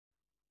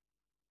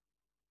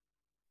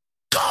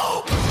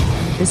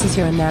This is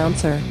your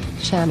announcer,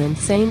 Shannon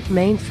Saint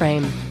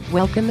Mainframe,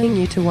 welcoming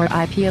you to our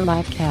IPA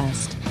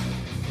Livecast.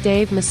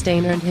 Dave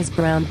Mustaine earned his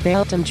brown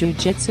belt in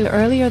Jiu-Jitsu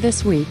earlier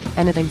this week,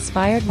 and it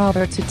inspired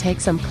Robert to take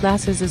some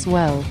classes as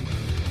well.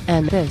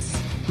 And this,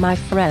 my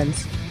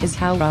friends, is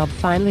how Rob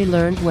finally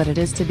learned what it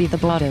is to be the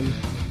bottom.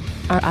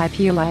 Our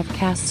IPA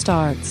Livecast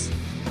starts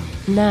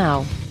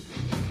now.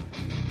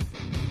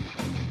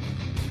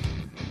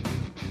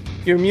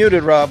 You're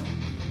muted, Rob.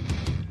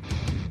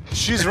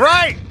 She's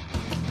right.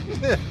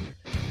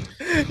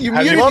 You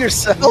muted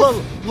yourself.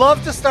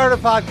 Love to start a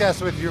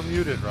podcast with you're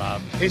muted,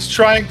 Rob. He's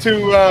trying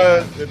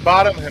to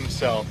bottom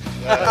himself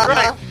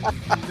right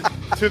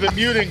to the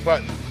muting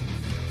button.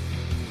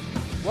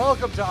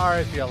 Welcome to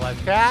RIPL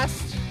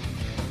Livecast.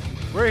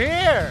 We're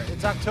here.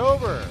 It's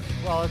October.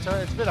 Well,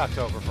 it's been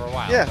October for a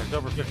while. Yeah.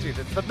 October 15th.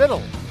 It's the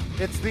middle.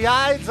 It's the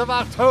Ides of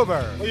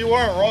October. Well, you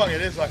weren't wrong.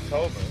 It is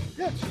October.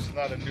 Yeah. It's just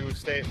not a new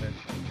statement.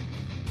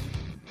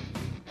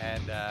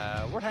 And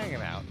we're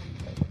hanging out.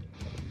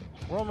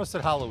 We're almost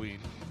at Halloween.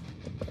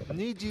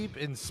 Knee deep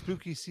in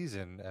spooky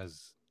season,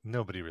 as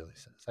nobody really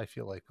says. I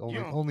feel like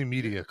only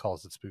media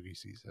calls it spooky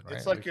season, right?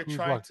 It's like you're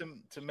trying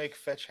to make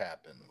fetch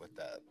happen with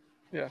that.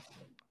 Yeah.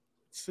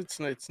 It's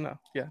no.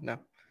 Yeah, no.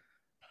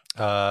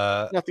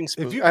 Nothing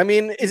spooky. I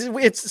mean,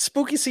 it's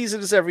spooky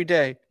season is every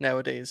day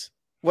nowadays.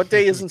 What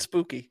day isn't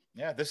spooky?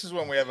 Yeah, this is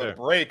when we have a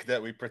break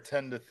that we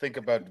pretend to think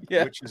about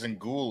witches and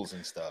ghouls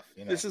and stuff.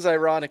 You know? This is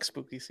ironic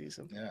spooky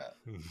season. Yeah.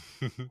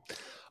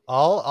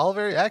 All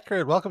very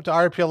accurate. Welcome to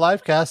RIPL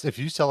Livecast. If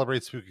you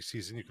celebrate spooky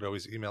season, you can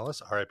always email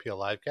us,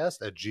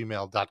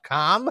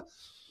 riplivecast@gmail.com.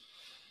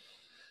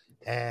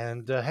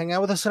 And hang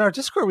out with us in our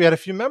Discord. We had a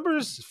few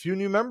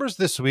new members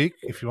this week.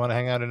 If you want to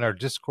hang out in our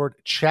Discord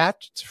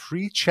chat, it's a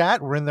free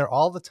chat. We're in there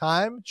all the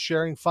time,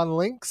 sharing fun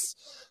links,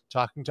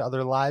 talking to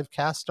other live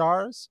cast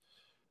stars.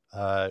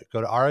 Go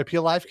to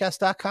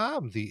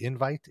riplivecast.com. The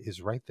invite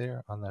is right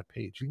there on that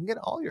page. You can get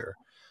all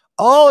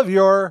of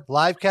your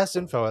livecast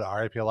info at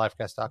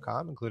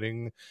riplivecast.com,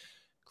 including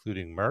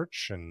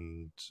merch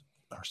and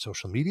our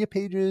social media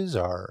pages,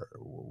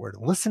 where to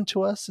listen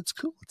to us. It's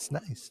cool. It's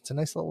nice. It's a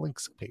nice little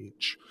links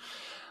page.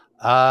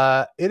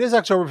 It is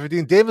October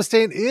 15th. Dave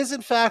Mustaine is,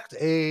 in fact,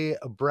 a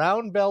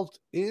brown belt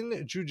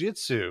in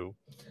jiu-jitsu.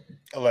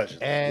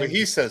 Allegedly. And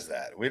he says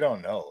that. We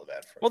don't know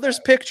that. There's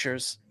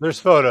pictures. There's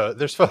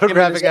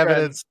photographic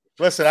evidence.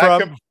 Listen,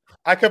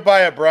 I could buy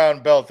a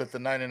brown belt at the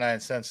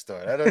 99-cent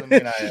store. That doesn't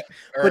mean I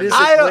But is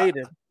it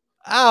graded?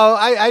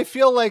 I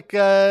feel like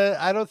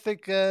I don't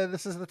think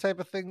this is the type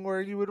of thing where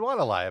you would want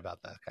to lie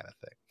about that kind of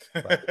thing.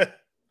 But,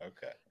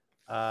 okay.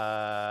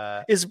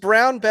 Is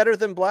brown better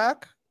than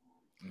black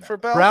for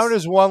belts? Brown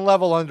is one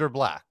level under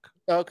black.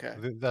 Okay.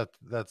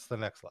 That's the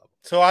next level.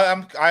 So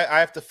I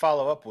have to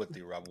follow up with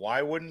you, Rob.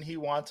 Why wouldn't he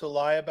want to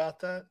lie about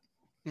that?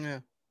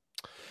 Yeah.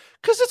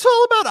 Because it's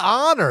all about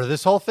honor.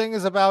 This whole thing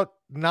is about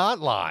not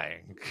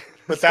lying.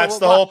 But that's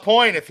the whole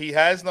point. If he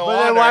has no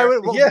honor, why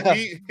would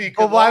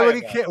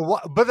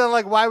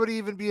he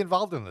even be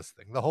involved in this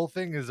thing? The whole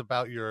thing is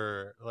about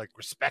your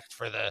respect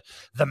for the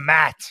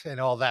mat and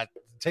all that.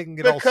 Taking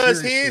it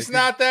because he's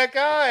not that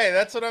guy.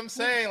 That's what I'm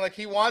saying. Like,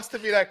 he wants to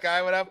be that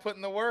guy without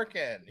putting the work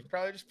in. He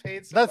probably just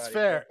paid somebody.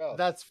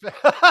 That's fair.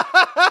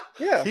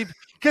 Yeah.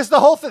 Because the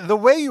whole thing, the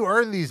way you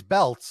earn these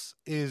belts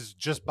is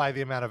just by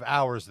the amount of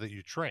hours that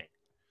you train.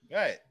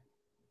 Right.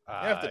 You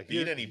don't have to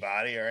beat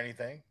anybody or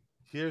anything.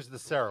 Here's the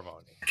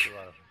ceremony.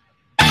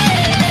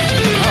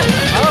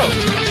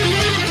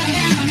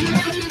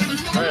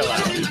 Very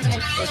loud.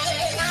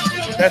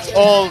 That's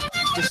all.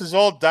 This is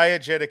all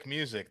diegetic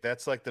music.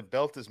 That's like the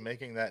belt is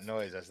making that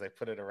noise as they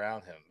put it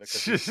around him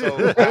because he's so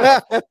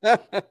loud.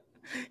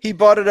 He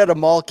bought it at a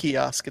mall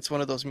kiosk. It's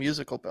one of those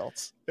musical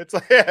belts. It's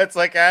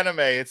like anime.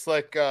 It's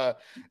like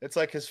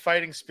his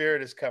fighting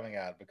spirit is coming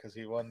out because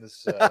he won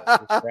this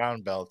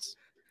brown belts.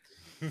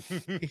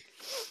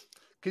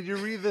 Could you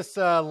read this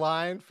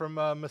line from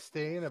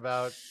Mustaine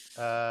about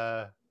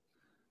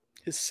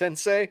his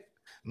sensei?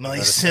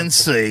 My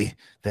sensei,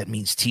 that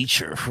means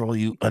teacher for all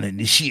you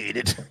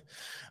uninitiated.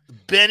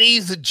 Benny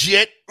the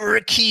Jet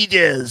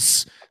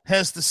Urquidez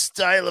has the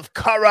style of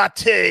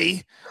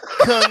karate,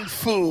 kung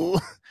fu,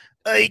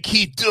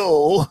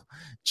 aikido,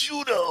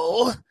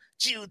 judo,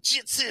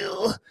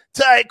 jiu-jitsu,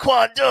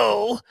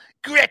 taekwondo,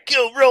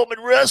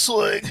 Greco-Roman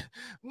wrestling,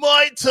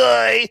 Muay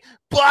Thai,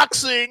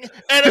 boxing,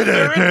 and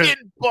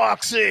American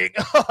boxing.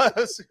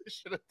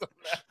 Should have done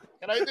that.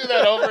 Can I do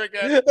that over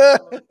again?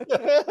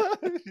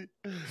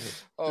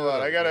 Hold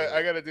on, I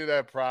gotta do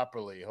that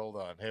properly. Hold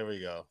on, here we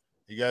go.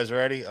 You guys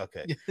ready?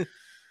 Okay.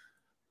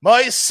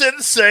 My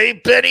sensei,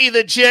 Benny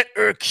the Jet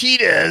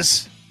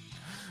Urquidez,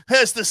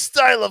 has the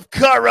style of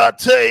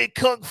karate,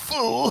 kung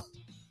fu,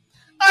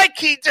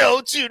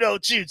 aikido, judo,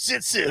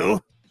 jiu-jitsu,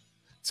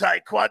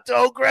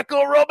 taekwondo,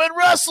 Greco-Roman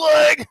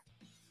wrestling,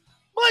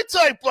 Muay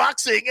Thai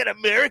boxing, and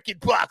American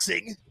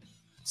boxing.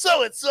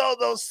 So it's all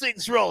those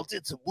things rolled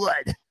into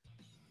one.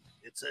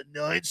 It's a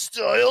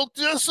 9-style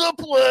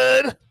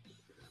discipline.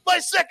 My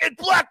second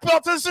black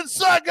belt is in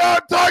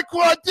Saigon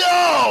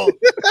Taekwondo.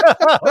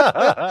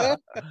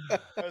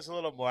 That was a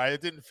little more.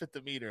 It didn't fit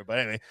the meter, but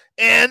anyway.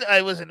 And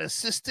I was an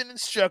assistant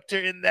instructor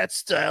in that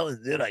style,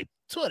 and then I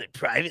taught it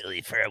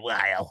privately for a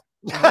while.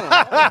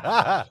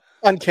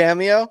 On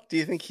Cameo? Do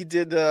you think he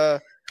did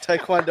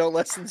Taekwondo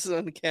lessons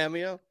on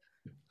Cameo?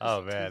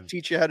 Oh man.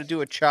 Teach you how to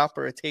do a chop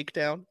or a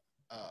takedown?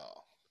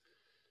 Oh.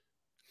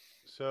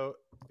 So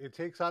it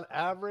takes on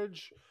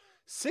average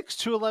 6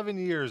 to 11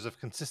 years of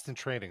consistent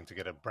training to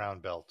get a brown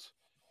belt.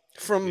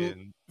 From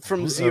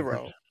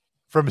zero.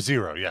 From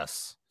zero,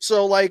 yes.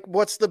 So like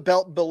what's the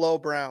belt below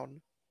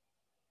brown?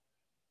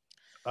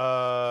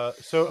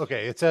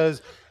 Okay, it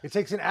says it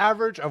takes an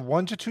average of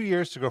 1 to 2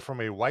 years to go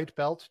from a white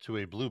belt to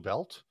a blue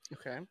belt.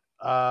 Okay.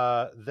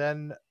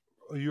 Then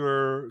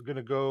you're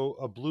gonna go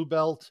a blue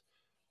belt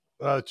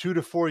 2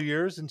 to 4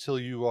 years until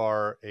you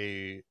are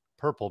a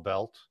purple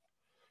belt,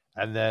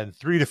 and then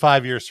 3 to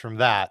 5 years from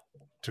that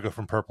to go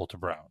from purple to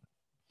brown.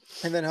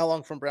 And then how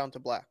long from brown to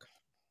black?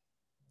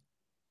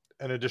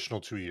 An additional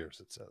 2 years,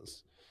 it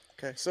says.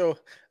 Okay, so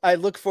I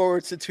look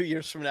forward to 2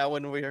 years from now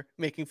when we're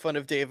making fun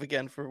of Dave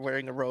again for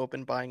wearing a robe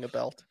and buying a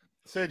belt.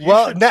 Sid,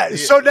 Well,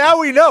 now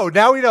we know.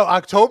 Now we know.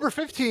 October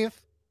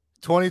 15th,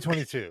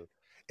 2022.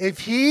 If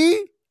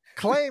he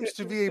claims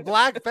to be a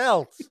black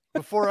belt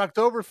before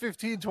October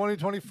 15,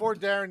 2024,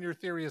 Darren, your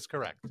theory is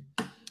correct.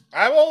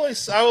 I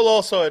will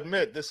also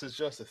admit this is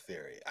just a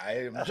theory. I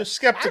am just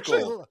skeptical.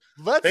 Actually,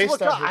 let's based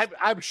look on up.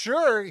 I'm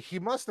sure he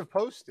must have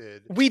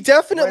posted. We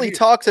definitely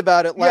talked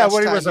about it last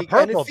when he time. was a and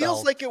purple it feels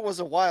belt. like it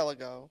was a while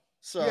ago.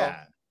 So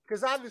Yeah,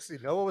 because obviously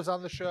Noah was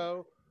on the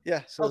show.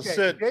 yeah. So Okay,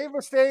 Sid, Dave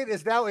Mustaine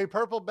is now a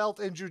purple belt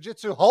in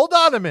jiu-jitsu. Hold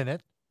on a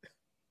minute.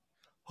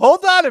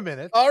 Hold on a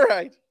minute. All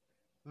right.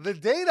 The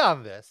date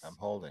on this I'm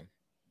holding.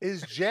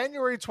 is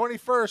January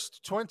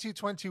 21st,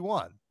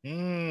 2021.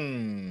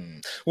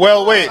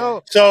 Well, wait.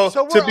 So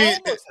we're to be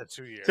almost at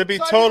 2 years. to be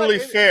So, I mean, totally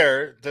like,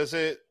 fair, does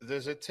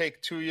it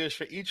take 2 years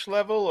for each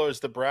level, or is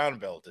the brown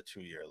belt a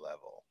 2-year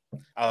level,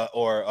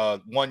 or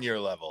a 1 year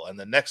level, and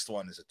the next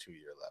one is a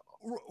 2-year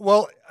level?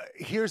 Well,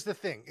 here's the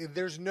thing.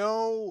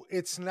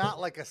 It's not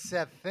like a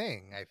set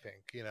thing, I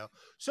think,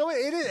 So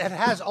it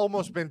has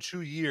almost been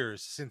 2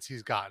 years since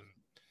he's gotten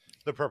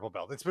the purple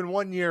belt. It's been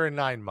 1 year and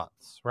 9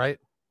 months, right?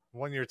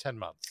 1 year, 10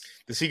 months.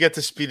 Does he get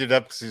to speed it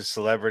up because he's a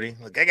celebrity?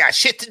 Like, I got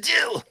shit to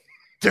do.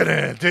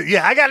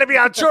 Yeah, I got to be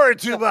on tour in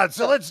 2 months,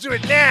 so let's do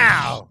it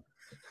now.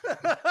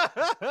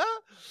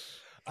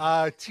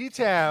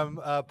 T-Tam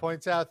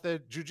points out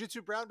that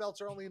jiu-jitsu brown belts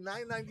are only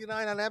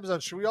 $9.99 on Amazon.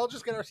 Should we all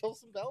just get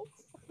ourselves some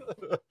belts?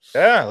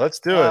 Yeah, let's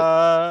do it.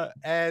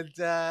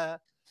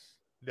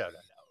 No.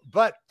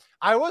 But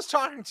I was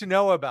talking to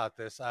Noah about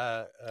this.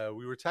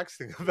 We were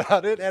texting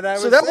about it, and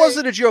So that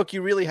wasn't a joke.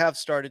 You really have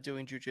started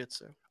doing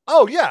jujitsu.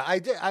 Oh yeah, I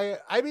did.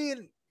 I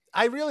mean,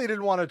 I really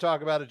didn't want to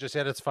talk about it just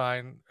yet. It's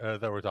fine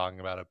that we're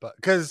talking about it, but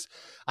because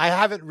I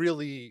haven't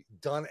really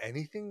done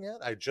anything yet.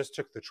 I just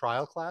took the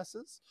trial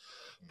classes,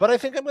 but I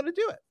think I'm going to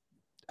do it.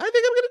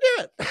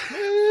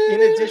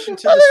 In addition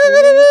to the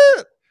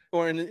swimming,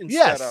 or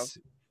instead of?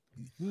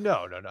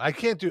 No. I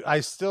can't do.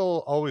 I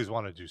still always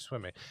want to do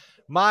swimming.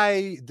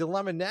 My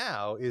dilemma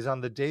now is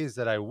on the days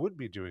that I would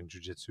be doing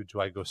jujitsu,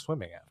 do I go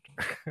swimming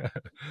after?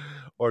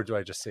 Or do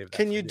I just save that?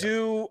 Can you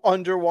do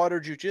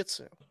underwater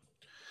jujitsu?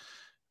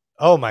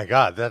 Oh my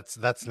God,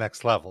 that's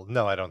next level.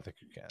 No, I don't think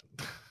you can.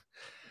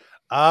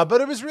 But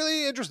it was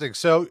really interesting.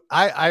 So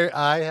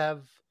I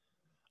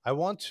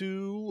want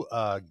to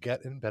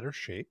get in better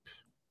shape.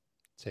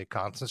 It's a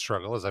constant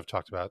struggle, as I've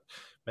talked about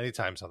many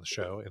times on the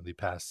show in the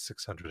past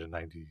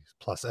 690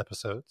 plus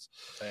episodes.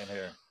 Same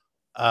here.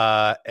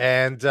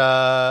 And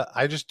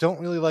I just don't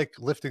really like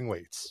lifting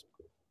weights.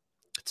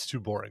 It's too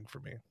boring for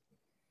me.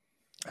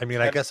 I mean,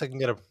 I guess I can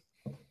get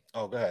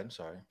Oh, go ahead.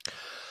 Sorry.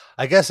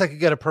 I guess I could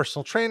get a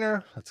personal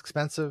trainer. That's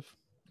expensive.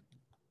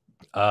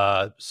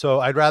 So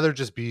I'd rather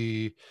just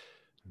be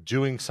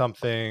doing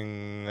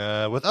something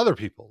with other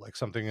people, like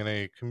something in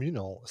a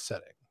communal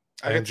setting.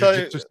 I can tell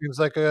you, it just seems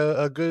like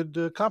a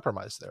good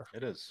compromise there.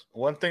 It is.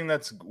 One thing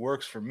that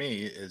works for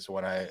me is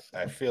when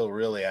I feel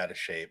really out of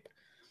shape,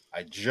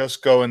 I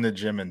just go in the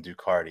gym and do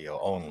cardio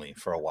only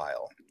for a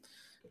while.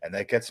 And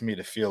that gets me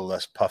to feel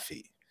less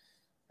puffy.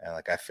 And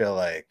like, I feel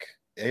like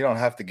you don't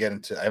have to get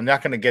into, I'm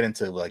not going to get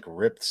into like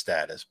ripped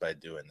status by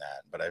doing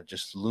that, but I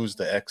just lose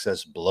the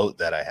excess bloat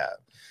that I have.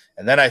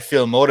 And then I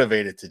feel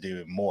motivated to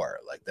do more.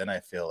 Like, then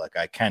I feel like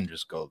I can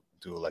just go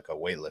do like a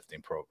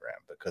weightlifting program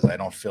because I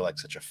don't feel like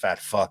such a fat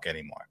fuck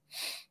anymore.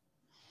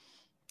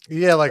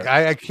 Yeah. Like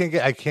I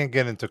can't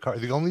get into cardio.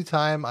 The only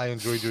time I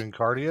enjoy doing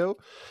cardio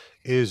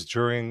is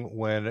during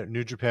when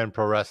New Japan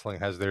Pro Wrestling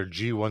has their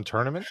G1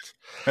 tournament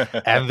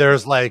and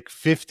there's like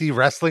 50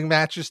 wrestling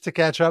matches to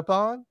catch up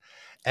on.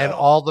 And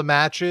all the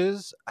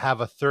matches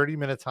have a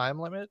 30-minute time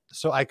limit.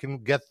 So I can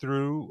get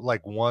through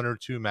like 1 or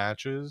 2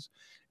 matches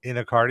in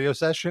a cardio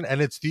session.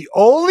 And it's the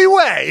only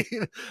way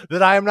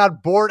that I am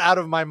not bored out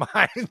of my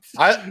mind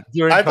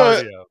during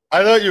cardio.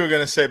 I thought you were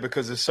going to say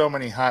because there's so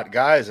many hot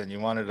guys and you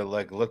wanted to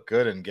like look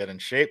good and get in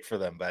shape for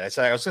them. But I was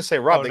going to say,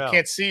 Rob, they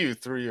can't see you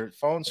through your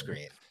phone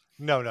screen.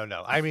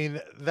 No. I mean,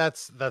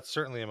 that's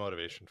certainly a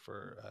motivation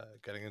for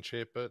getting in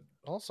shape, but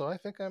also I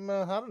think I'm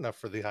hot enough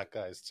for the hot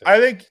guys too. I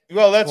think.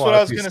 Well, that's what a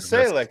I was piece gonna of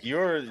say. this. Like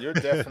you're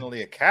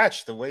definitely a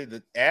catch. The way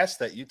the ass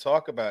that you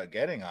talk about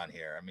getting on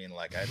here. I mean,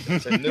 like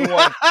it's a new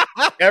one.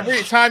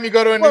 Every time you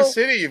go to a new Well,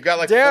 city, you've got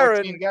like Darren,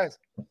 14 guys.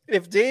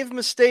 If Dave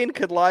Mustaine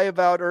could lie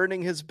about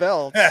earning his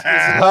belts, is it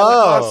not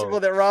Oh. possible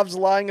that Rob's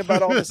lying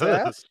about all this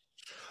ass?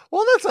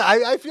 Well, that's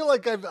I feel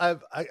like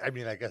I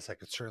mean, I guess I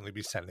could certainly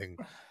be sending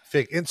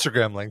fake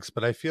Instagram links,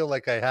 but I feel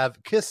like I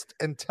have kissed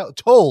and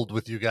told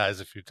with you guys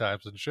a few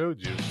times and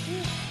showed you.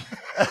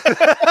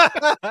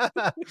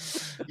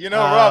 You know,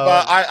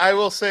 Rob, I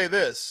will say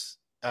this.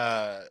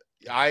 I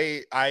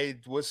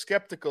was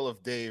skeptical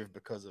of Dave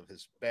because of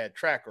his bad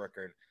track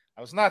record.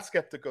 I was not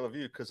skeptical of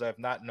you because I've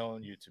not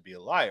known you to be a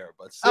liar,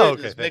 but Sid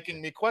is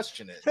making me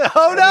question it.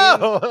 Oh,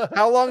 no.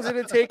 How long did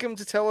it take him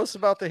to tell us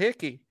about the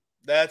hickey?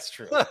 That's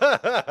true.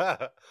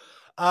 Well,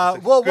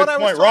 Good what I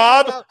was point. talking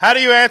Rob, about- how do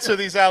you answer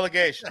these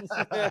allegations?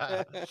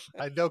 I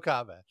no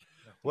comment.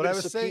 What I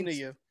was saying, Subpoena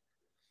you.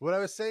 what I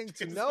was saying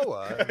to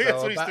Noah, That's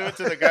though, what he's about- doing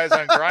to the guys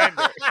on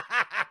Grindr.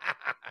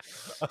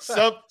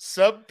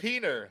 Sub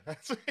peener.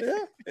 That's what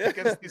he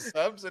gets these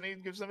subs and he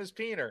gives them his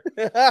peener.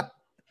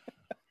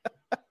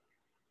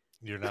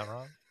 You're not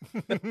wrong.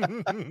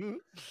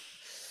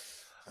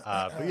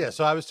 But yeah,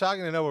 so I was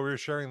talking to Noah. We were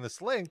sharing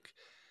this link,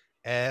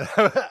 and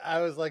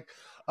I was like,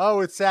 "Oh,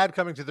 it's sad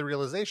coming to the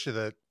realization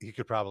that he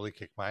could probably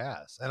kick my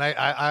ass," and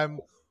I'm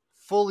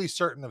fully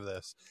certain of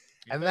this.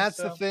 You And think that's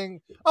the so?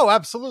 thing. Oh,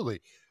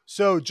 absolutely.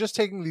 So just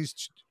taking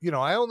these,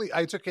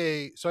 I took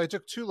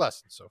 2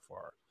 lessons so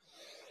far.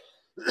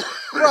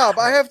 Rob,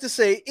 I have to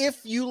say,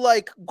 if you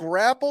like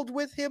grappled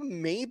with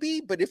him,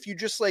 maybe, but if you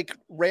just like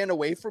ran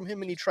away from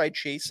him and he tried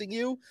chasing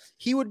you,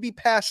 he would be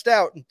passed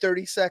out in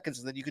 30 seconds,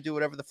 and then you could do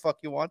whatever the fuck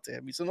you want to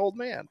him. He's an old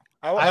man.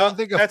 I don't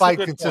think a That's fight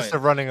good consists point.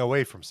 of running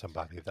away from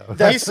somebody, though.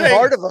 That's saying-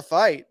 part of a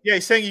fight. Yeah,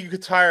 he's saying you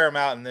could tire him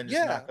out and then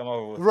just Yeah. knock him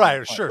over. With Right,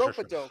 one punch. sure.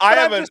 Rope-a-dope. I But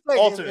have I'm an just saying,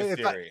 alternate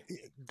if I- theory.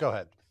 Go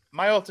ahead.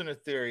 My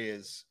alternate theory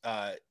is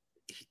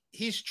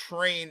he's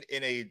trained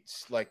in a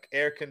like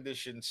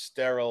air-conditioned,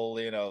 sterile,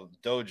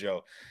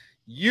 dojo.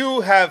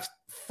 You have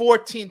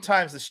 14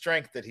 times the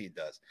strength that he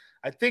does.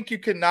 I think you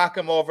can knock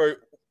him over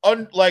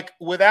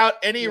without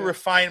any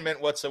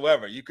refinement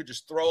whatsoever. You could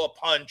just throw a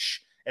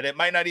punch, and it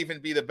might not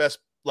even be the best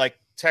like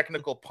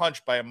technical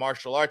punch by a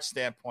martial arts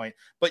standpoint,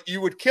 but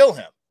you would kill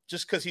him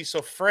just because he's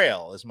so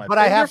frail. Is my But point.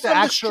 I You're have to from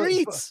the actually.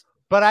 streets.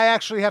 But I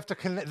actually have to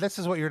connect. This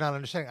is what you're not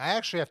understanding. I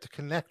actually have to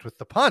connect with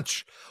the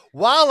punch.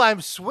 While I'm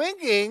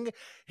swinging,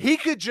 he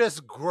could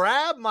just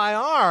grab my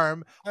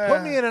arm,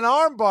 put me in an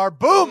arm bar.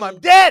 Boom! I'm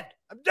dead.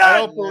 I'm done. I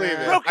don't believe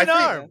it. Broken I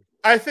think, arm.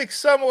 I think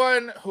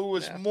someone who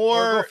was Yeah. Or go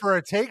more for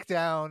a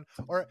takedown.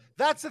 Or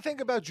that's the thing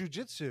about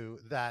jujitsu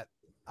that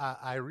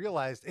I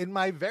realized in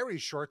my very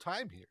short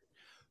time here.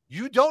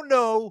 You don't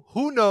know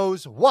who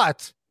knows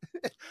what.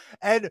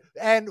 and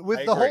with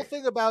I the whole agree.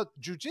 thing about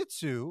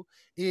jujitsu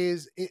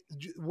is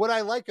what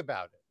I like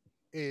about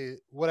it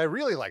is what I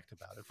really liked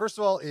about it. First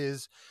of all,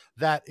 is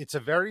that it's a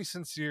very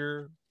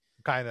sincere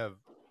kind of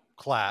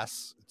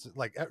class. It's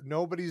like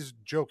nobody's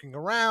joking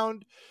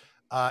around.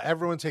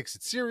 Everyone takes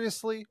it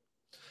seriously.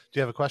 Do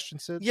you have a question,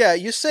 Sid? Yeah,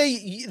 you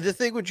say the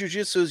thing with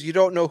jujitsu is you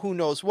don't know who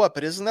knows what,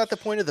 but isn't that the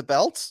point of the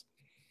belts?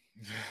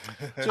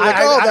 So like,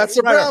 that's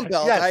a right, brown right.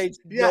 belt. Yes. I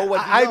Yeah, know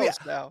what he I mean, knows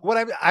now.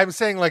 What I'm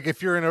saying, like,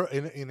 if you're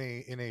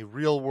in a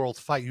real world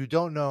fight, you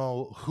don't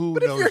know who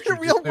But if knows. you're in a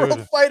real jujitsu.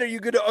 world fight, are you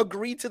going to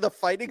agree to the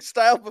fighting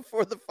style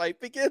before the fight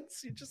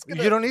begins? You're just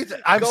gonna. You don't need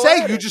to. I'm go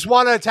saying at you it. just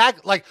want to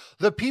attack. Like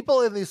the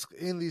people in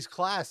these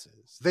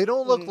classes, they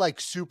don't look Mhm. like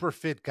super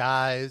fit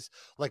guys,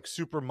 like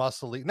super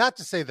muscly. Not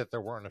to say that there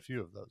weren't a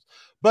few of those,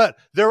 but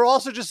they're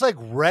also just like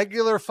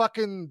regular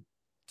fucking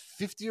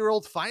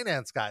 50-year-old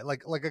finance guy,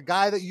 like a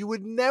guy that you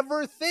would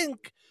never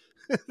think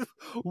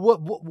what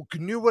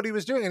knew what he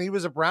was doing, and he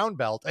was a brown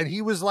belt, and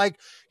he was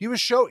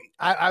showing.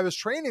 I was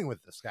training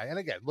with this guy, and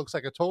again, looks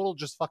like a total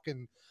just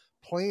fucking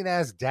plain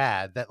ass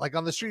dad that like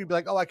on the street you'd be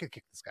like, oh, I could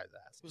kick this guy's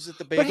ass. Was it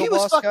the But he bagel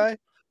was boss fucking- guy?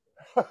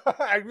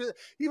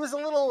 He was a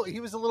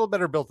little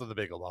better built than the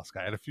Bagel Boss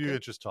guy and a few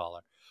inches taller,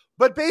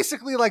 but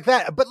basically like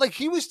that. But like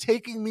he was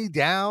taking me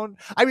down.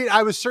 I mean,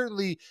 I was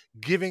certainly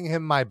giving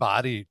him my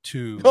body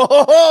to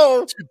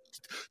Oh,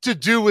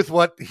 do with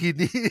what he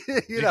needed.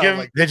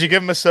 Did you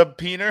give him a sub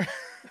peener?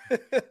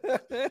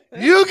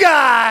 You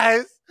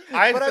guys.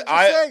 I But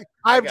th-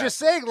 I'm got just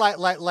saying, like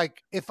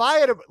if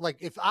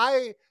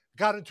I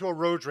got into a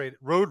road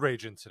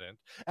rage incident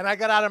and I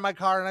got out of my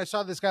car and I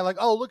saw this guy like,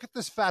 oh, look at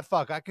this fat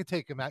fuck, I could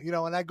take him out,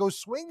 and I go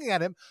swinging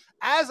at him.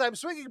 As I'm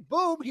swinging,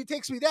 boom, he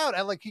takes me down,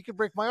 and like he could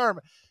break my arm.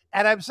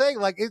 And I'm saying,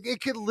 like,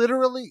 it could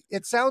literally,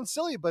 it sounds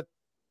silly, but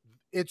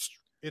it's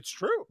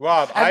true.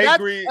 Rob, And I that-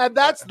 agree. And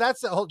that's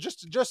the whole,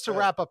 just to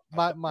wrap up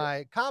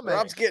my comment.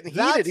 Rob's getting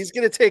That's- heated. He's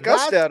going to take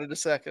us that's- down in a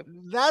second.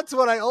 That's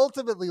what I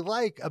ultimately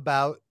like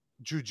about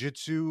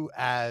jujitsu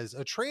as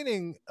a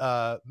training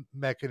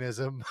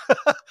mechanism.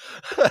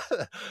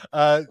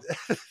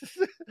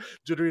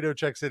 Judorino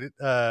checks in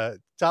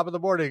top of the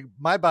morning.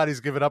 My body's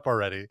given up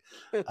already.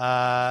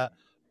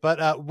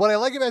 But what I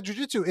like about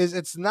jujitsu is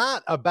it's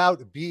not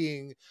about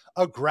being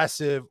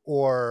aggressive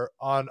or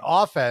on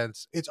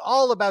offense. It's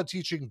all about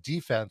teaching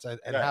defense and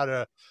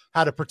Right.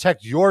 how to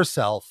protect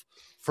yourself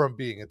from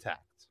being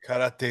attacked.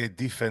 Karate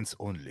defense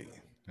only.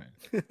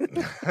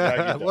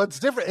 Well, it's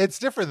different. It's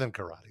different than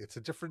karate. It's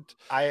a different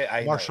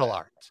I know martial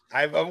that.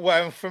 art.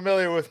 I'm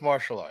familiar with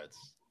martial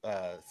arts,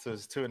 so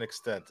to an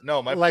extent.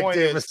 No, my Like point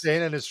Dave is,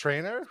 Mustaine and his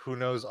trainer, who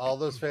knows all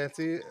those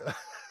fancy.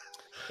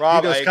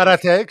 Rob, he knows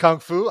karate, kung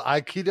fu,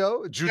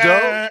 aikido,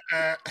 judo.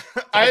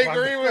 I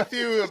agree with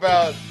you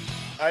about.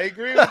 I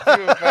agree with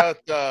you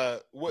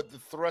about what the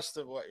thrust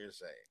of what you're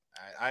saying.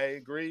 I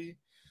agree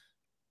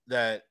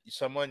that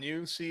someone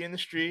you see in the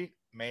street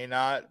may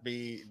not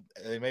be.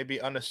 They may be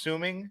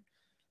unassuming,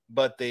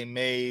 but they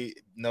may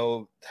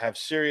have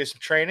serious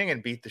training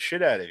and beat the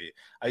shit out of you.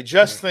 I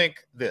just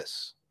think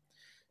this.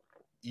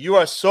 You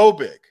are so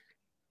big,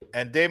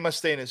 and Dave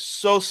Mustaine is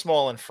so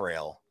small and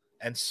frail,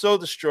 and so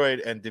destroyed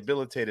and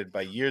debilitated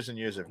by years and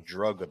years of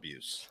drug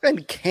abuse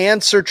and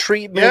cancer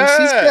treatments.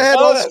 He's had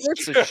all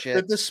sorts of shit.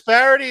 The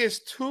disparity is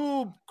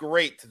too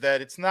great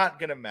that it's not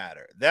going to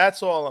matter.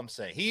 That's all I'm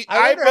saying.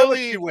 I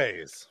believe he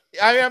weighs.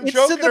 I'm it's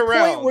joking to the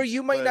around, point where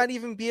you might not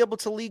even be able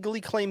to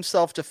legally claim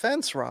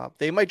self-defense, Rob.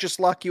 They might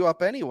just lock you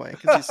up anyway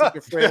because he's such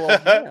a frail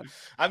old man.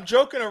 I'm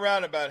joking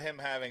around about him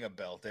having a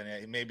belt,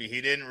 and maybe he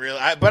didn't really.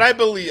 But I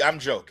believe I'm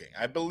joking.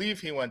 I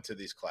believe he went to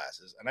these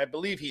classes, and I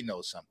believe he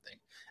knows something.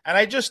 And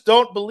I just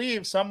don't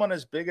believe someone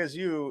as big as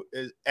you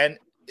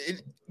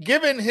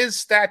given his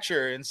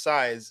stature and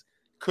size,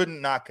 couldn't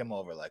knock him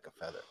over like a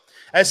feather.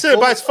 I said,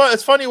 but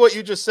it's funny what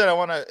you just said. I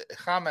want to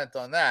comment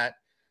on that.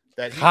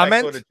 That he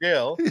might go to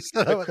jail.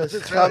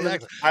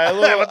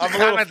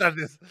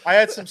 I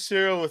had some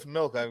cereal with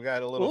milk. I've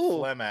got a little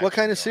phlegm. What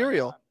kind of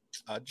cereal?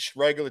 Just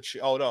regular.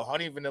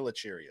 Honey vanilla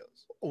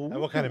Cheerios. And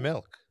what kind of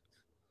milk?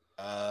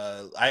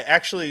 I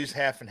actually used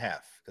half and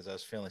half because I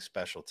was feeling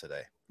special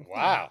today.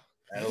 Wow.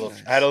 I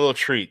had a little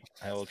treat.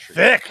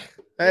 Thick.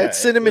 I had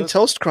cinnamon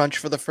toast crunch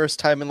for the first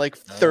time in like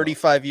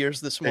 35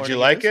 years this morning. Did you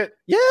like it?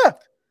 Yeah.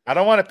 I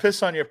don't want to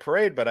piss on your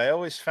parade, but I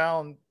always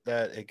found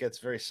that it gets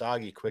very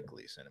soggy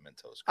quickly. Cinnamon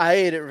toast crunch. I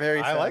ate it very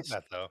fast. I like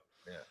that though.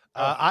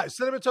 Yeah.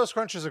 Cinnamon toast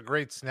crunch is a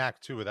great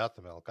snack too without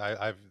the milk.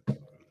 I've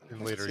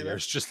in later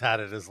years just had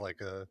it as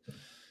like a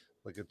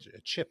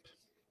chip.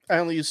 I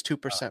only use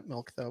 2%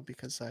 milk though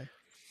because I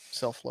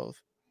self-loathe.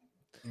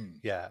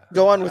 Yeah.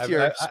 Go on with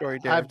your story,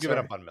 Darren. I've given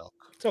up on milk.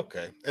 It's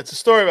okay. It's a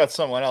story about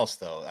someone else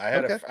though. I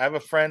have a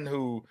friend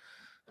who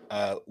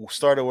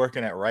started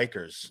working at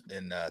Rikers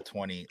in at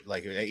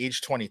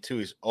age 22.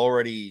 He's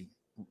already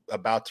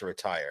about to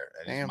retire,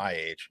 and he's my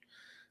age.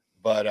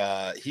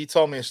 But he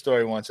told me a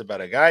story once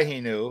about a guy he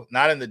knew,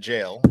 not in the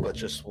jail, but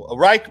just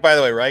by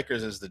the way,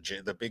 Rikers is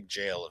the big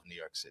jail of New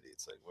York City.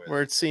 It's like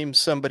where it seems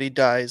somebody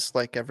dies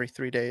like every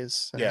 3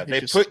 days. Yeah,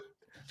 it's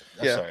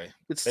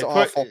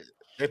awful.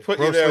 They put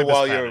you there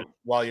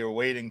while you're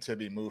waiting to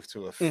be moved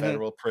to a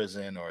federal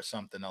prison or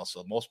something else.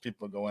 So most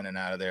people go in and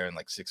out of there in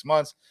like 6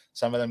 months.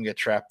 Some of them get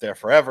trapped there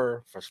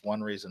forever for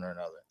one reason or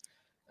another.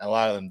 And a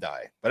lot of them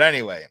die. But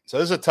anyway, so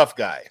this is a tough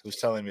guy who's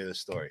telling me this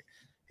story.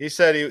 He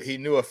said he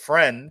knew a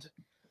friend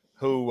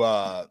who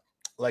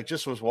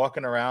just was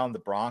walking around the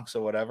Bronx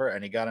or whatever,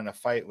 and he got in a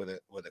fight with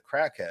a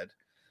crackhead,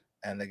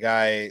 and the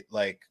guy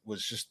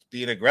was just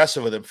being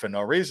aggressive with him for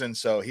no reason.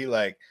 So he's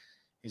like,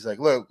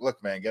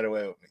 look, man, get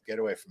away with me. Get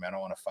away from me. I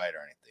don't want to fight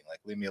or anything. Like,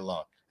 leave me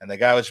alone. And the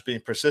guy was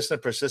being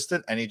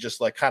persistent. And he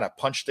just kind of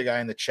punched the guy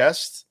in the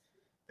chest.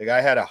 The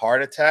guy had a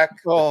heart attack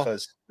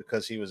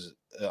because he was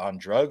on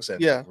drugs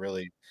and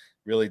really,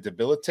 really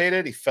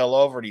debilitated. He fell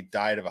over and he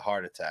died of a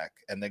heart attack.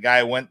 And the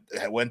guy went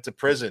to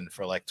prison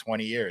for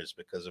 20 years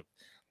because of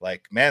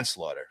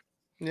manslaughter.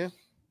 Yeah.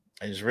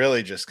 And he's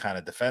really just kind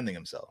of defending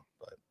himself.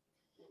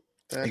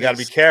 But you got to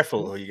be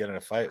careful who you get in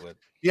a fight with.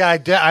 Yeah,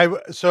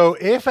 so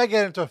if I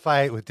get into a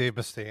fight with Dave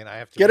Mustaine, I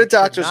have to get a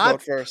doctor's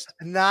note first.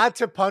 Not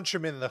to punch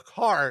him in the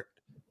heart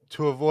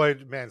to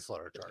avoid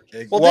manslaughter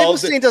charges. Well, Dave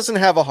Mustaine doesn't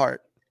have a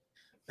heart.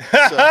 So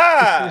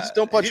just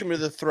don't punch him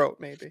in the throat,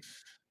 maybe.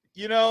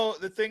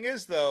 The thing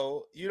is,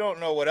 though, you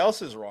don't know what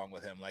else is wrong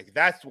with him. Like,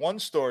 that one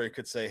story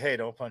could say, hey,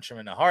 don't punch him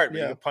in the heart,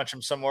 but you could punch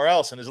him somewhere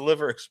else and his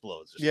liver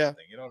explodes or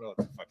something. You don't know what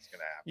the fuck's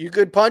going to happen. You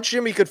could punch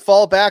him, he could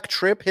fall back,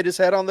 trip, hit his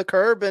head on the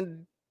curb,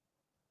 and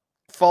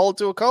fall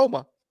into a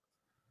coma.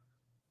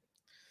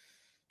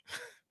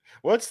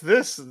 What's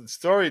this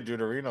story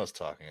Deuterino's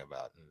talking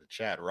about in the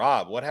chat?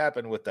 Rob, what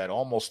happened with that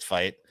almost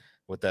fight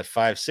with that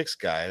 5'6"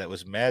 guy that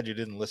was mad you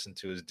didn't listen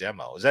to his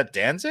demo? Is that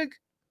Danzig?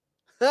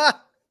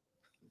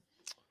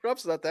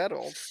 Rob's not that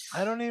old.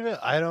 I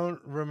don't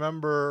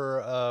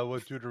remember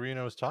what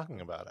Deuterino was talking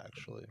about,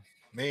 actually.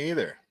 Me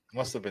either.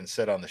 Must have been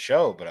said on the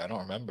show, but I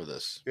don't remember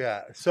this.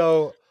 Yeah.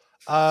 So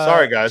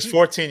Sorry, guys.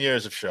 14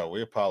 years of show.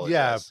 We apologize.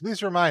 Yeah,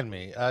 please remind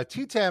me.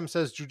 T-Tam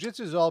says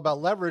jiu-jitsu is all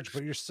about leverage,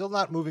 but you're still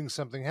not moving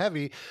something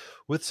heavy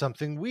with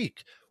something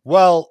weak.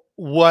 Well,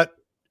 what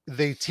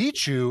they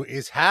teach you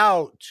is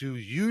how to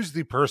use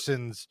the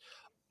person's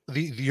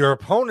your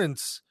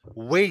opponent's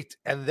weight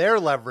and their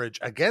leverage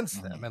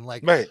against them, and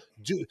like Right.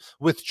 do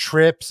with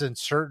trips and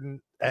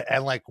certain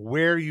and like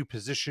where you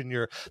position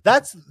your.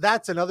 That's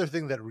another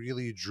thing that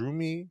really drew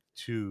me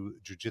to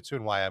jiu-jitsu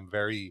and why I'm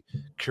very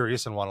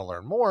curious and want to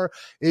learn more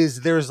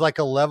is there's like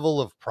a level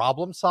of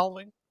problem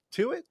solving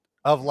to it,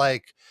 of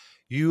like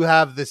you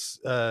have this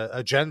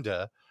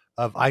agenda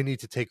of I need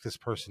to take this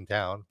person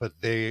down, but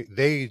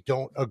they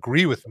don't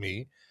agree with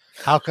me.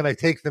 How can I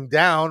take them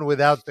down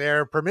without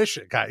their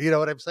permission? You know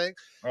what I'm saying?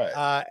 Right.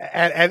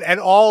 And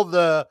all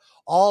the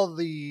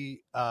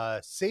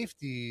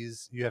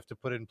safeties you have to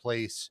put in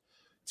place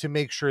to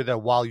make sure that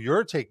while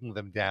you're taking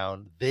them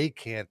down, they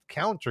can't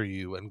counter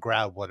you and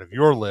grab one of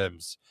your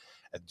limbs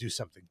and do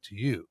something to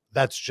you.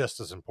 That's just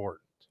as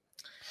important.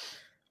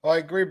 Well, I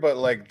agree, but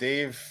like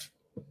Dave,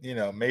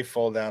 may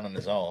fall down on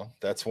his own.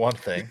 That's one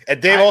thing. And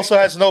Dave also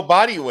has no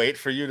body weight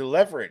for you to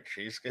leverage.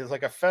 He's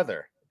like a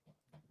feather.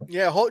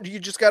 Yeah, you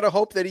just got to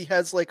hope that he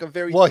has like a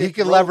very well. thick He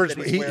can robe leverage.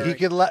 that he's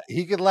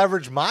He can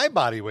leverage my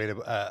body weight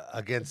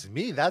against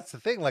me. That's the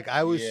thing. Like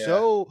I was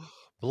so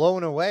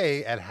blown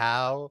away at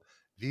how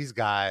these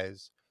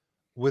guys,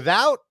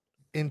 without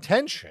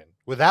intention,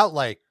 without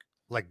like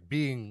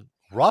being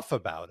rough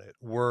about it,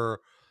 were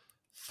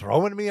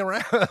throwing me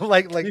around.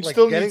 You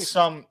still need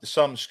some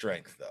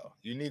strength, though.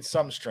 You need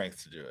some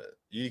strength to do it.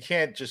 You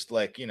can't just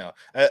like a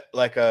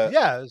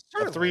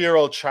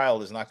 3-year-old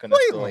child is not going to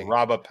throw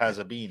Rabah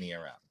Pazzabini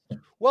around.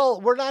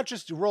 Well, we're not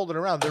just rolling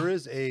around. There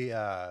is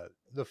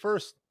the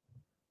first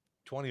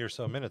 20 or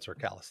so minutes are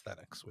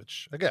calisthenics,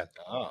 which again,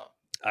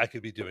 I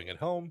could be doing at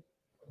home,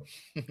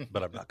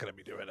 but I'm not going to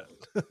be doing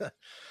it.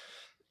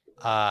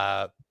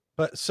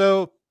 But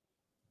so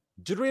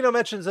Jadrino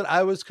mentions that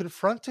I was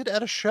confronted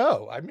at a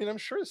show. I mean, I'm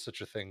sure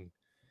such a thing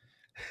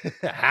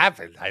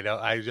happened. I know.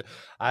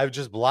 I've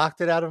just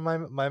blocked it out of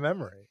my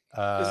memory.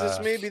 Is this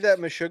maybe that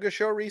Meshuggah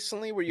show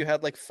recently where you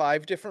had like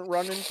 5 different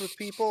run-ins with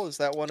people? Is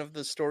that one of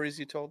the stories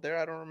you told there?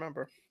 I don't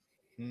remember.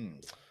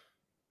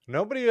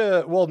 Nobody.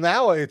 Well,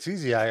 now it's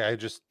easy. I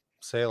just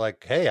say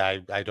like, hey,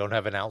 I don't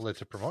have an outlet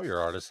to promote your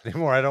artist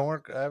anymore. I don't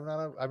work. I'm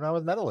not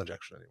with Metal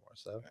Injection anymore.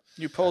 So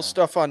you post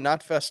stuff on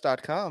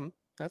notfest.com.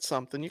 That's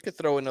something you could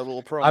throw in a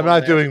little promo. I'm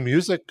not doing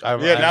music. Now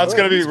it's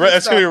gonna be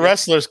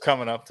wrestlers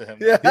coming up to him.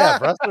 Yeah,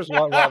 wrestlers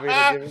want me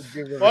to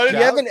give them. Do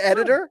you have an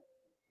editor?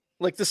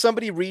 Like, does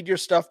somebody read your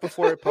stuff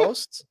before it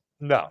posts?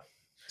 No.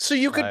 So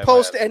you could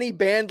post any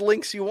band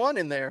links you want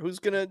in there. Who's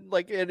gonna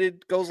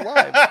it goes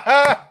live?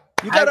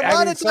 You gotta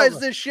monetize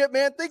this shit,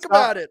 man. Think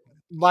about it.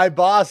 My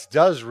boss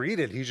does read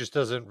it. He just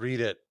doesn't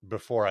read it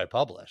before I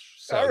publish.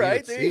 So all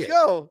right, there you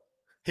go.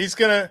 He's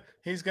gonna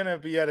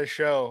be at a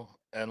show.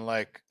 And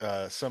like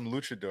some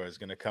luchador is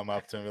gonna come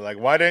up to him and be like,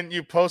 "Why didn't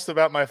you post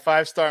about my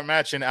 5-star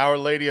match in Our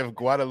Lady of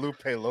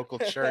Guadalupe local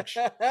church?"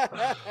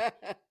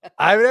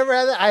 I've never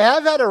had that. I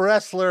have had a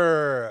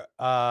wrestler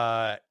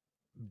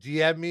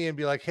DM me and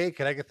be like, "Hey,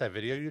 can I get that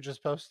video you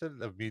just posted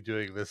of me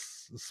doing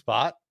this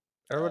spot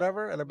or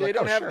whatever?" And I'm they like,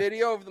 don't have sure.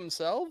 video of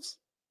themselves.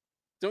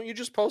 Don't you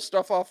just post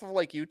stuff off of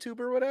like YouTube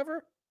or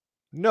whatever?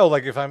 No,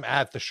 like if I'm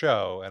at the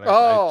show and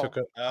I took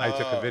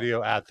a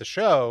video at the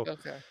show.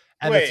 Okay.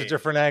 And it's a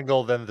different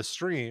angle than the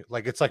stream.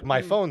 Like it's like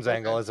my phone's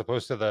angle as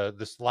opposed to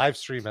this live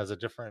stream has a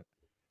different.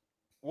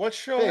 What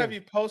show have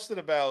you posted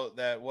about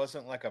that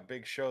wasn't like a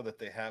big show that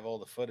they have all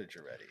the footage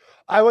already?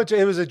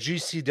 It was a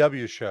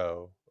GCW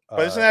show.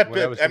 But isn't that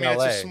big? I mean,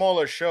 LA. it's a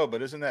smaller show,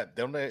 but isn't that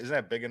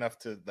big enough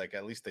to like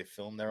at least they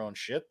film their own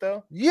shit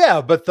though?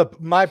 Yeah,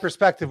 but my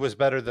perspective was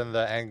better than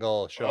the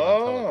angle shown.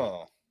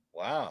 Oh,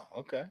 wow.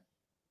 Okay.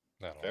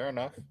 Fair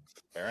enough.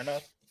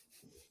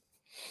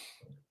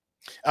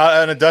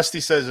 And Dusty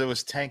says it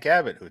was Tank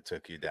Abbott who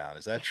took you down.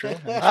 Is that true?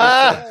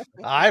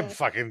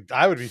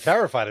 I would be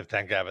terrified of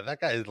Tank Abbott. That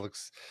guy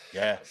looks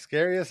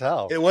scary as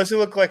hell. What's he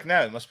look like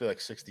now? He must be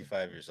like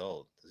 65 years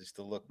old. Does he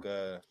still look?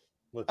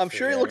 I'm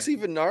sure he looks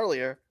even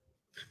gnarlier.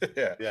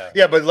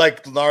 Yeah, but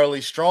like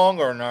gnarly strong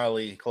or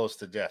gnarly close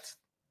to death.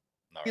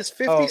 Gnarly. He's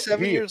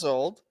 57 years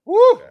old. Woo!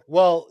 Okay.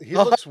 Well, he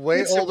looks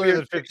way older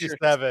than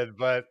 57,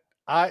 but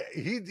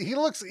he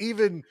looks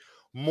even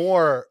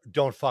more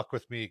don't fuck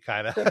with me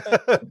kind of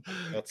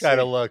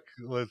look.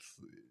 Let's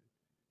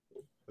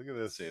look at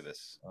this. See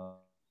this.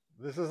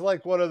 This is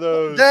like one of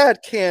those.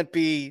 That can't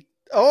be.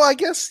 Oh, I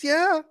guess He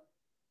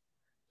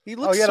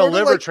looks. He had a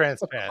liver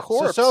transplant.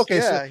 So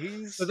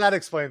that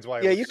explains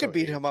why. Yeah, you could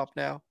beat him up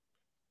now.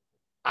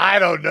 I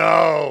don't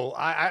know.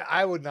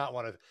 I would not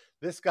want to.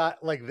 This guy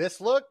like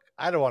this look.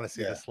 I don't want to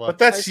see this look. But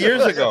that's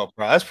years ago,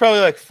 bro. That's probably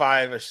like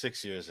 5 or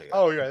 6 years ago.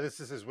 Oh yeah, this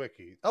is his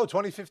wiki. Oh,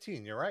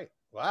 2015. You're right.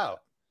 Wow.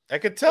 I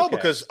could tell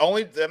because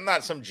I'm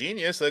not some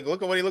genius. Like,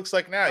 look at what he looks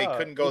like now. He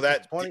couldn't go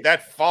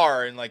that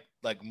far in like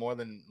more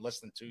than less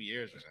than 2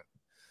 years or something.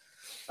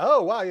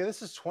 Oh wow, yeah,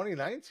 this is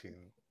 2019.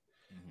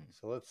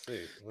 So let's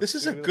see. This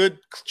is a see. good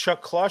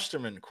Chuck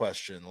Klosterman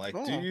question. Like,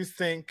 do Oh. you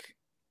think,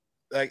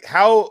 like,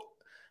 how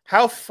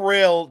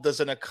frail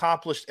does an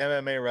accomplished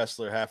MMA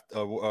wrestler have to,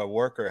 a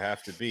worker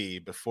have to be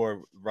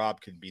before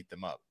Rob can beat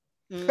them up?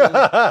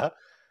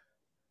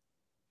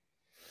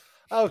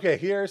 Okay,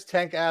 here's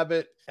Tank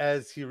Abbott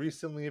as he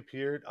recently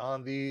appeared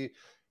on the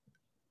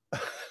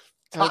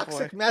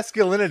Toxic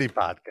Masculinity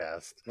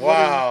podcast.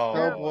 Wow.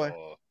 Oh, boy.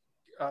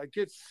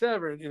 Gets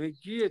severed in a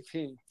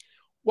guillotine.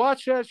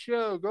 Watch that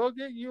show. Go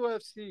get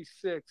UFC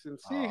 6 and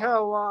see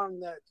how long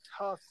that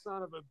tough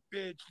son of a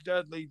bitch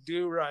Dudley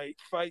Do-Right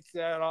fights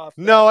that off.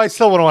 No, I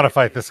still wouldn't want to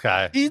fight this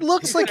guy. He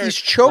looks like he's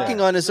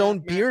choking on his own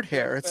beard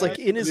hair. It's like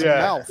in his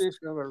mouth.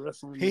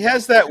 He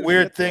has that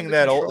weird thing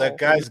that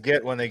guys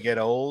get when they get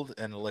old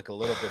and like a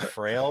little bit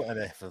frail, and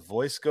if the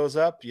voice goes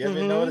up, you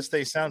ever notice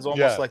they sounds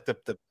almost like the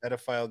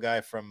pedophile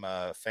guy from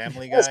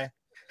Family Guy?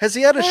 Has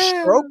he had a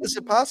stroke? Is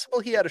it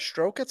possible he had a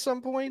stroke at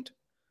some point?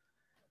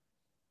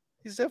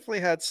 He's definitely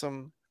had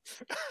some.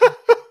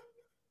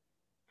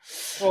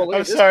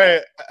 I'm sorry,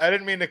 I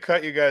didn't mean to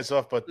cut you guys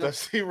off, but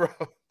Dusty Rhodes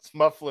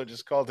Muffler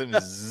just called him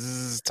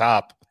Zzz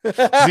Top.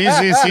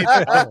 ZZZ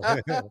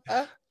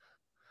Top.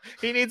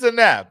 He needs a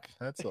nap.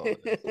 That's all.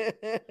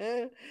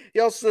 He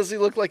also says he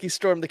looked like he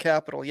stormed the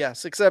Capitol.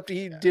 Yes, except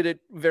he did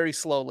it very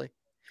slowly.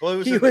 Well,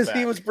 He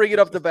was bringing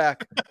up the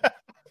back.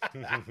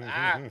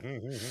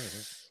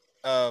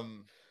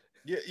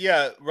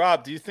 Yeah,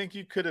 Rob, do you think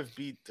you could have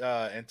beat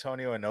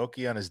Antonio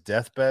Inoki on his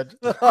deathbed?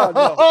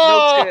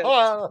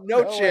 Oh,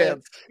 no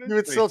chance. You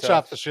would still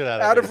chop the shit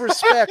Out of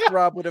respect,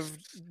 Rob would have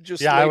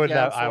just. Yeah, I would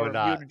not. not. I would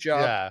not.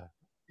 Yeah.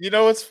 You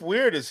know what's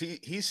weird is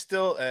he's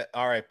still at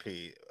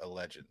RIP, a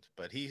legend,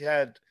 but he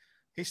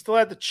still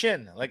had the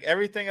chin. Like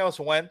everything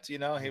else went, he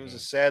was a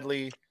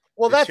sadly.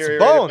 Well, that's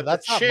bone.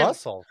 That's not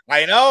muscle.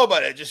 I know,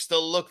 but it just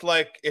still looked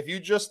like if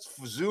you just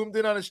zoomed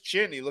in on his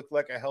chin, he looked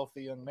like a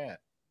healthy young man.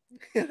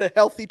 The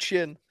healthy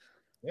chin.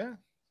 Yeah.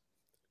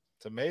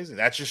 It's amazing.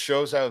 That just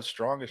shows how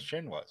strong his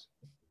chin was.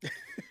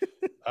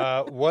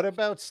 What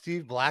about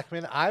Steve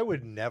Blackman? I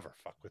would never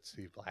fuck with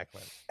Steve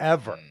Blackman.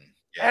 Ever.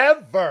 Yeah.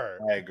 Ever.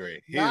 I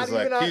agree. He not was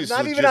even like,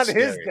 not even on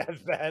his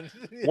deathbed.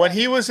 Yeah. When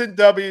he was in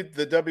the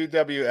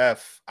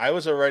WWF, I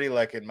was already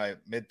like in my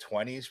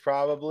mid-20s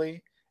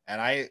probably,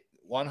 and I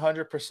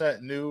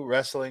 100% knew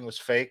wrestling was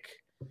fake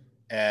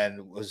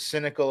and was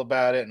cynical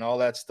about it and all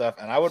that stuff.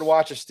 And I would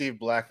watch a Steve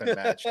Blackman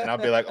match and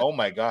I'd be like, oh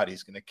my God,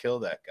 he's going to kill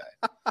that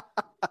guy.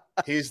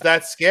 He's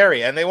that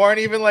scary. And they weren't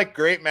even like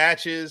great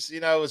matches.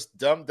 It was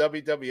dumb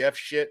WWF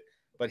shit,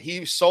 but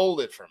he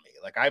sold it for me.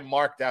 Like I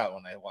marked out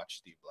when I watched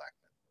Steve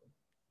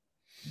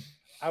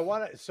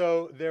Blackman.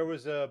 So there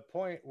was a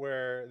point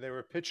where they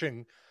were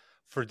pitching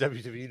for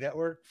WWE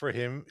Network for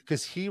him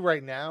because he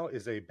right now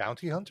is a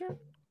bounty hunter.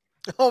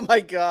 Oh my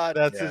God.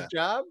 That's his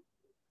job.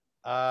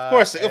 Of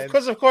course.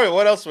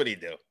 What else would he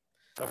do?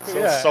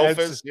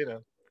 Sofas,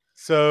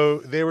 So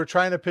they were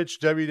trying to pitch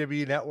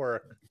WWE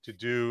Network to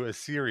do a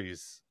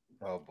series.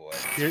 Oh boy.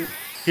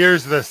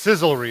 Here's the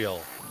sizzle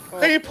reel.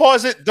 Hey, you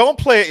pause it. Don't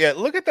play it yet.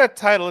 Look at that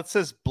title. It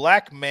says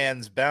Black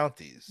Man's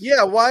Bounties.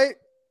 Yeah, why?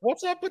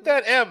 What's up with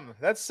that M?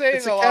 That's saying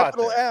It's a a lot.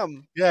 capital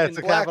M. Yeah, it's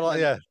a capital.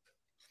 Yeah.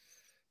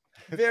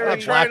 Very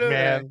Black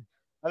man.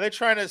 Are they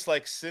trying to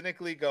like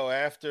cynically go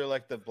after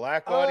like the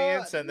black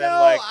audience and no, then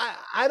like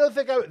I don't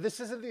think this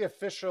isn't the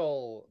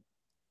official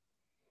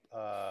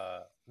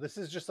this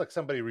is just like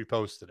somebody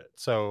reposted it.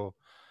 So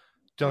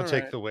don't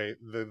take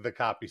the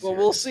copy Well,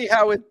 we'll see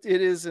how it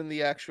is in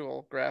the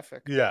actual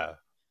graphic. Yeah.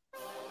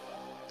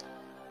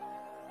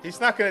 He's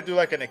not going to do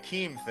like an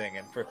Akeem thing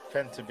and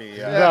pretend to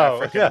be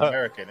African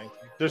American.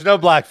 There's no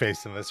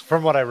blackface in this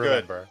from what I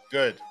remember.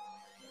 Good.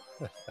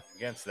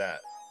 Against that.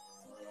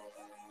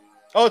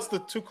 Oh, it's the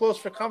Too Close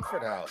for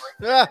Comfort house.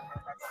 Ah.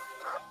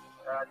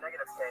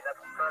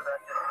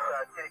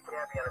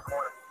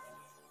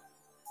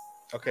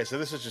 Okay, so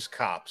this is just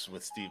cops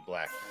with Steve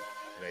Blackman.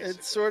 Basically.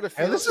 It sort of.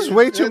 And this is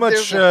way too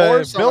much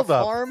build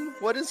up.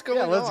 What is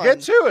going on? Yeah, let's get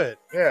to it.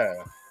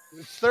 Yeah,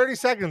 it's 30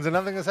 seconds and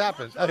nothing has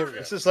happened. Oh, here we go.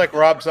 This is like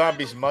Rob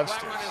Zombie's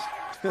Monsters.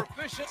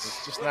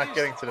 It's just not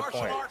getting to the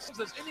point.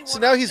 So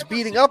now he's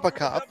beating up a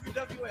cop.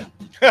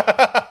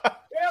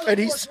 And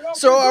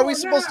are we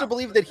supposed to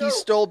believe that he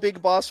stole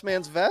Big Boss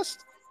Man's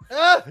vest?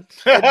 And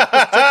took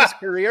his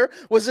career?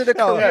 Was it a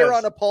career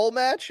on a pole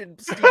match and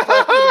Steve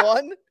Blackman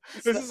won?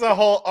 This is a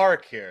whole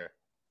arc here.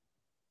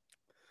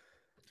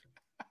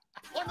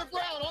 On the ground!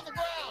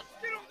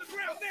 Get on the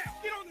ground now!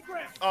 Get on the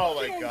ground! Oh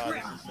my God,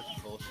 this is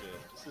such bullshit.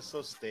 This is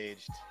so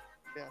staged.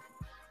 Yeah.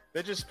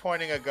 They're just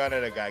pointing a gun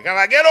at a guy. Come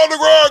on, get on the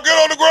ground! Get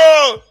on the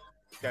ground!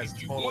 This guy's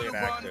totally an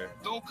actor.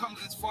 Don't come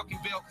to this fucking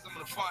bail because I'm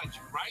going to find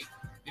you, right?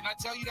 Didn't I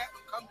tell you that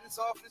when you come to this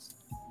office?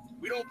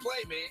 We don't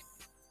play, man.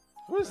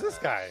 Who is this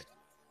guy?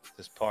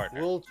 His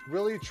partner.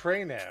 Willie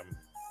Trainam.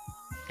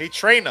 He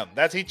trained him.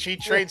 He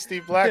trained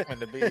Steve Blackman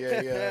to be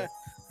a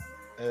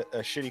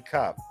shitty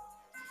cop.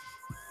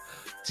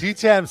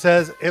 T-Tam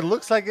says, it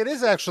looks like it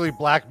is actually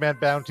black man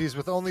bounties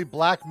with only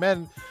black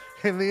men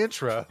in the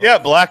intro. Yeah,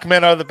 black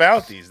men are the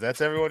bounties. That's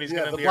everyone he's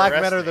going to be black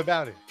arresting. men are the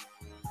bounty.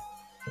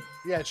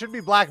 Yeah, it should be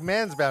Black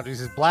Man's Bounty. It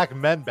says Black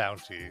Men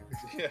Bounty.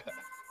 Yeah.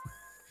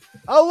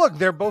 Oh, look,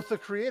 they're both the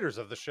creators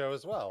of the show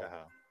as well.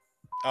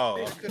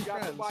 Oh, Good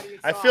friends.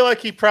 I feel like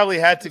he probably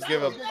had to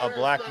give a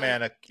black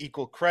man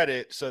equal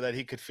credit so that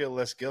he could feel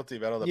less guilty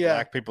about all the Yeah.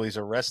 black people he's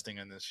arresting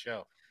in this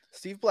show.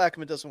 Steve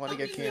Blackman doesn't want to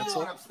get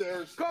canceled.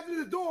 Come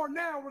to the door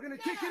now. We're gonna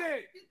kick it in.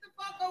 Get the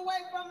fuck away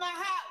from my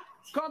house.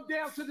 Come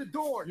down to the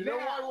door. You know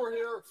why we're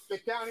here?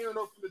 Get down here and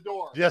open the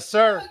door. Yes,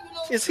 sir.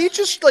 Is he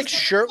just like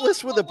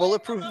shirtless with a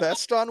bulletproof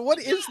vest on? What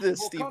is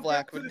this, Steve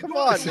Blackman? Come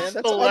on, man.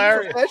 That's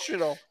hilarious.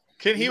 unprofessional.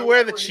 Can he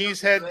wear the cheese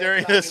head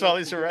during this while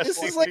he's arresting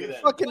This is like a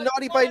people? fucking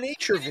Naughty by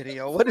Nature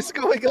video. What is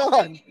going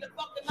on? Get the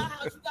fuck in my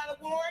house. You got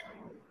a warrant?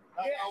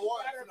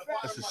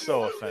 This is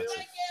so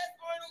offensive.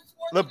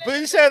 Look,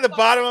 you said at the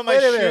bottom of my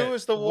Wait a shoe minute.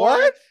 is the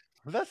warrant?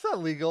 What? That's not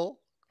legal.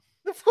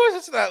 Of course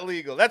it's not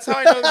legal. That's how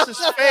I know this is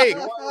fake.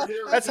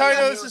 That's how I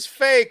know this is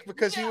fake,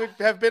 because he would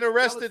have been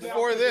arrested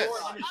for this.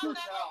 I'm not opening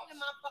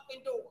my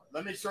fucking door.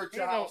 Let me search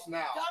your house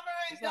now. Dumber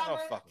He's and not no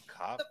dumber. fucking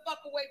cop. Get the fuck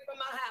away from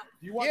my house.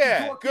 You want Yeah,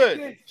 the door good.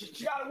 kicked in?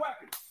 You got a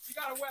weapon. You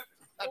got a weapon.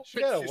 That She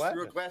got a bitch just weapon.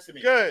 threw a glass at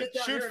me. Good. Get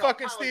down Shoot here and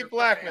fucking I'll pound Steve your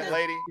Blackman, face.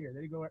 lady. Here,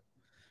 there you go.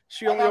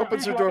 She only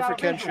opens her door for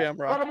Ken Cut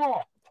Shamrock. them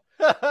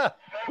off.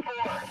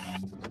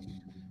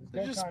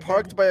 They're just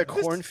parked by a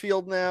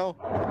cornfield now.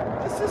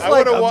 This is I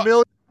like would've a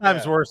million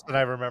times Yeah. worse than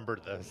I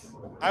remembered this.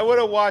 I would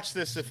have watched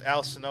this if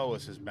Al Snow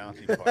was his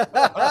bounty partner.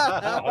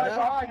 I'm right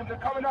behind them. They're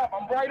coming up.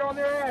 I'm right on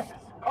their asses.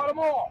 Cut them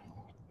off.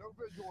 No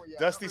visual yet.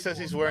 Dusty says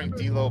he's wearing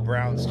D'Lo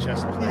Brown's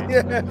chest plate.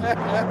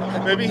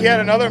 Yeah. Maybe he had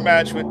another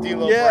match with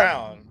D'Lo Yeah.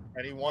 Brown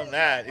and he won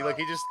that. He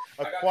just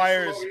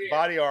acquires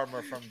body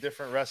armor from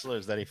different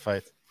wrestlers that he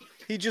fights.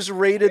 He just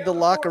raided the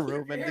locker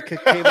room and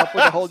came up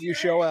with a whole new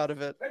show out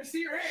of it. Let me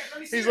see your hands. Let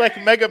me see He's your like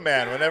hands. Mega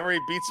Man. Whenever he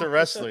beats a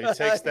wrestler, he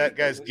takes that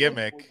guy's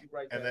gimmick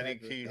and then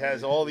he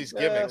has all these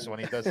gimmicks when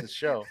he does his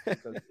show.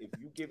 Because if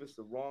you give us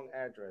the wrong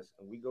address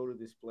and we go to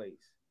this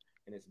place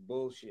and it's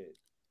bullshit,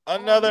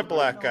 Another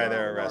black guy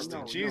they're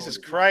arresting. Jesus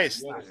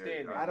Christ. you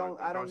understand that? I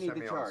don't need send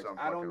the me on charge. some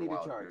I don't fucking need the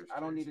wild charge. goose I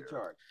don't chase need the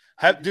here.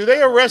 charge. Do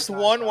they arrest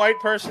one white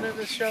person in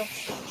this show?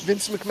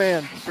 Vince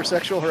McMahon for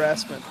sexual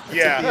harassment. That's at the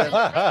Yeah.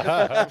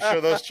 end. I'm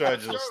sure those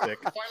charges will stick.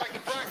 Fight like you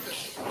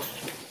practice.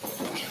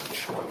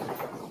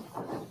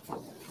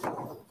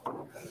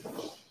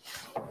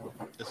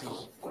 This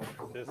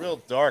is real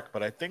dark,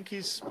 but I think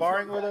he's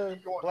sparring with a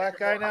black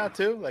guy now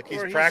too. Like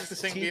he's Or he's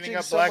practicing beating teaching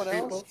up black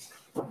someone people.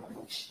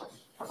 else.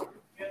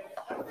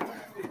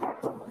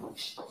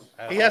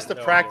 He has to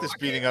practice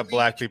beating up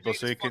black people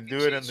so he can do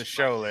it in the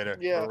show later.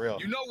 Yeah. For real.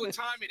 You know what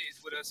time it is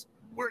with us.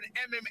 We're an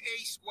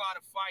MMA squad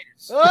of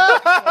fighters.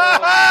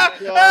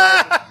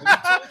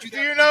 Do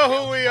you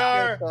know who we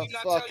are? Get the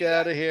fuck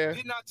out of here.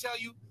 Didn't I tell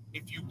you?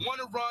 If you want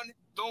to run,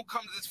 don't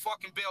come to this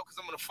fucking bail because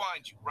I'm going to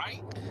find you,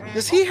 right?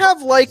 Does he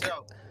have like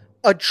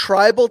a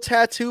tribal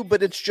tattoo,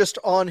 but it's just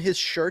on his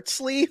shirt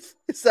sleeve?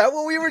 Is that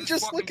what we were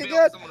just looking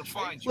at?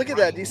 Look at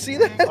that. Do you see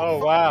that? Oh,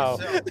 wow.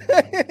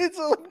 It's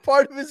a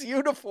part of his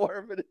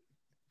uniform.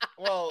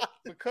 Well,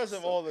 because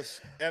of all this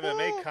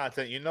MMA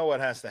content, you know what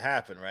has to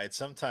happen, right?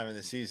 Sometime in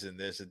the season,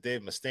 there's a Dave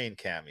Mustaine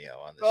cameo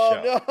on the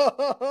show.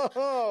 Oh,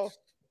 no.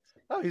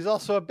 Oh, he's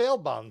also a bail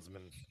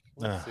bondsman.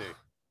 Let's see.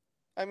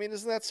 I mean,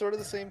 isn't that sort of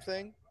the same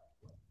thing?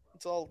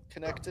 It's all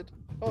connected.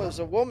 Oh, there's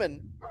a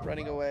woman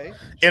running away.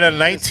 In a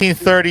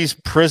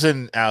 1930s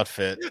prison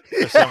outfit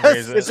for some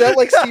reason. Is that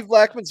like Steve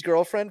Blackman's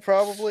girlfriend,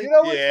 probably? You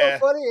know what's Yeah.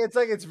 so funny? It's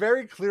like it's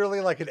very clearly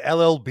like an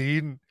LL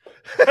Bean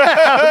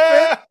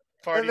outfit.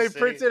 Party And they City.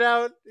 print it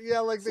out,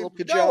 yeah, like they, Little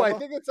no, I pajama.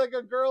 think it's like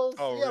a girl's,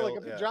 Oh, yeah, real,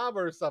 like a yeah. pajama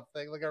or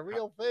something, like a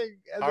real thing.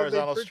 And Horizontal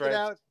then they print stripes. it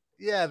out.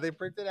 Yeah, they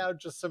printed out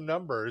just some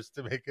numbers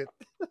to make it.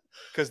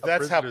 Because a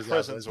that's how prisoner's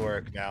prisons outfit.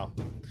 work now.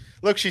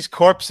 Look, she's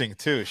corpsing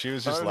too. She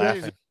was just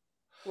Amazing.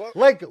 laughing.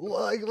 Like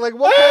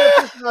what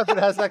kind of prison outfit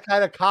has that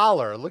kind of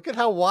collar? Look at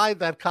how wide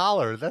that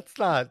collar. That's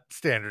not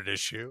standard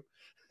issue.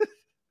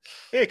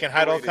 Yeah, you can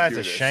hide all Way to kinds do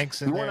of this.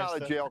 shanks in You there. went and out of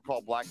stuff. jail,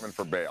 called Blackman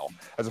for bail.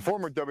 As a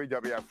former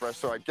WWF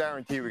wrestler, I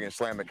guarantee we can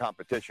slam the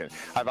competition.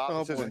 I have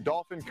offices boy. in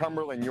Dauphin,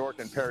 Cumberland, York,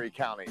 and Perry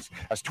counties.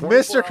 That's Mr.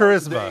 24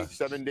 hours a Charisma. day,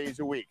 7 days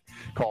a week.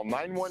 Call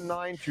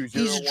 919-2015.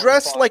 He's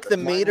dressed like the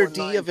That's maitre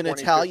d' of an 919-2015.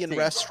 Italian Don't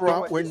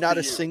restaurant let where this not be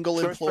a you. single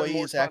Search for employee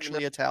more is time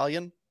actually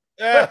Italian.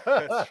 Yeah,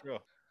 that's true.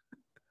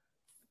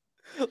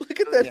 Look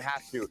at than that. You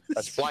have to.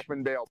 That's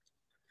Blackman bail.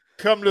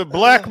 Come to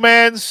Black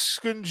Man's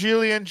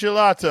Scungilian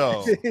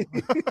Gelato.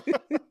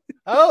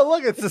 Oh,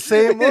 look, it's the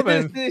same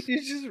woman.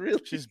 She's just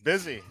really. She's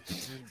busy.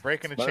 She's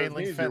breaking a But chain there's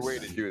link an easier fence. way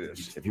to do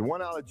this. If you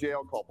want out of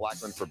jail, call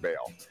Blackman for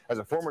bail. As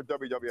a former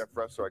WWF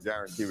wrestler, I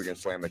guarantee we can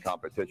slam the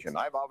competition.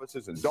 I have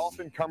offices in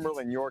Dauphin,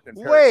 Cumberland, York, and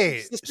Perry. Wait,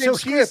 It's the so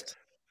same he's script.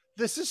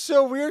 this is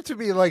so weird to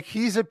me. Like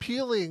he's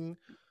appealing.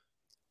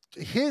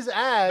 His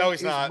ad No,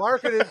 he's is not.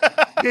 marketed.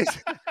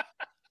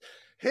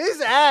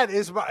 His ad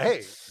is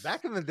hey,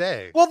 back in the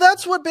day. Well,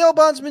 that's what bail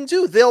bondsmen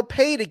do. They'll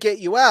pay to get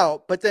you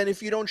out, but then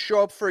if you don't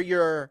show up for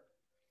your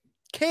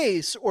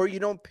case or you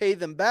don't pay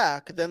them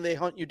back, then they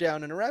hunt you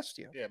down and arrest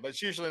you. Yeah, but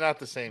it's usually not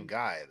the same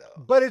guy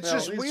though. But it's No,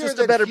 just he's weird just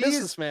that a better he's,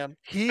 businessman.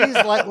 he's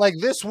like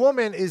this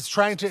woman is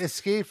trying to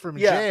escape from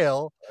Yeah.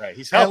 jail. Right,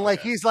 he's And helping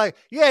like him. he's like,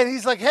 yeah, and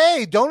he's like,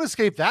 hey, don't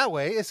escape that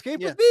way.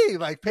 Escape Yeah. with me.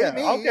 Like, pay Yeah,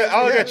 me.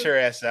 I'll get your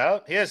ass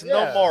out. He has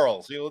no Yeah.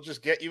 morals. He will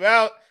just get you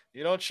out.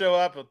 You don't show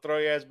up, he'll throw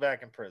your ass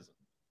back in prison.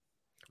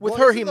 With Well,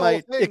 her, isn't he the whole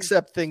might thing-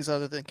 accept things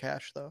other than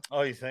cash, though.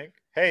 Oh, you think?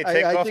 Hey,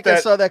 take I off think that.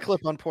 I saw that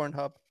clip on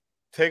Pornhub.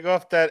 Take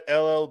off that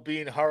LL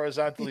Bean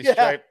horizontally Yeah,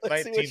 striped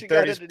let's see what you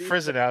got 1930s underneath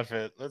prison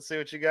outfit. Let's see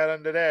what you got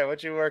under there.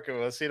 What you working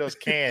with? Let's see those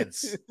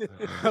cans.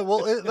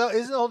 Well, isn't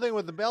the whole thing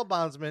with the bail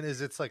bondsman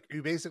is it's like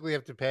you basically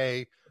have to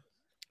pay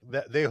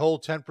that they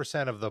hold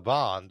 10% of the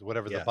bond,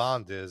 whatever the Yes.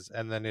 bond is,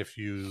 and then if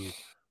you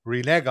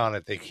renege on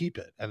it, they keep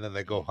it, and then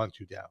they go hunt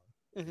you down.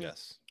 Mhm.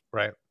 Yes.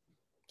 Right.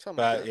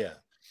 Something like But that. yeah.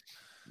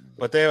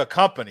 But they have a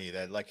company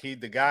that like the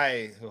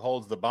guy who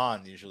holds the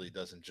bond usually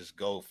doesn't just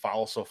go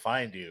also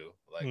find you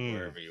like Hmm.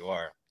 wherever you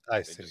are. I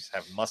They see. just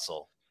have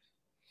muscle.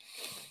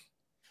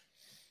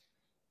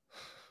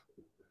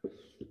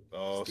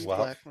 Oh, Steve Wow.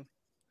 Blackman.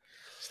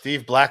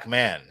 Steve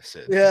Blackman,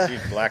 Sid. Yeah.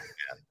 Steve Blackman.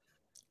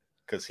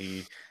 Because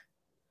he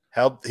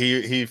helped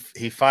he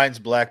finds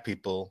black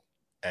people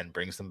and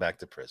brings them back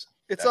to prison.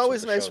 It's That's what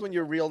always the nice show's- when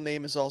your real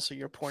name is also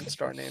your porn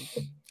star name.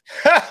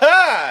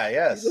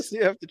 Yes.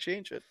 You have to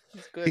change it.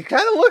 It's He good.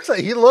 kind of looks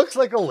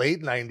like a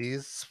late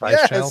 90s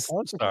Spice Channel Yes,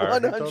 porn star. He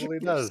totally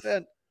does.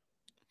 100%.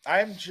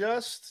 I'm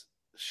just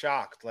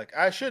shocked. Like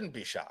I shouldn't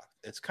be shocked.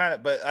 It's kind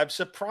of, but I'm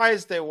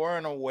surprised they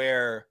weren't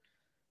aware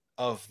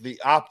of the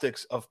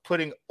optics of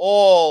putting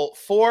all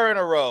 4 in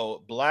a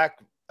row black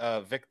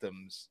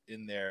victims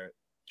in their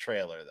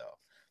trailer, though.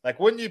 Like,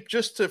 wouldn't you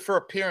for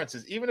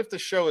appearances, even if the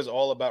show is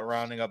all about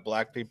rounding up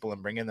black people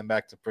and bringing them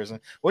back to prison,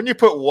 wouldn't you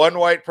put one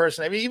white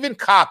person? I mean, even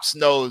Cops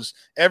knows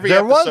every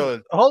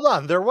episode. Hold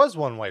on, there was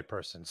one white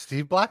person,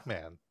 Steve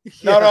Blackman.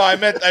 No, I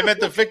meant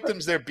the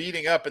victims they're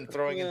beating up and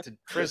throwing Yeah. into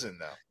prison,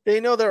 though. They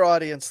know their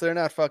audience. They're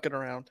not fucking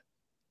around.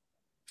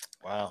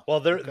 Wow.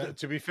 Well, Okay.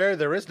 to be fair,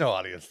 there is no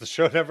audience. The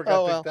show never got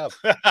Oh, picked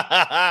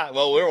up.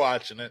 Well, we're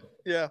watching it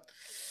Yeah.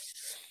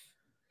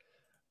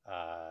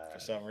 for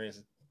some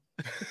reason.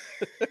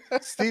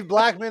 Steve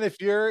Blackman,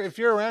 if you're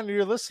around and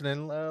you're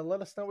listening,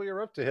 let us know what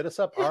you're up to. Hit us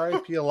up,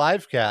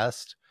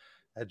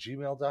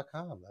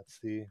 riplivecast@gmail.com. That's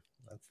the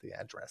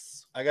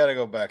address. I got to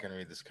go back and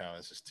read this comment.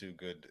 This is too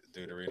good.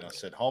 Deuterino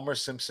said Homer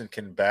Simpson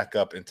can back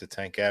up into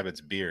Tank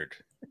Abbott's beard.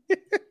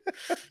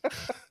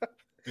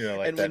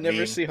 Like And we that never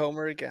meme. see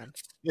Homer again.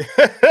 his,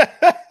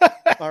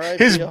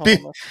 R.I.P. be-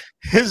 Homer.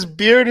 his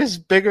beard is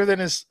bigger than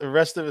the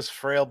rest of his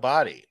frail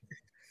body.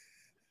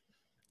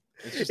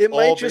 It's just It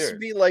might all just beard.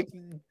 be like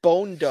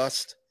bone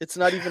dust. It's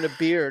not even a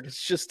beard.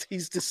 It's just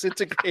he's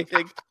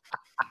disintegrating.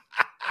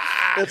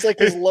 That's like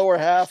his lower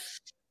half.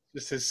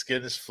 Just his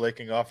skin is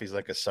flaking off. He's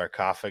like a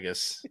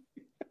sarcophagus.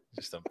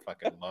 Just a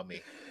fucking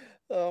mummy.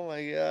 Oh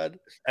my god.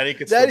 And he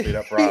could still beat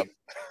up Rob.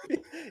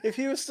 If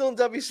he was still in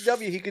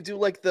WCW, he could do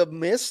like the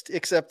Mist,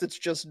 except it's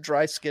just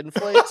dry skin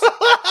flakes.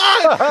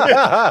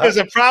 There's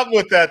a problem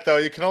with that, though.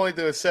 You can only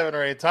do it 7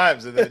 or 8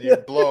 times, and then you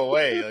blow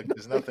away. Like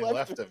there's nothing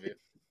left of you.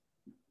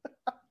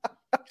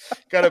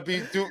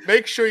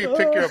 Make sure you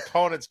pick your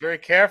opponents very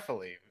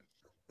carefully.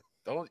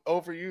 Don't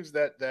overuse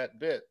that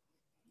bit.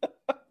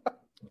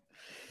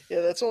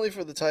 Yeah, that's only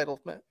for the title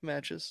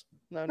matches,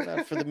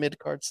 not for the mid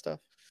card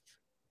stuff.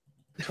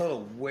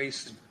 Total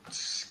waste of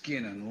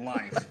skin and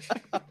life.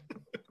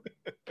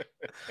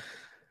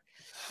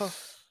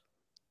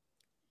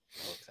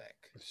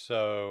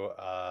 So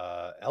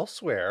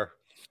elsewhere,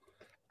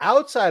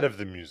 outside of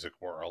the music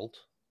world,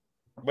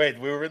 Wait,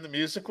 we were in the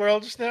music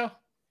world just now?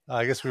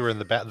 I guess we were in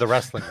the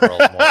wrestling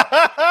world more.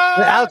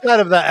 Outside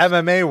of the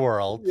MMA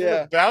world,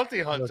 Yeah. The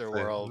bounty hunter let's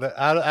see, world.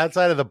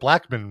 outside of the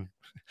Blackman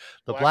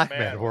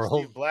Black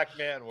world, Steve Black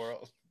man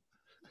world.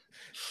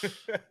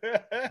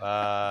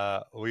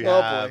 we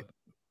Oh, have boy.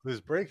 this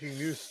breaking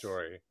news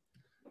story.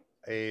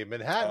 A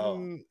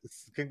Manhattan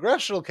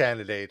congressional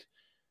candidate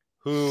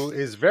who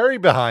is very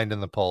behind in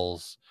the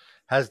polls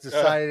has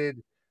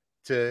decided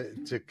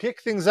to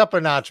kick things up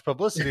a notch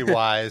publicity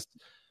wise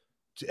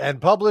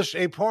and publish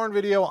a porn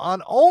video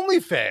on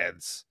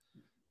OnlyFans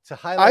to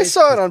highlight I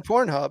saw it on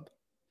Pornhub.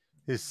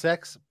 his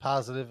sex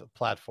positive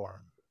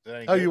platform.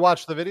 Then Oh, you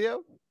watched the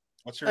video?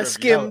 What's your I review?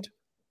 skimmed.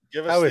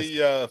 Give How us is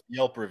the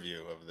Yelp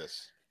review of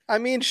this. I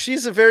mean,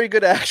 she's a very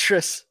good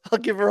actress. I'll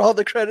give her all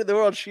the credit in the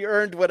world. She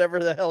earned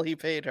whatever the hell he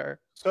paid her.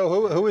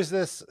 So who is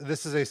this?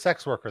 This is a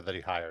sex worker that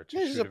he hired. To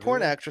Yeah, she's shoot a porn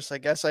video? actress, I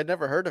guess. I'd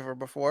never heard of her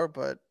before,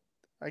 but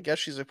I guess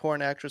she's a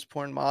porn actress,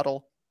 porn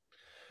model.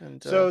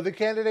 And So the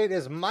candidate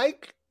is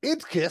Mike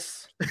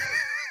Idkis.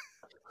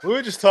 We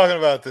were just talking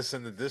about this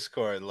in the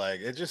Discord. Like,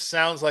 it just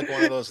sounds like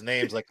one of those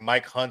names, like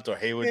Mike Hunt or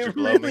Hey, Would You it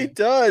Blow really Me?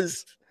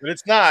 does. But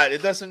it's not.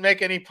 It doesn't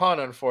make any pun,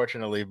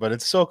 unfortunately. But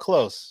it's so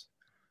close.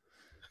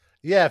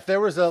 Yeah, if there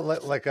was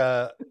like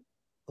an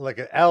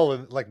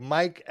L, like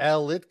Mike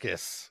L.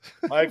 Itkis.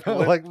 Mike,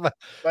 like Mike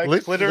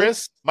Lit-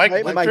 Clitoris, Mike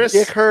My Clitoris,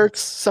 dick hurts,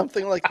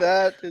 something like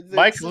that.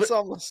 Mike It's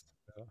almost.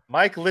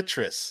 Mike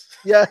Littress.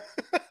 Yeah.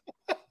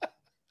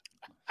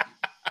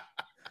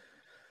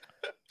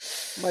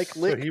 Mike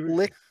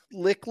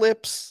lick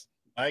lips.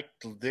 Mike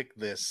Dick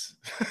this.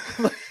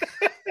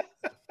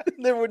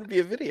 There wouldn't be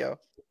a video.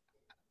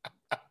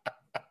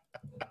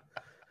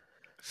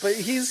 But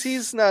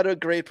he's not a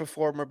great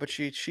performer, but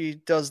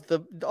she does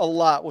a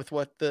lot with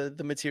what the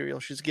material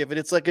she's given.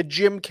 It's like a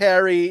Jim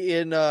Carrey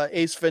in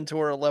Ace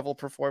Ventura level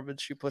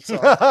performance she puts on.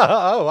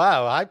 Oh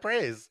wow, high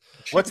praise.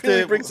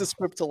 Really brings the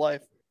script to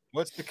life.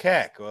 What's the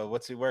cack? Well,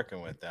 what's he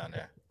working with down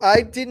there?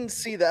 I didn't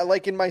see that.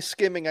 Like in my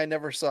skimming, I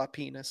never saw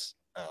penis.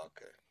 Oh,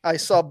 okay. I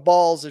saw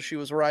balls as she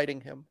was riding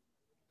him.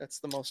 That's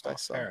the most I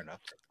saw. Fair enough.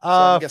 So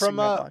I'm guessing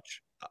not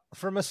much.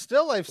 From a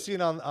still I've seen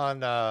on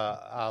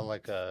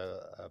like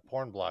a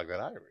porn blog that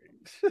I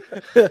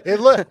read,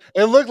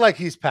 it looked like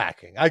he's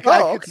packing. I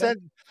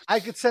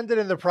could send it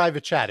in the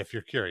private chat if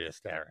you're curious,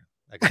 Darren.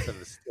 I could send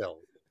the still.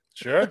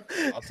 Sure,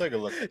 I'll take a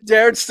look.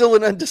 Darren's still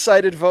an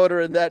undecided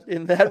voter in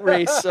that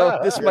race, so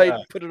this might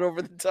put it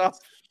over the top.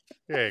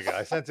 There you go.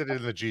 I sent it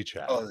in the G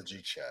chat. Oh, the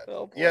G chat.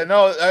 Oh, yeah,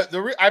 no.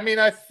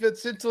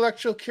 It's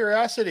intellectual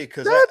curiosity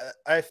because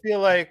I feel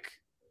like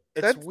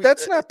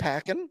that's not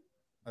packing.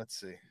 Let's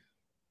see.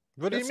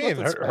 What do you mean?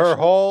 Her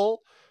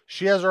whole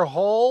she has her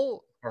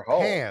whole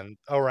hand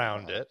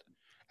around it,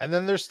 and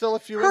then there's still a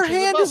few. Her inches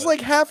hand above is it.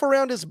 like half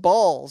around his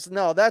balls.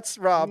 No, that's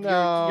Rob.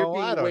 No, you're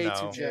I being don't way know.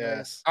 too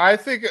generous. I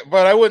think,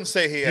 but I wouldn't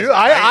say he has.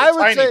 I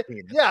would say,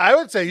 penis. yeah, I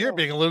would say you're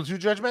being a little too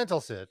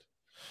judgmental, Sid.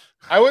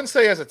 I wouldn't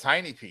say he has a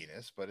tiny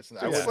penis, but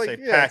I wouldn't like, say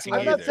yeah, packing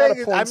I'm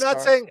either.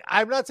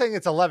 I'm not saying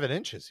it's 11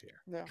 inches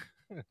here. No.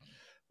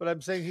 But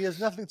I'm saying he has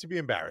nothing to be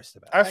embarrassed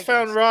about. I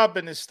found Rob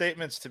in his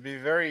statements to be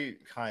very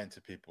kind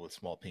to people with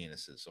small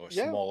penises or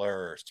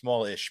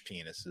smallish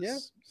penises. Yeah.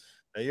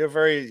 You're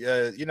very,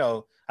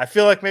 I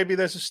feel like maybe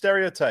there's a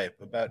stereotype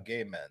about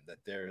gay men that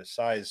they're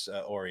size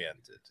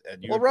oriented.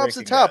 And Well, Rob's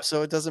a top,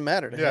 so it doesn't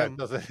matter to him. It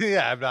doesn't.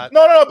 Yeah, I'm not.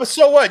 No, but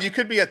so what? You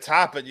could be a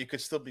top, but you could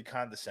still be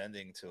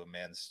condescending to a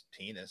man's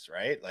penis,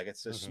 right? Like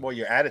it's just more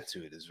your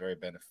attitude is very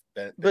beneficial.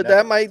 But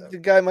the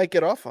guy might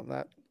get off on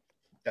that.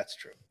 That's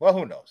true. Well,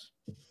 who knows?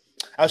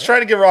 I was trying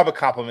to give Rob a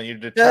compliment. You're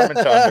determined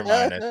to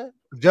undermine it.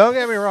 Don't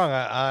get me wrong.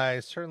 I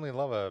certainly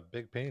love a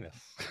big penis.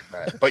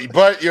 Right.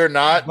 But you're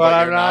not. But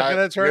I'm not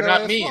going to turn. You're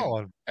not a mean, small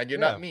one. and you're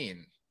not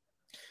mean.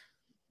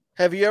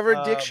 Have you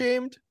ever dick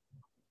shamed?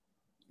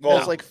 Well,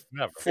 as like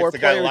never.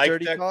 foreplay or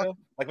dirty that, talk?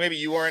 Like maybe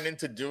you weren't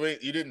into doing.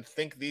 You didn't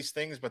think these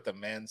things, but the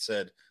man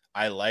said,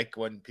 "I like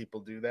when people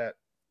do that."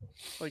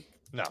 Like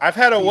no, I've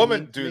had a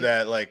woman do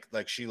that. Like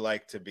she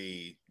liked to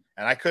be,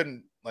 and I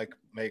couldn't like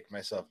make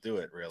myself do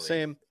it. Really,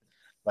 same.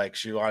 Like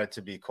she wanted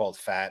to be called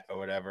fat or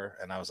whatever,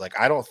 and I was like,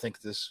 I don't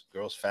think this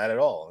girl's fat at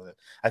all.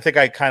 I think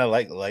I kind of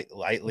like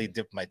lightly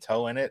dipped my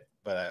toe in it,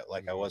 but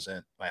I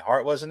wasn't. My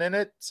heart wasn't in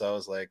it, so I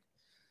was like,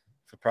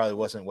 it probably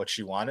wasn't what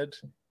she wanted,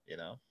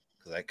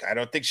 because I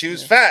don't think she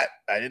was fat.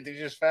 I didn't think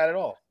she was fat at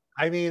all.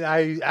 I mean,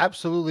 I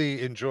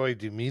absolutely enjoy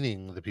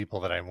demeaning the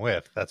people that I'm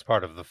with. That's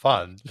part of the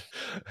fun.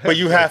 But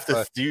you have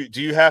to.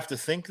 Do you have to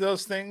think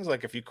those things?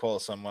 Like if you call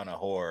someone a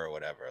whore or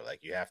whatever, like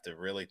you have to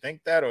really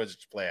think that, or is it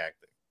just play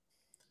acting?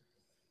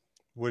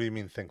 What do you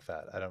mean think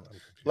that?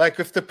 Like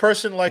if the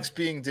person likes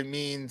being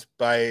demeaned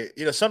by,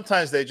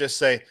 sometimes they just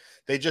say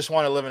they just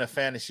want to live in a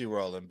fantasy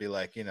world and be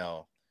like,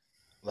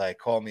 like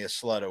call me a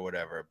slut or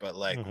whatever. But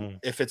like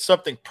if it's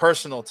something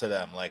personal to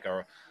them, like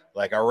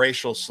a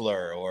racial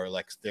slur or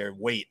like their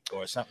weight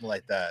or something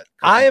like that.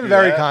 I am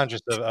very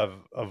conscious of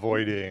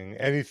avoiding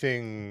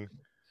anything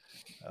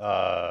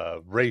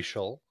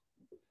racial.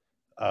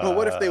 But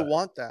what if they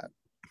want that?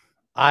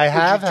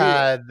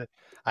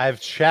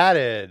 I've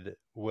chatted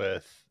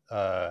with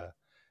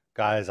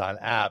guys on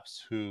apps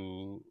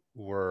who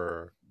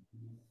were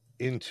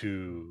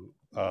into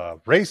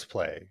race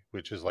play,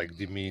 which is like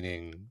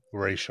demeaning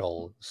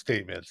racial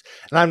statements,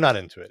 and I'm not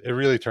into it. It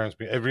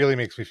really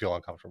makes me feel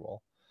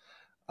uncomfortable.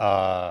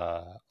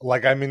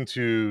 Like I'm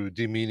into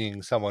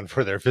demeaning someone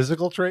for their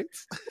physical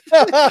traits,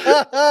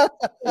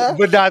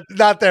 but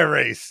not their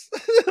race.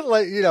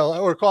 Like,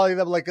 or calling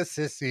them like a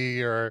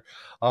sissy or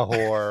a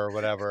whore or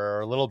whatever, or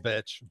a little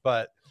bitch,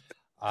 but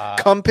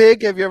cum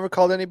pig? Have you ever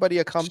called anybody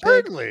a cum pig?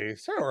 Certainly,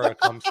 or a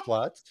cum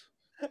slut.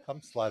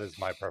 Cum slut is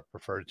my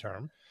preferred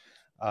term.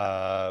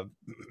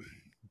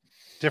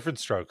 Different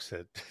strokes.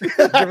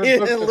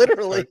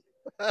 Literally.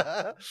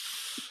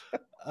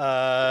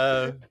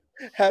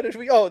 How did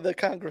we? Oh, the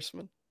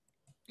congressman.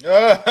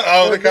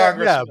 The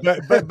congressman. Yeah,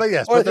 but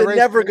yes. Or but they're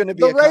never going to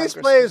be. The race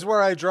play is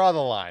where I draw the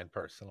line.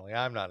 Personally,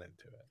 I'm not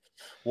into it.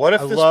 What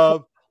if I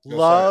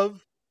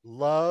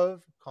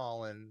love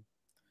calling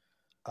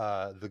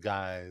the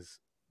guys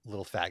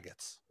little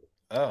faggots.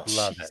 Oh,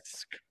 love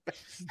it.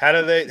 How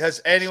do they?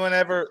 Has anyone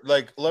ever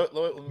like?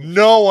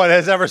 No one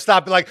has ever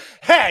stopped. Like,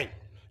 hey,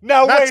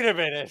 no, wait a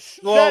minute.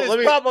 Well, that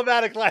is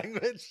problematic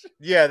language.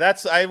 Yeah,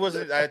 I was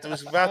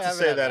about to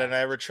say that, and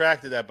I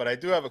retracted that. But I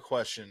do have a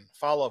question.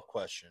 Follow-up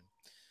question.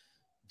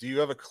 Do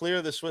you ever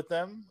clear this with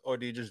them, or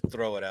do you just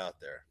throw it out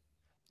there?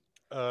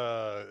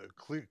 I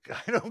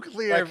don't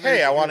clear. Like,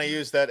 hey, I want to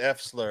use that F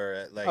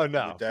slur. Like, Oh,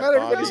 no. would that Not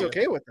everybody's bother you?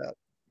 okay with that.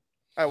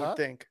 I would Huh?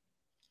 think.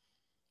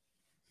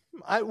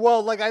 I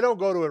don't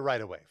go to it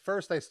right away.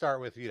 First, I start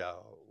with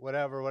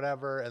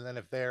whatever, and then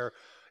if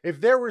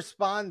they're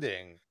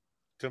responding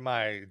to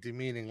my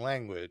demeaning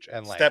language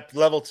and like Step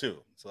level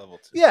 2. It's level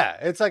 2. yeah,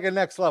 it's like a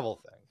next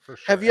level thing for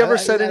sure. Have you ever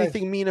And said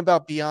anything mean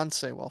about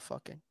Beyonce while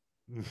fucking?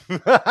 Never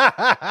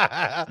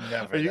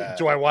that.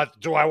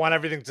 Do I want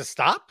everything to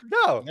stop?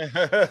 No.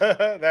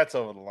 That's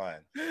over the line.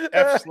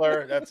 F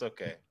slur, that's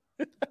okay.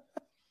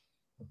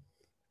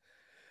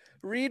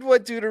 Read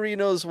what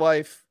Deuterino's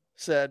wife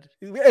said.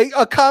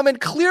 A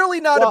comment clearly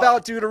not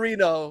about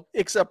Deuterino,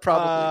 except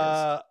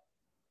probably is.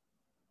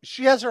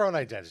 She has her own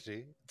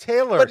identity.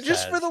 Taylor But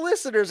just says- for the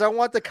listeners, I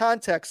want the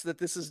context that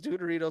this is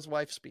Deuterino's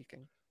wife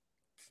speaking.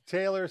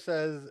 Taylor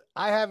says,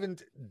 I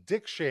haven't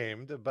dick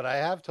shamed, but I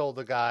have told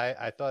the guy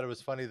I thought it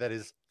was funny that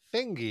his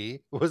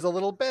thingy was a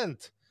little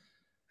bent.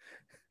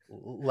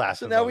 Last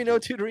So now we emoji. know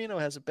Deuterino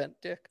has a bent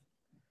dick.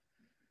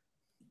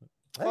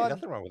 Hey, Fun.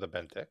 nothing wrong with a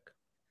bent dick.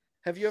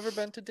 Have you ever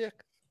bent a dick?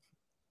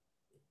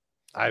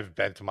 I've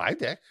bent my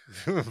dick.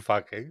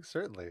 Fucking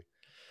certainly.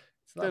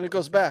 It's not Then it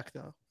goes back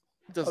though.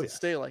 It doesn't yes.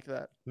 stay like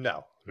that.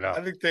 No.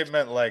 I think they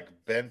meant like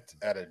bent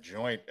at a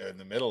joint in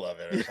the middle of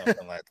it or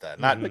something like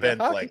that. Not Like a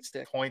bent hockey like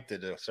stick.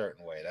 pointed a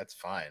certain way. That's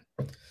fine.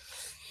 But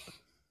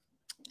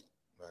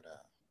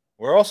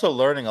we're also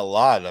learning a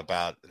lot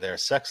about their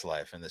sex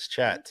life in this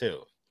chat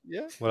too.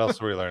 Yeah. What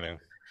else are we learning?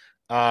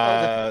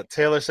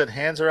 Taylor said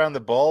hands around the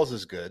balls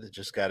is good. It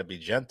just got to be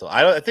gentle.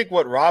 I think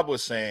what Rob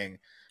was saying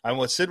and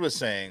what Sid was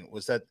saying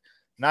was that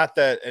not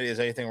that there's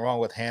anything wrong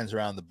with hands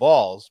around the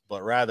balls,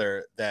 but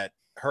rather that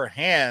her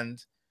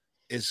hand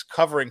is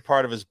covering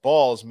part of his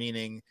balls,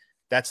 meaning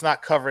that's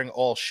not covering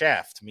all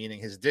shaft, meaning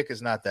his dick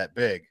is not that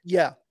big.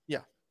 Yeah.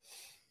 Yeah.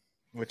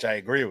 Which I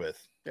agree with.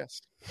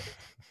 Yes.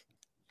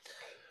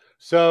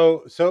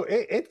 So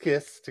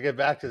Itkiss, to get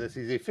back to this,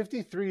 he's a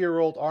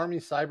 53-year-old Army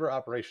cyber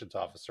operations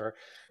officer.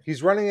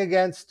 He's running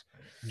against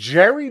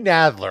Jerry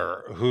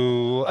Nadler,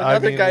 who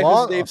Another guy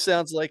long, whose name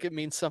sounds like it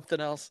means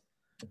something else.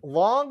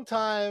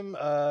 Long-time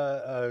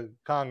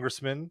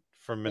congressman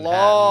from Manhattan.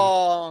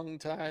 Long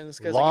time. This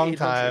guy's Long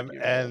like 800 time, years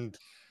old. and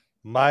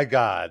my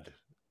God,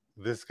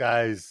 this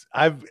guy's.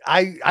 I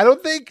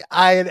don't think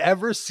I had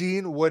ever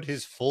seen what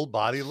his full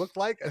body looked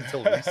like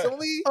until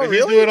recently. Oh, He's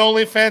really? doing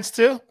OnlyFans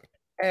too?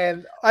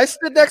 And I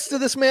stood next to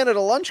this man at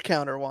a lunch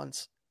counter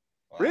once.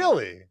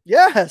 really,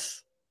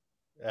 Yes.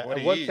 What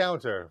do you what eat?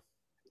 counter?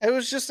 It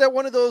was just at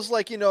one of those,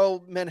 like,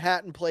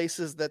 Manhattan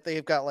places that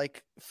they've got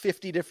like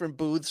 50 different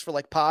booths for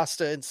like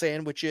pasta and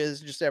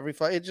sandwiches, just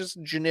it's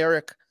just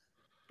generic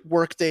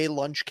workday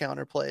lunch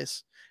counter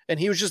place. And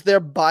he was just there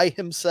by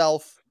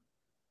himself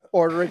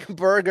ordering a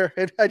burger.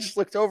 And I just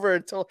looked over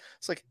and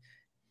it's like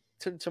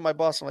to my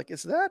boss, I'm like,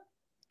 is that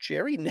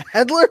Jerry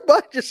Nadler?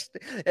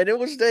 And it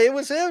was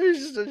him. He was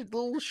just a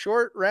little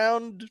short,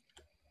 round,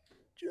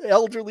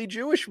 elderly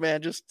Jewish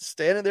man just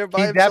standing there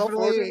by himself.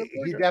 ordering a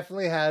He burger.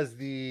 definitely has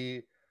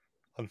the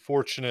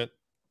unfortunate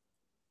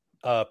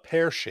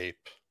pear shape.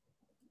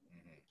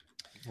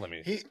 Let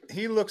me.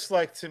 He looks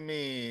like to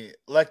me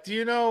like, do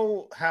you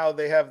know how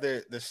they have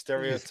the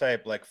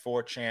stereotype like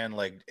 4chan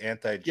like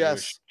anti-Jewish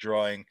Yes.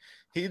 drawing?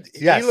 He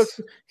Yes. looks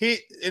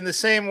in the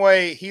same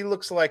way he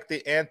looks like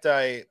the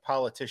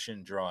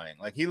anti-politician drawing.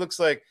 Like he looks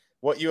like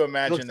what you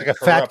imagine Looks like a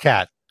fat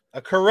cat.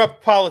 a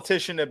corrupt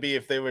politician to be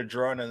if they were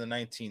drawn in the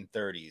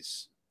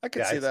 1930s. I could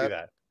Yeah, see I that. see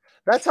that.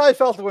 That's how I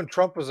felt when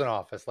Trump was in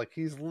office. Like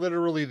he's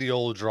literally the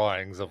old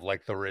drawings of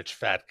like the rich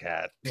fat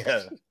cat.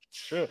 Yeah,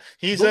 true.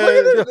 He's But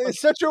look at this.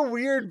 It's such a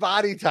weird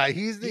body type.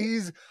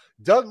 He's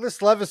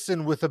Douglas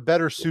Levison with a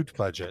better suit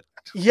budget.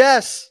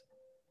 Yes,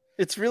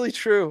 it's really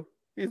true.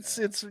 It's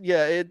he's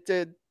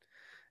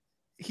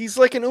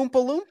like an Oompa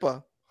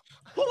Loompa.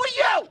 Who are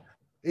you?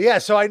 Yeah,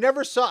 so I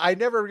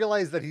never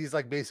realized that he's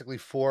like basically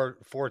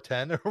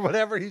 4'10" or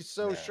whatever. He's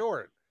so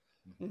short.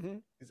 Mm-hmm.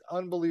 He's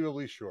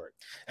unbelievably short.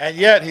 And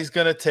yet he's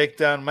going to take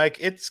down Mike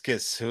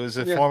Itzkis, who is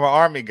a Yeah. former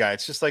army guy.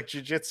 It's just like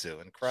jiu-jitsu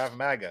and Krav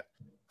Maga.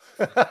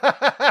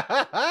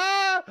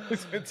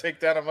 He's going to take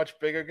down a much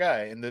bigger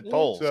guy in the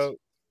polls. So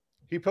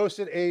he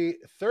posted a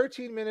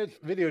 13-minute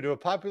video to a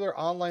popular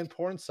online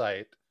porn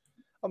site.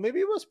 Oh, maybe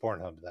it was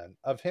Pornhub then.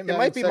 Of him. It having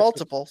might be sex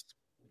multiple.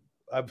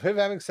 Of him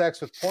having sex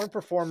with porn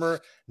performer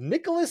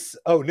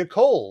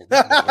Nicole.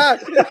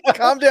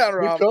 Calm down,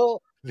 Rob.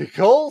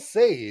 Nicole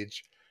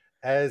Sage,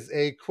 as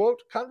a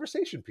quote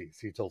conversation piece.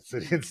 He told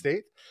City and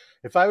State,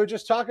 "If I would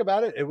just talk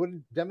about it, it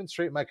wouldn't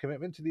demonstrate my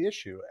commitment to the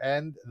issue.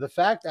 And the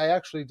fact I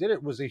actually did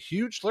it was a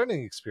huge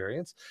learning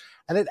experience,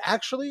 and it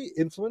actually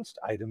influenced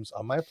items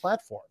on my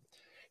platform.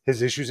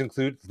 His issues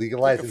include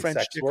legalizing French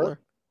sex tickler.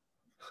 work.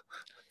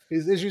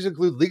 His issues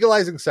include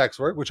legalizing sex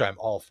work, which I'm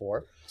all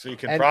for. So you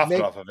can and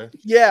profit off of it.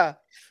 Yeah,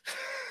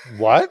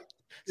 What?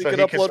 you So can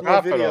he can upload more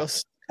profit off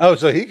videos Oh,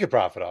 so he could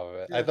profit off of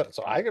it. I Yeah. thought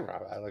so. I could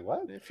profit. I'm like,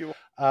 what? if you.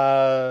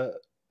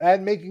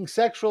 And making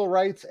sexual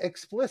rights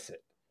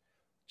explicit.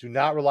 Do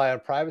not rely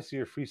on privacy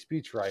or free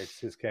speech rights,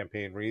 his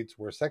campaign reads,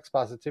 where sex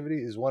positivity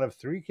is one of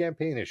 3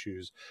 campaign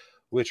issues,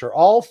 which are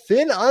all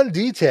thin on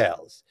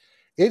details.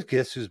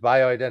 Itkiss, whose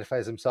bio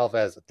identifies himself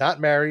as not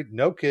married,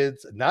 no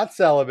kids, not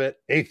celibate,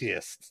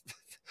 atheist.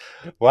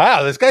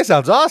 Wow, this guy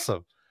sounds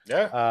awesome.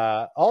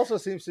 Yeah. Also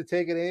seems to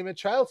take an aim at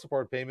child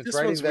support payments. This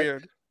writing one's that,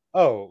 weird.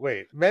 Oh,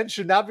 wait. Men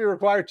should not be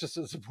required to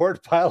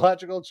support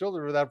biological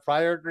children without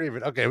prior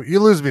agreement. Okay, you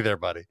lose me there,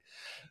 buddy.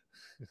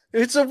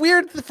 It's a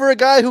weird for a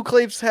guy who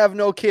claims to have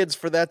no kids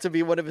for that to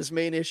be one of his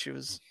main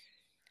issues.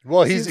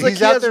 Well, Seems he's like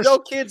he out has there. no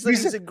kids that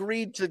he's- he's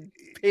agreed to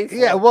pay for.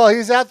 Yeah, well,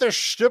 he's out there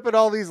stripping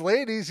all these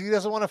ladies. He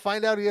doesn't want to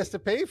find out he has to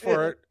pay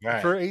for it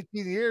Right. for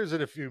 18 years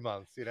in a few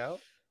months, you know?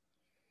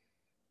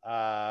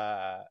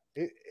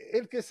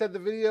 Itkiss said the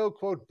video,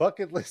 quote,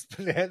 bucket list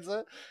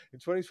bonanza in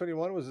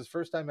 2021 was his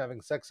first time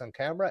having sex on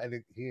camera,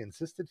 and he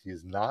insisted he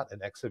is not an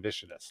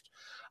exhibitionist.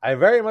 I am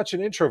very much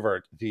an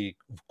introvert, the,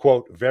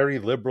 quote, very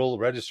liberal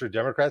registered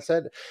Democrat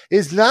said.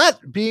 Is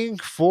not being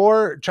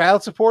for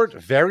child support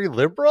very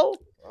liberal?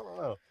 I don't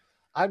know.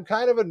 I'm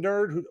kind of a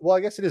nerd who, well,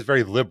 I guess it is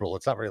very liberal.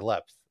 It's not very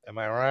left. Am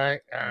I right?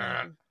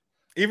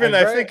 Even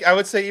I'm I very- think I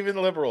would say even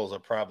liberals are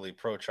probably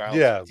pro-child.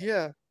 Yeah,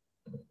 Yeah.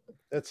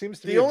 that seems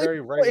to The be a only very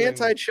people right.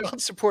 anti-child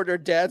support are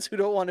dads who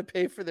don't want to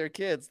pay for their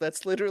kids.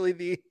 That's literally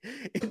the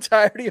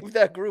entirety of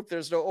that group.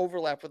 There's no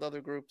overlap with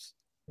other groups.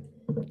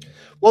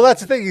 Well,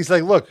 that's the thing. He's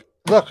like, look,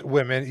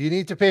 women, you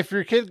need to pay for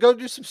your kid. Go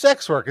do some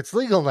sex work. It's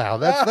legal now.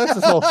 That's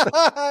his whole thing.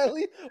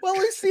 Well,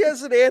 at least he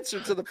has an answer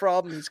to the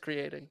problem he's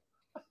creating.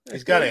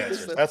 He's got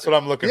answers. That's what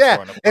I'm looking Yeah,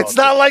 for. In a it's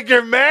not politician. like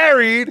you're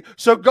married,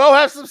 so go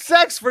have some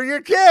sex for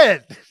your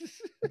kid.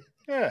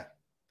 Yeah.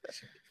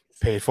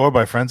 Paid for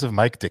by friends of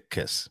Mike Dick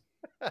Kiss.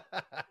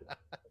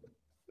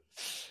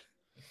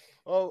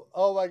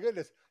 Oh my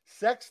goodness.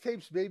 Sex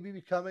tapes may be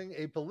becoming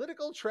a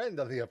political trend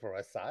on the Upper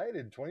West Side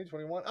in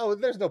 2021. Oh,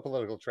 there's no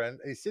political trend.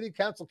 A city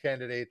council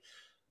candidate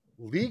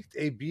leaked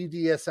a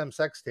BDSM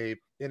sex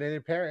tape in an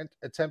apparent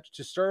attempt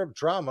to stir up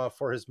drama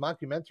for his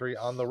mockumentary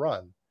On the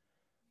Run.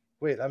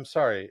 Wait, I'm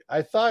sorry.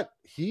 I thought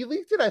he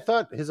leaked it. I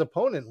thought his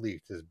opponent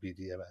leaked his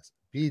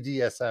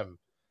BDSM.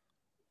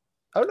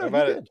 Oh no, What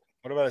about he it? did.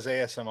 What about his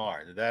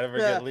ASMR? Did that ever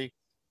Yeah. get leaked?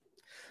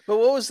 But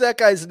what was that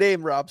guy's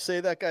name, Rob? Say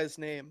that guy's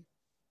name.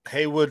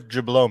 Haywood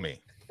Jablomi.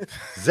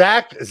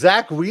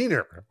 Zach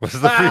Wiener was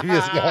the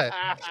previous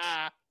guy.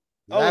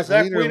 Oh,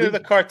 Zach Wiener, leaked- the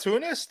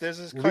cartoonist? There's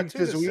his leaked cartoonist,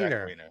 his Zach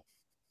wiener. Wiener.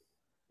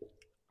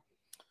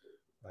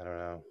 I don't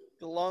know.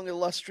 The long,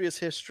 illustrious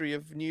history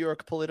of New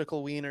York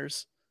political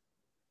wieners.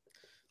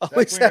 Zach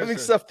Always Wiener's having a-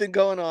 something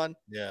going on.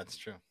 Yeah, it's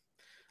true.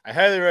 I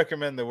highly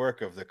recommend the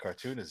work of the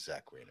cartoonist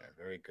Zach Wiener.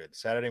 Very good.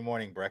 Saturday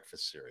morning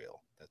breakfast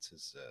cereal. That's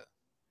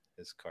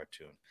his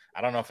cartoon.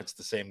 I don't know if it's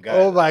the same guy.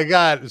 Oh my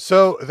god!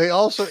 So they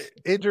also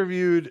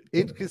interviewed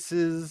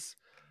Itkis's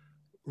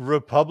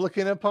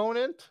Republican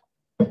opponent,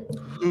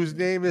 whose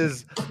name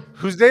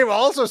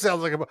also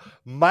sounds like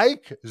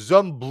Mike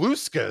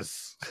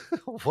Zumbluskas.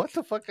 What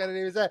the fuck kind of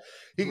name is that?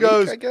 He Greek,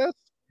 goes, I guess.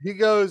 he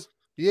goes,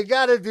 you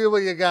got to do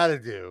what you got to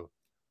do.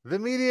 The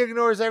media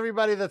ignores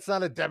everybody that's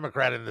not a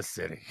Democrat in the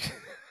city.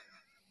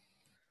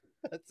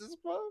 That's his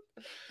quote.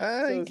 I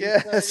So is he trying to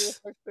guess. get a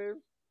sex tape?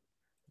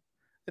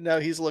 And now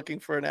he's looking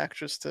for an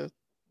actress to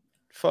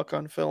fuck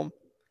on film.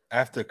 I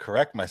have to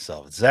correct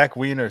myself. Zach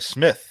Wiener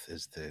Smith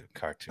is the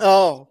cartoon.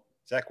 Oh,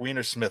 Zach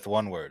Wiener Smith,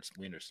 one word.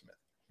 Wiener Smith.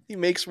 he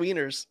makes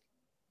wieners.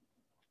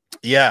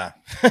 Yeah.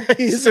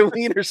 He's a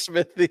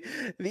wienersmith.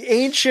 The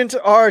ancient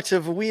art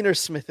of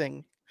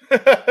wienersmithing.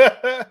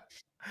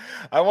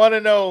 I want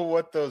to know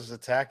what those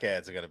attack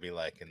ads are going to be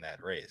like in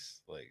that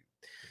race. Like,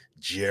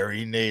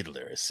 Jerry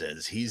Nadler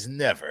says he's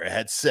never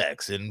had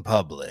sex in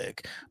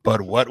public,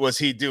 but what was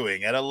he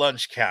doing at a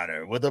lunch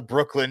counter with a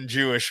Brooklyn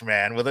Jewish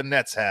man with a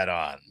Nets hat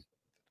on?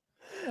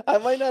 I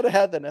might not have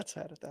had the Nets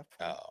hat at that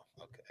Oh,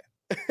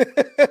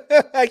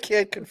 point. I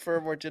can't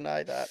confirm or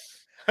deny that.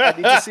 I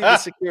need to see the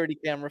security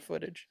camera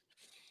footage.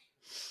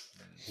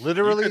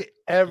 Literally You could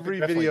every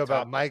definitely video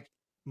top about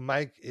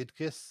Mike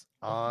Itkis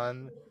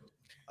on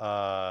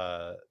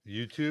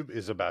YouTube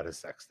is about his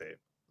sex tape.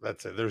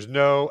 That's it. There's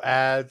no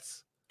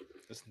ads.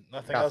 There's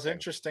nothing else Nothing.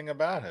 interesting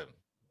about him.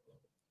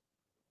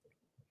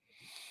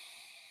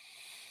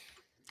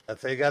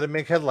 That's how you got to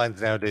make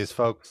headlines nowadays,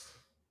 folks.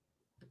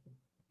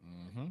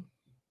 Mm-hmm.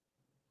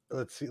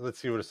 Let's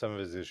see what some of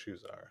his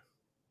issues are.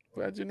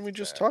 Well, didn't we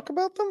just talk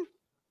about them?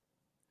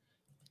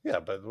 Yeah,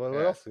 but what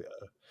Yeah. else?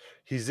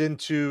 He's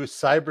into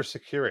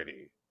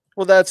cybersecurity.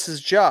 Well, that's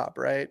his job,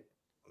 right?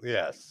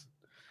 Yes.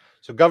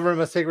 So government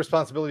must take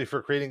responsibility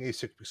for creating a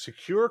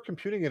secure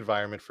computing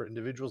environment for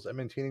individuals and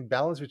maintaining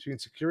balance between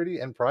security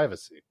and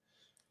privacy.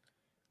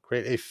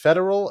 Create a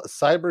federal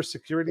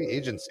cybersecurity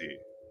agency.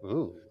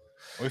 Ooh.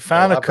 We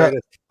found a Elaborate couple.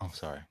 it. Oh,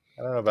 sorry.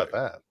 I don't know about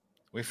that.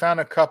 We found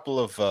a couple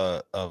of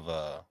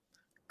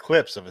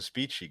clips of a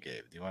speech he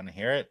gave. Do you want to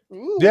hear it?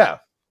 Ooh. Yeah.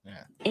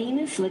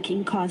 Anus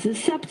licking causes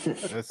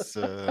sepsis. That's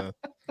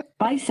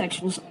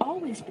Bisexuals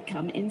always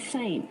become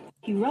insane.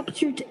 He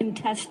ruptured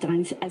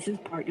intestines as his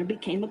partner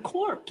became a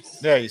corpse.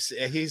 Yeah,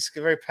 he's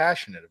very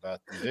passionate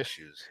about these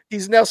issues.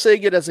 He's now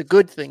saying it as a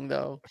good thing,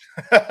 though.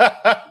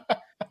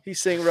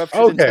 He's saying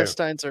ruptured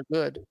intestines are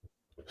good.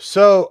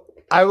 So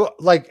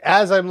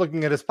as I'm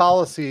looking at his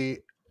policy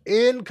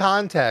in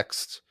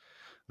context,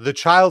 the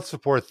child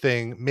support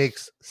thing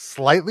makes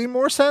slightly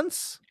more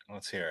sense.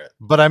 Let's hear it.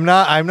 But I'm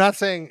not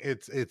saying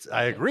it's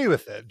I agree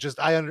with it. Just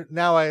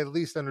now I at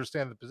least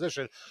understand the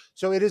position.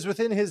 So it is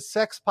within his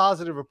sex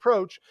positive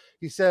approach.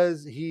 He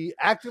says he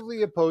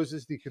actively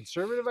opposes the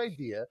conservative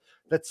idea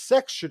that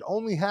sex should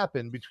only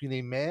happen between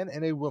a man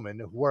and a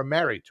woman who are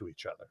married to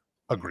each other.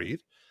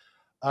 Agreed.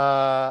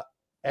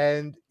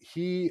 And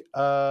he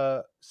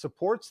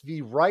supports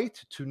the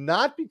right to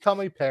not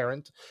become a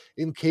parent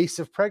in case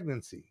of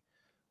pregnancy.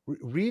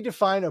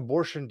 Redefine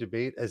abortion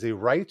debate as a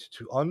right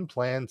to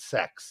unplanned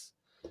sex.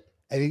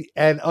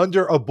 And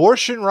under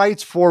abortion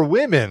rights for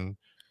women,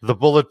 the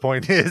bullet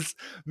point is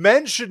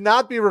men should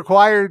not be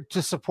required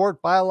to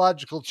support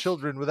biological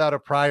children without a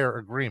prior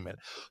agreement.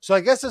 So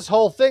I guess this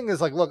whole thing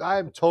is like, look,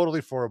 I'm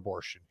totally for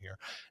abortion here.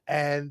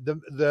 And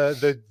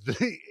the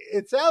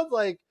it sounds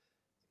like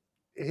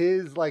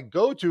his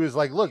go-to is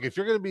look, if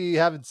you're going to be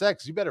having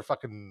sex, you better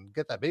fucking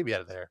get that baby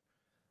out of there.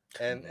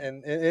 And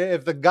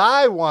if the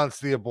guy wants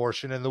the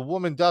abortion and the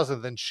woman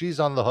doesn't, then she's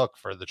on the hook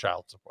for the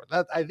child support.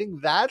 That I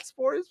think that's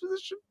for his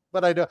position,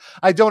 but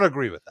I don't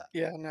agree with that.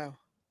 Yeah, no.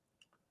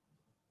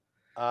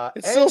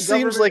 It still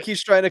seems like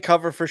he's trying to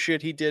cover for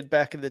shit he did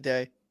back in the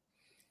day.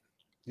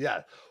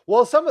 Yeah.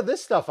 Well, some of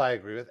this stuff I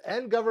agree with.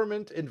 And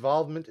government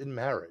involvement in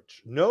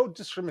marriage. No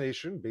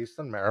discrimination based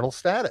on marital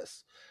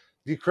status.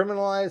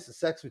 Decriminalize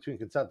sex between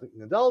consenting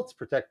adults.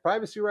 Protect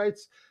privacy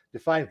rights.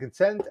 Define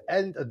consent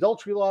and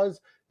adultery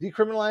laws.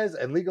 Decriminalize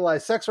and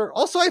legalize sex work.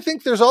 Also, I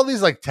think there's all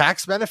these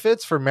tax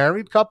benefits for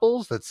married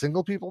couples that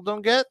single people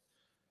don't get.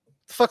 What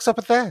the fuck's up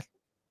with that?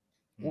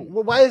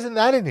 Why isn't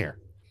that in here?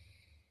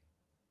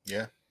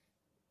 Yeah.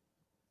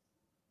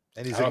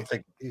 And I don't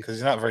think because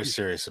he's not very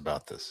serious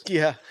about this.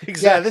 Yeah,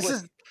 exactly. Yeah,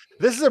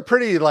 this is a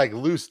pretty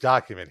loose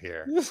document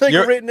here. It's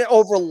written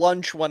over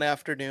lunch one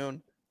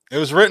afternoon. It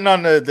was written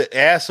on the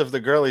ass of the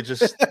girl he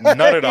just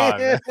nutted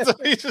on. So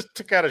he just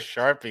took out a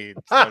Sharpie.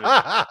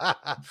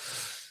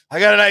 I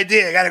got an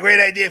idea. I got a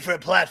great idea for a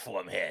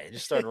platform here. He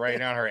just started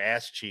writing on her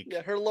ass cheek.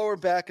 Yeah, her lower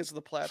back is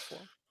the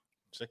platform.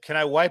 So can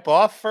I wipe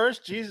off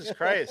first? Jesus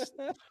Christ.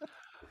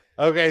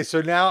 Okay, so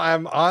now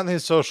I'm on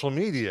his social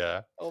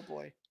media. Oh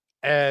boy.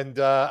 And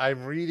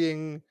I'm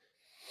reading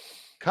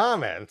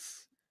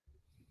comments,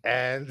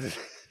 and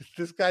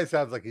this guy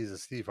sounds like he's a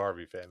Steve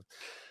Harvey fan.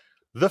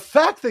 The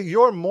fact that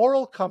your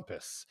moral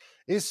compass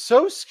is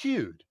so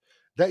skewed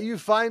that you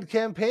find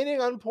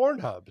campaigning on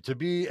Pornhub to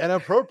be an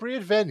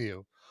appropriate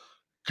venue.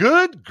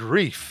 Good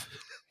grief.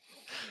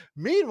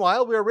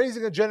 Meanwhile, we are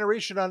raising a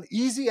generation on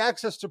easy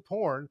access to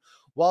porn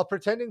while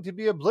pretending to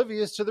be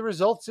oblivious to the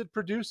results it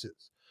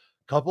produces.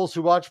 Couples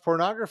who watch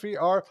pornography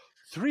are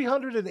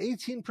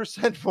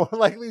 318% more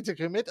likely to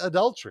commit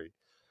adultery.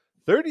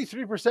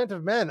 33%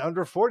 of men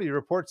under 40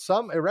 report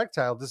some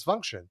erectile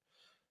dysfunction,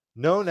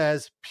 known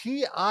as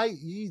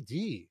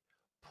PIED,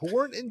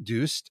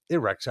 porn-induced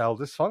erectile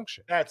dysfunction.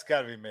 That's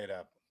got to be made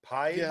up.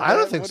 PIED? Yeah, I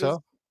don't think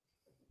so.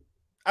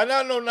 I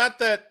don't know. Not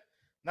that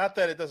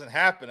it doesn't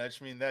happen. I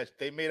just mean that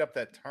they made up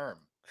that term.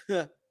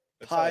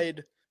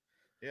 PIED.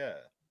 Yeah.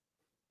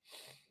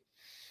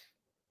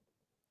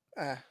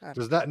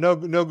 There's no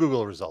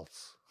Google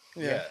results.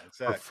 Yeah,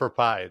 exactly. For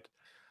PIED.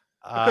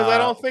 Because I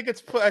don't think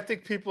it's. I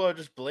think people are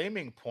just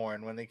blaming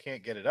porn when they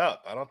can't get it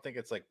up. I don't think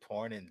it's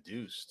porn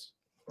induced.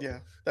 Yeah,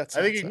 that's.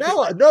 I think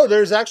no.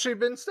 There's actually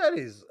been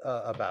studies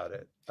about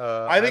it.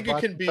 I think you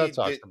can be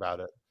talks about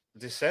it.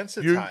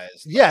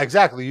 Desensitized. Yeah,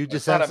 exactly.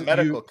 It's not a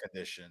medical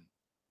condition.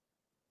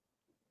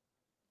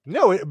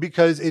 No,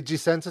 because it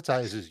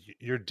desensitizes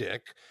your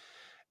dick,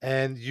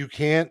 and you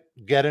can't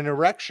get an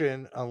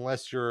erection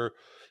unless you're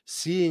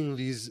seeing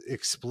these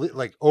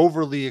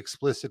overly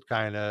explicit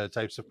kind of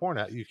types of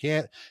porn. You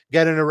can't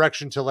get an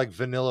erection to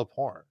vanilla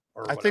porn,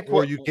 or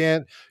you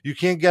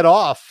can't get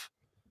off.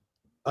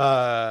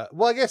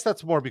 Well, I guess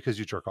that's more because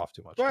you jerk off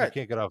too much. Right. You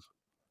can't get off.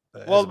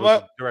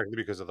 Directly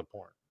because of the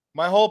porn.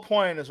 My whole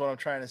point is what I'm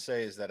trying to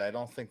say is that I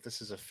don't think this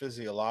is a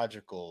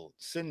physiological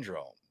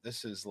syndrome.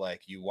 This is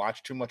you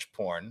watch too much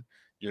porn,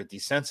 you're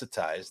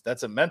desensitized.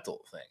 That's a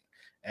mental thing.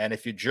 And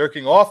if you're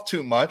jerking off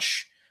too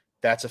much,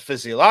 that's a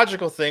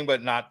physiological thing,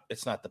 but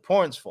it's not the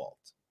porn's fault.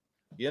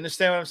 You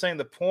understand what I'm saying?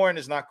 The porn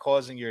is not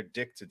causing your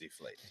dick to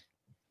deflate.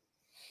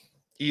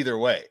 Either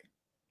way.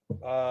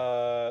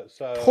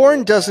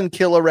 Porn doesn't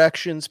kill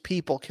erections,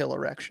 people kill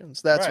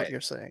erections. That's what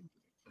you're saying.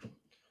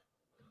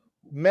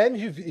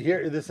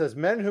 This says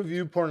men who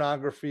view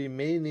pornography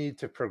may need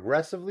to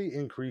progressively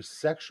increase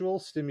sexual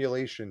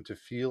stimulation to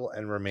feel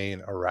and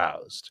remain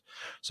aroused.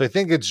 So I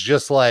think it's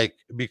just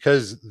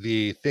because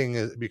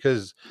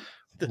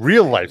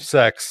real life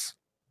sex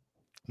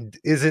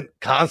isn't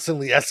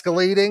constantly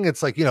escalating.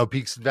 It's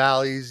peaks and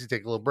valleys. You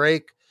take a little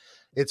break.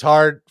 It's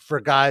hard for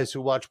guys who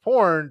watch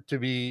porn to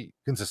be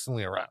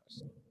consistently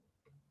aroused.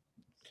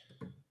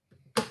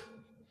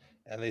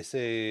 And they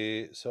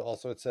say, so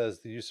also it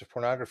says the use of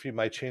pornography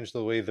might change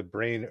the way the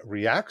brain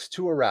reacts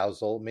to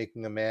arousal,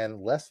 making a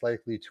man less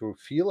likely to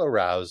feel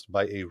aroused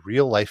by a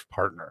real life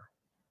partner.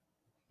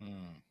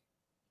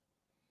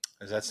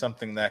 Is that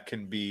something that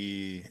can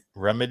be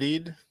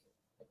remedied?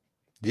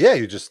 Yeah,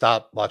 you just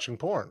stop watching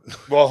porn.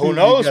 Well, who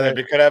knows?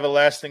 Maybe it could have a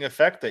lasting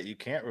effect that you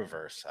can't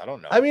reverse. I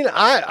don't know. I mean,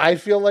 I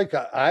feel like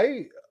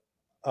I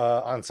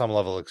on some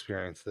level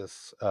experienced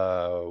this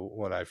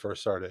when I first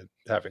started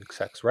having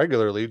sex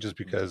regularly, just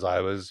because I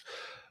was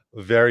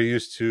very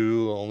used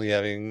to only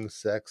having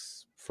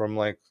sex from,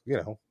 like, you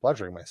know,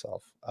 pleasuring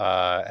myself.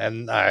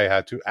 And I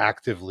had to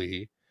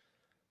actively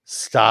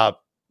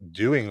stop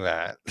doing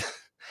that.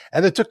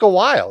 And it took a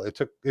while. It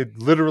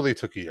literally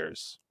took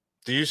years.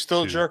 Do you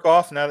still jerk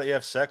off now that you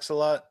have sex a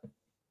lot?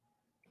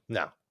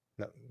 No,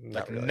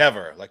 like really.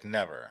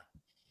 never.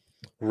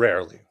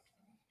 Rarely.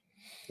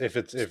 If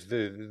it's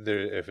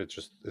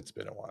just, it's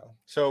been a while.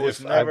 So it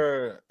was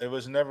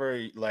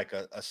never like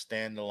a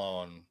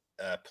standalone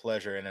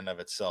pleasure in and of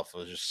itself. It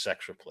was just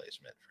sex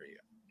replacement for you.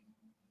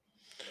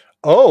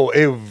 Oh,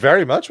 it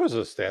very much was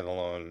a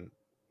standalone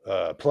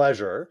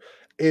pleasure.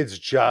 It's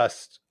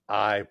just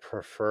I've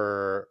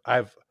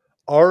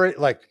already,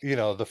 like, you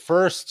know, the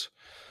first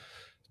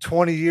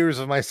 20 years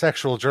of my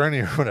sexual journey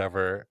or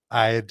whatever,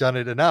 I had done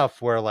it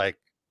enough where, like,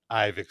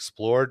 I've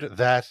explored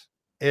that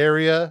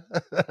area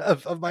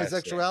of my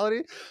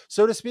sexuality,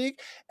 so to speak.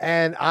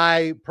 And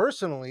I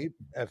personally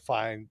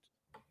find,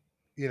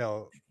 you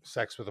know,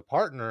 sex with a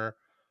partner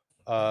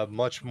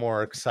much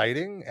more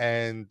exciting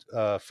and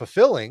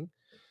fulfilling.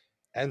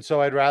 And so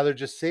I'd rather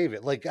just save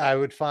it. Like, I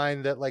would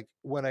find that, like,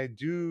 when I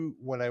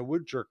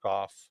would jerk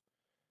off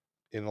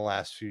in the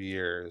last few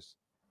years,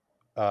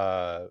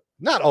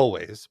 not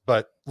always,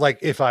 but like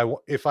if I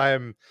want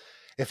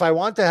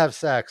to have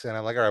sex and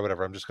I'm like, all right,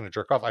 whatever, I'm just going to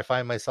jerk off, I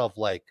find myself,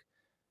 like,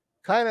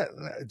 kind of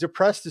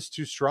depressed is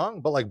too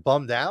strong, but like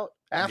bummed out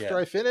after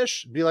I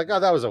finish, be like, oh,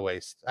 that was a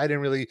waste.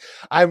 I'm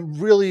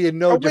really in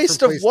no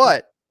waste of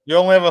what? You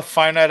only have a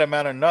finite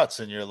amount of nuts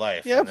in your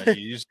life. Yeah, and then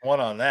you use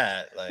one on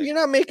that. Like, you're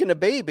not making a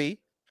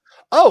baby.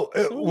 Oh,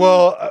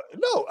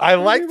 no, I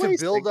like to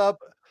build up.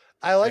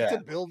 I like Yeah.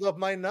 to build up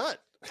my nut.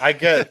 I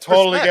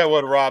totally get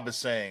what Rob is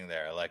saying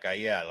there. Like,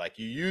 like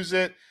you use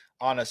it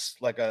on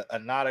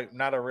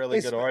not a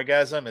really good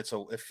orgasm. It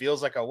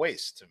feels like a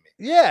waste to me.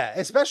 Yeah,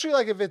 especially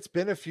like if it's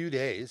been a few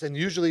days, and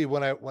usually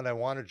when I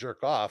want to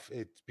jerk off,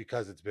 it's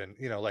because it's been,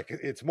 you know, like,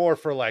 it's more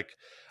for like,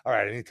 all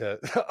right, I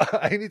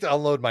need to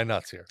unload my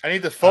nuts here. I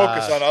need to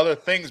focus on other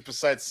things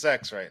besides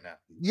sex right now.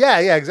 Yeah,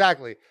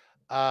 exactly.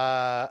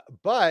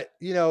 But,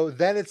 you know,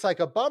 then it's like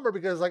a bummer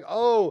because, like,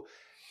 oh,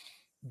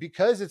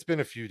 because it's been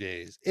a few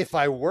days, if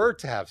I were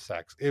to have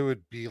sex, it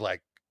would be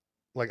like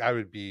I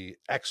would be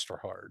extra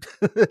hard,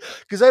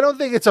 because I don't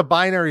think it's a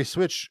binary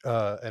switch,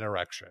 an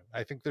erection.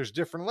 I think there's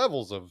different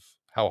levels of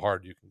how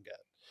hard you can get.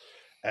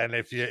 And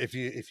if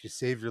you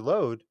save your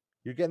load,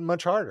 you're getting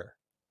much harder.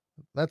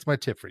 That's my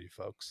tip for you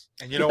folks.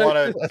 And you don't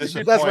want to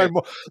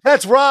disappoint.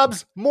 That's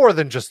Rob's more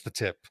than just the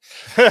tip.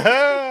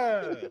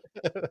 That's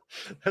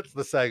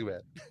the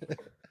segment.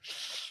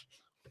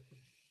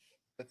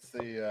 That's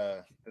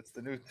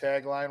the new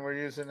tagline we're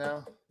using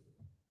now.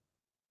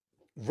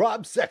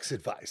 Rob's sex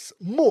advice,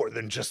 more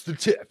than just the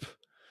tip.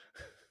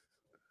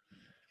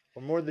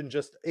 Or more than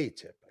just a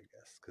tip, I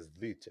guess, because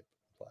the tip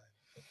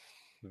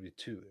would be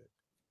too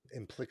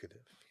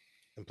implicative.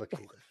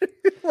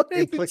 What are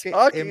you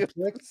talking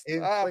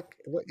about?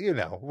 You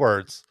know,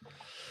 words.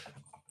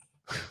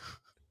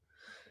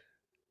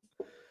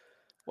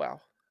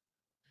 Wow.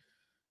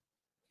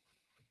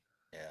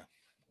 Yeah.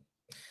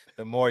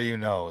 The more you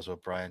know is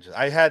what Brian just.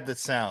 I had the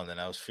sound and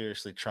I was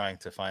furiously trying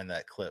to find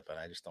that clip, and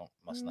I just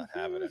must not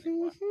have it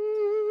anymore.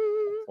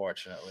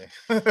 Unfortunately,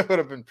 it would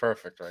have been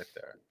perfect right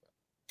there.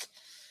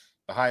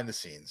 Behind the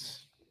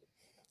scenes.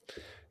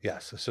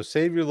 Yes. So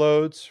save your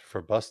loads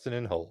for busting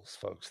in holes,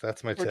 folks.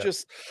 That's my tip. Or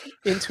just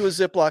into a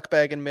Ziploc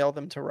bag and mail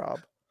them to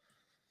Rob.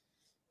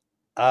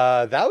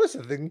 That was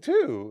a thing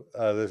too.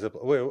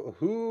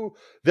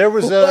 There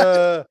was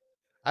a.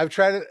 I've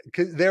tried it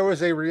because there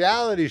was a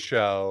reality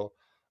show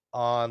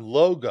on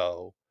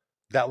Logo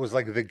that was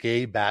like The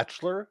Gay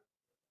Bachelor,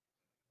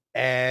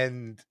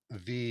 and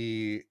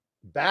the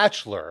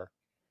Bachelor,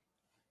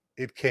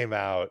 it came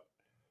out,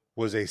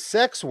 was a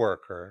sex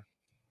worker,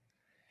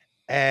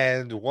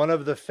 and one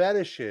of the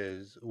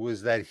fetishes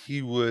was that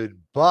he would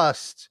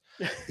bust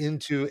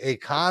into a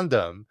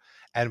condom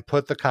and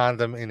put the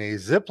condom in a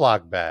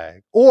Ziploc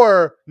bag.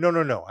 Or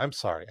no, I'm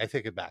sorry, I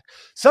take it back.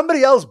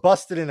 Somebody else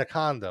busted in a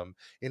condom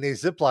in a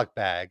Ziploc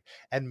bag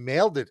and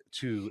mailed it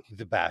to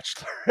the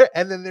Bachelor.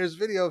 And then there's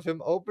video of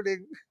him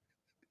opening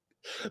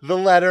the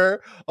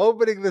letter,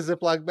 opening the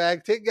Ziploc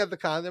bag, taking out the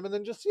condom, and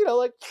then just, you know,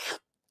 like,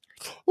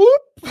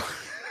 whoop,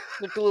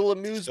 like a little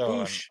amuse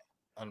bouche.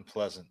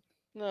 Unpleasant.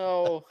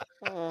 No.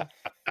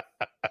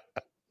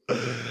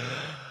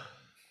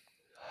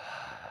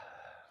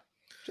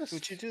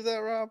 Would you do that,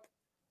 Rob?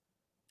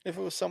 If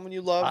it was someone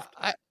you loved?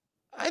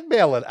 I'd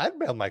mail it. I'd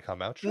mail my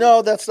cum out. Sure.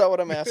 No, that's not what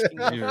I'm asking.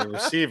 You're a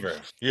receiver.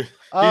 He's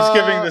Uh,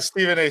 giving the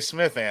Stephen A.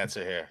 Smith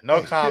answer here.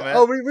 No comment.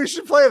 Oh, we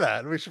should play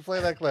that. We should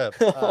play that clip.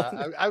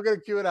 I'm gonna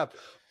cue it up.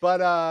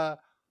 But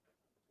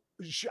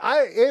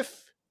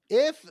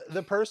if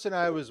the person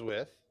I was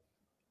with,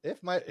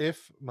 if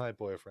my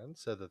boyfriend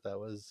said that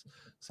was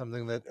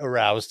something that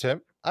aroused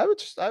him, I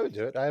would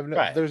do it. I have no.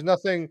 Right. There's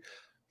nothing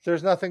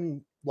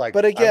like.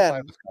 But I'm again,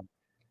 fine with cum.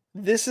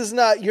 this is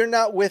not. You're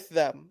not with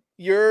them.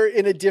 You're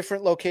in a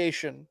different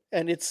location,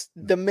 and it's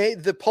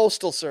the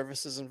postal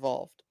service is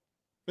involved.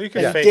 You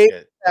can And fake Dave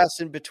it. pass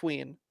in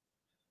between.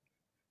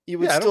 You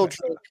would Yeah, I don't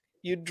still mind. drink.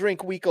 You'd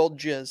drink week old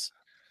jizz.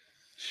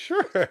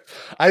 Sure.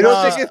 I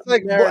don't think it's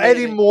like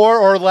any marinating. more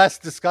or less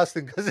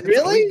disgusting because it's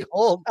Really? week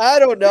old. I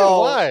don't Yeah, know.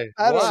 why?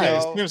 I don't Why?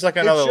 know. It seems like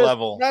another just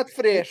level. Not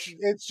fresh.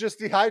 It's just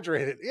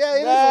dehydrated. Yeah, it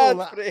is a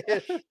Not little.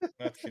 fresh.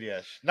 Not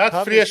fresh. Not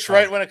Cum is fresh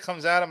right fun. when it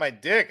comes out of my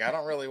dick. I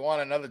don't really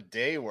want another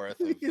day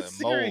worth of the mold.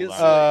 Seriously.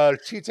 on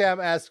it.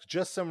 Cheetam asked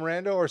just some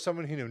rando or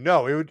someone he knew.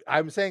 No, it would.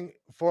 I'm saying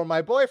for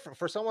my boyfriend,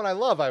 for someone I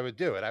love, I would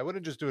do it. I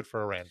wouldn't just do it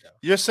for a rando.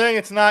 You're saying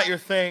it's not your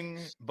thing,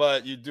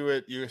 but you do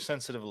it. You're a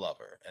sensitive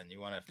lover, and you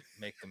want to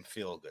make them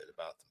feel good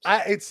about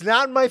themselves. It's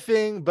not my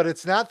thing, but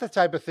it's not the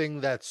type of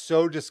thing that's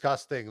so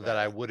disgusting that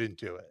I wouldn't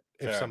do it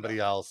if Fair somebody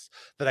else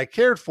that I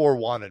cared for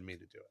wanted me to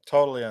do it.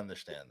 Totally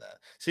understand that.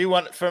 See,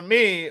 for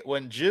me,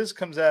 when jizz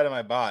comes out of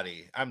my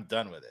body, I'm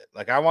done with it.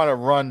 Like I want to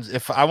run.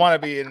 If I want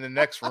to be in the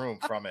next room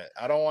from it,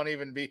 I don't want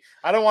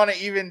to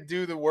even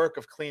do the work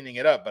of cleaning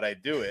it up, but I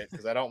do it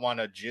because I don't want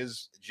to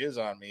jizz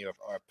on me or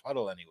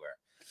puddle anywhere.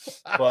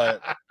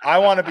 But I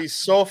want to be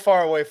so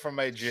far away from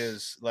my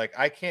jizz, like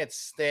I can't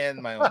stand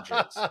my own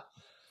jizz.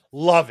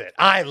 Love it.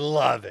 I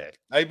love it.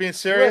 Are you being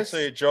serious or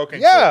are you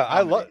joking? Yeah, for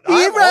I love.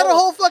 He ran a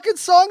whole fucking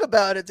song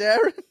about it,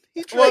 Darren.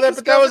 He Well, drank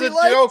but that was a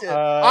discovered he liked joke.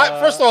 it.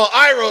 First of all,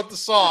 I wrote the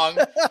song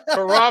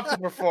for Rob to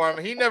perform.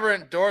 He never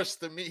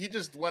endorsed me. He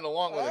just went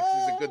along with it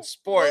 'cause he's a good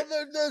sport.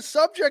 Well, the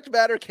subject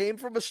matter came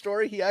from a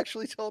story he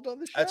actually told on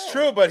the show. That's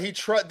true, but he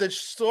tried. The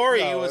story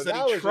No, was that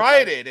that he was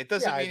tried just- it. It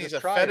doesn't yeah, I mean he's just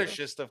a tried it.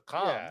 fetishist of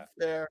cum. Yeah.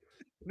 There.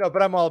 No,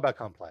 but I'm all about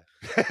cum play.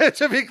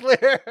 To be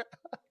clear,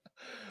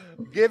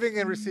 giving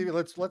and receiving.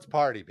 Let's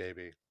party,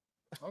 baby.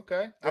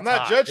 Okay, I'm It's not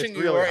hot. judging It's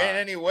you really or hot. in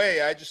any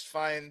way. I just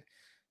find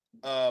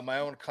my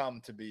own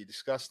cum to be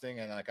disgusting,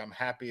 and like I'm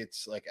happy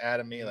it's like out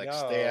of me. Like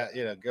stay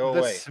No. out, go The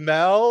away.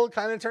 smell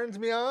kind of turns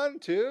me on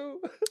too.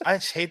 I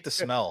just hate the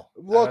smell.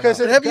 Well, I don't because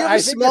know. But have you I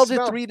ever think the smelled it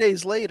smell- 3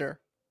 days later?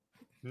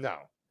 No.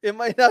 It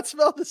might not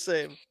smell the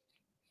same.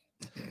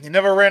 You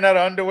never ran out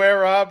of underwear,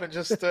 Rob, and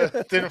just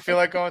didn't feel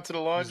like going to the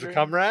Is laundry. the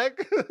cum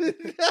rag?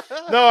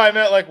 No, I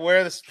meant like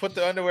put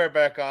the underwear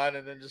back on,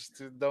 and then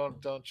just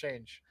don't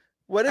change.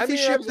 What if I he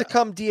mean, shipped the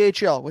cum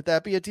DHL? Would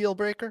that be a deal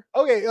breaker?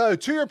 Okay,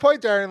 to your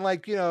point, Darren.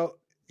 Like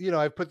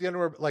I've put the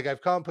underwear, like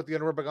I've come, put the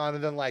underwear back on,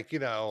 and then like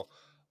the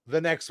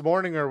next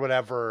morning or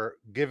whatever,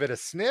 give it a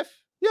sniff.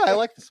 Yeah, I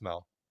like the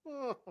smell.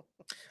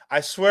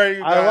 I swear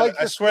to I God, like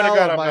the I swear to smell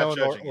God, of I'm my not own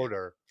judging you.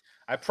 odor.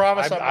 I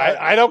promise I'm not.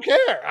 I don't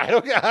care. I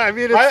don't care. I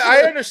mean, it's, I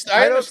understand.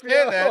 I don't understand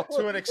feel that to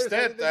an there's extent.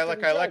 anything I to like.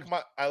 be I like judged.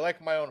 my. I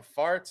like my own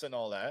farts and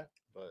all that.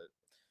 But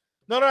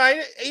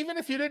no. Even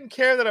if you didn't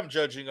care that I'm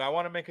judging you, I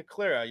want to make it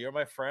clear. You're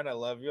my friend. I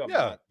love you. I'm Yeah.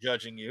 not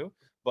judging you.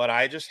 But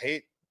I just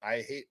hate.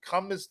 I hate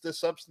cum is the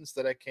substance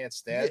that I can't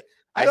stand.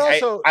 Yeah,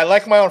 and I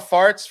like my own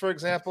farts, for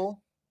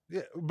example.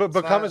 Yeah, but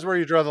It's cum not- is where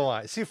you draw the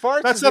line. See,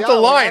 farts. That's is not the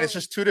outlier. line. It's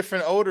just two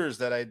different odors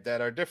that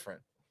are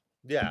different.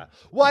 Yeah.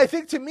 Well, I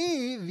think to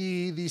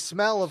me, the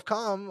smell of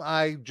cum,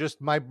 I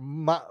just my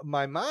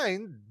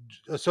mind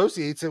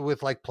associates it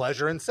with like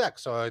pleasure and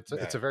sex. So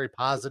it's a very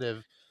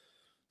positive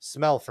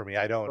smell for me.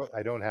 I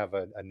don't have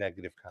a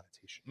negative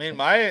connotation.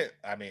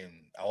 I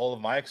mean, all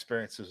of my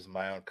experiences with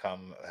my own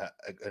cum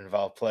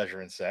involve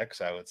pleasure and sex.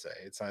 I would say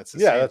it's the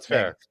Yeah, same that's thing.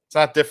 fair. It's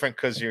not different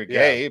because you're Yeah.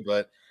 gay,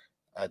 but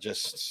I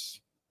just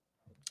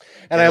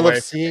And get I away love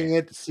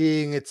from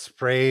seeing it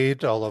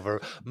sprayed all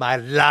over my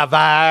lover.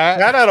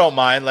 that I don't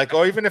mind. Like,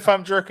 or even if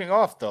I'm jerking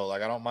off, though,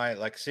 like I don't mind.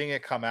 Like seeing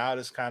it come out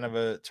is kind of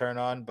a turn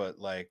on, but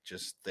like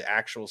just the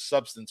actual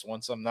substance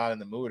once I'm not in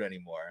the mood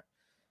anymore.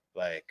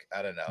 Like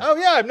I don't know. Oh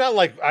yeah, I'm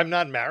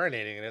not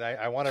marinating in it.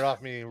 I want it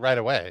off me right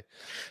away.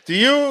 Do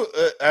you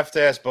I have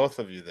to ask both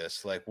of you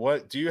this? Like,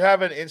 what do you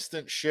have an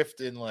instant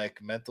shift in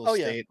like mental Oh,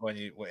 yeah. state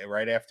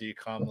right after you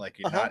come? Like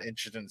you're not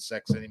interested in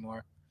sex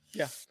anymore?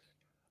 Yeah.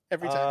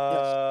 Every time.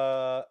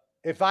 Yes.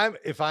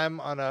 If I'm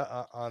on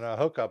a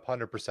hookup,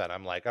 100%,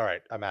 I'm like, all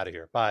right, I'm out of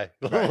here. Bye.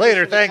 Right.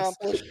 Later, Mission thanks.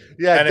 accomplished.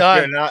 Yeah, And done.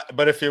 if you're not,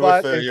 but if you're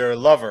But with if- your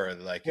lover,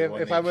 like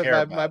if I'm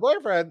with my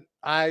boyfriend,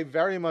 I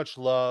very much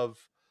love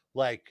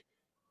like,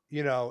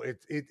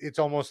 it's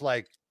almost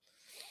like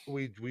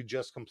we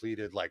just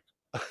completed like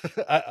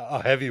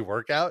a heavy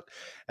workout,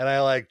 and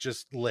I like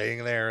just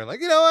laying there and like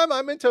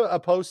I'm into a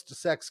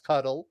post-sex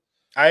cuddle.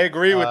 I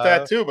agree with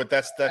that too, but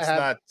that's have-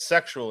 not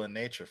sexual in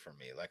nature for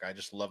me. Like I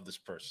just love this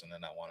person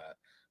and I want to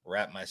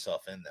wrap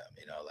myself in them,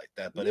 like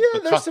that. But Yeah,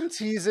 there's some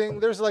teasing.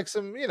 There's like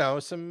some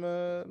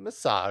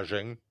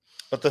massaging.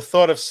 But the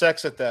thought of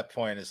sex at that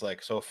point is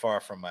like so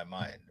far from my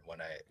mind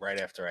right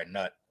after I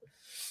nut.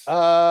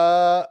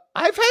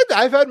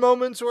 I've had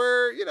moments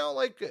where,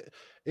 like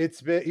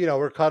it's been,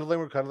 we're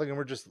cuddling, and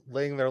we're just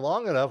laying there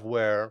long enough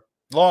where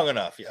Long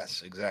enough,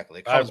 yes,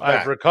 exactly. It comes I've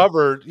back.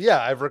 recovered.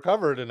 Yeah, I've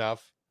recovered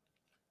enough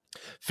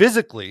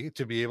physically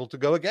to be able to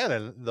go again,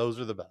 and those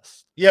are the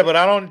best. Yeah, but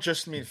I don't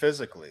just mean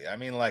physically. I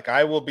mean, like,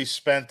 I will be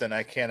spent, and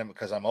I can't,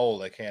 because I'm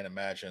old, I can't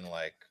imagine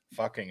like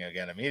fucking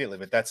again immediately.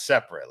 But that's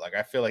separate. Like,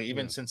 I feel like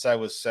even since I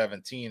was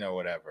 17 or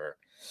whatever,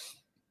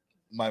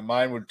 my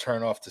mind would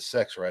turn off to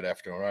sex right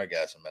after an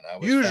orgasm, and I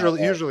was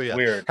Usually, yeah.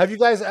 weird. Have you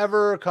guys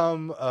ever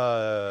come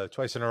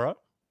twice in a row?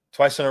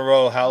 Twice in a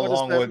row. How What does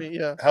long that would? mean?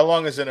 Yeah. How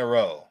long is in a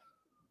row?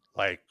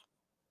 Like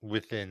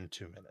within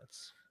 2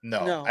 minutes.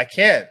 No, I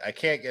can't. I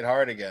can't get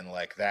hard again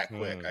like that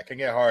quick. I can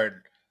get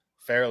hard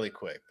fairly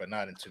quick, but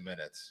not in 2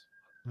 minutes.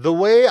 The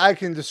way I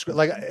can describe,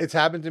 like, it's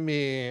happened to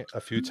me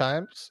a few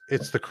times.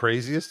 It's the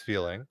craziest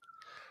feeling.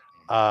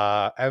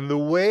 And the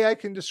way I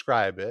can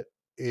describe it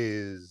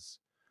is,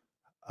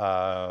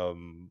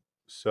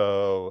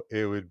 so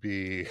it would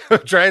be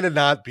trying to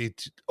not be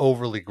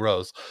overly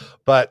gross,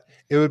 but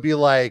it would be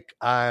like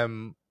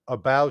I'm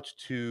about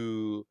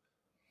to,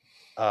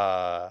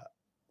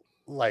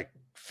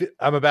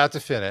 I'm about to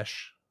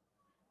finish,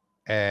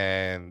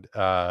 and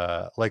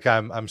like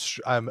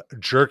I'm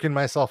jerking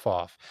myself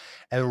off,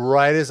 and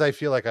right as I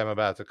feel like I'm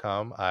about to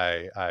come,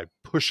 I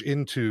push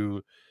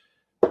into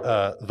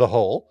the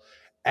hole,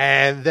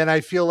 and then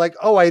I feel like,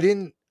 oh, I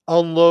didn't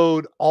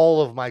unload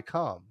all of my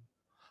cum,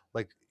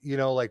 like,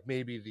 like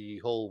maybe the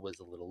hole was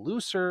a little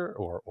looser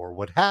or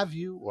what have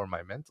you, or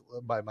my mind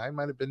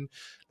might have been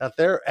not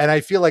there, and I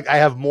feel like I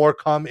have more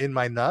cum in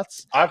my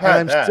nuts.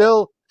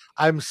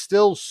 I'm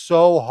still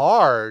so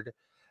hard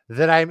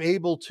that I'm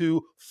able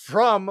to,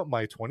 from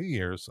my 20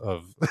 years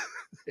of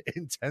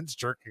intense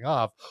jerking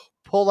off,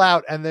 pull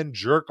out and then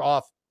jerk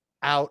off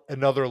out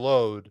another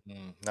load.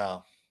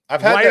 No,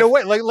 I've had right that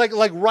away,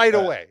 like right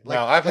away.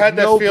 No, I've had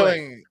that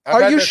feeling.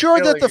 Are you sure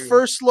that the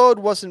first load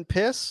wasn't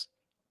piss?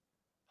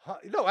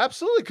 No,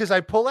 absolutely, because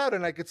I pull out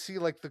and I could see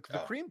like the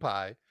cream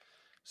pie,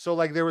 so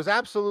like there was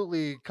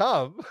absolutely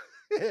cum,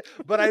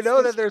 but I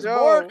know that there's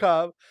more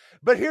cum.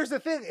 But here's the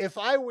thing: if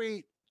I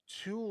wait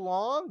too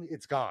long,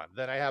 it's gone.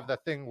 Then I have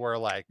that thing where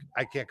like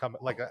I can't come,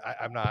 like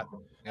I'm not,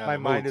 my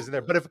mind isn't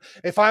there. But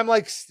if I'm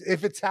like,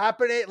 if it's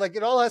happening, like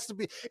it all has to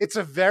be, it's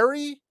a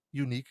very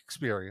unique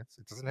experience.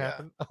 It doesn't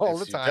happen all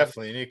the time.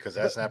 Definitely unique, because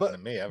that's happened to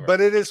me ever. But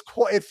it is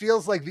quite, it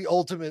feels like the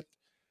ultimate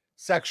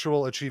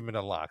sexual achievement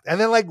unlocked. And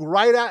then like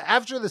right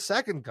after the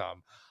second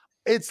come,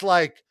 it's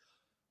like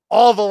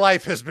all the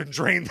life has been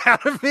drained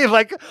out of me.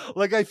 Like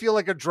I feel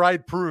like a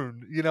dried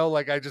prune,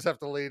 like I just have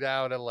to lay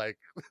down and like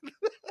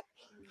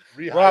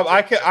Rob,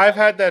 I've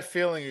had that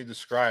feeling you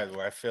described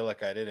where I feel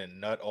like I didn't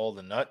nut all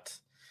the nut,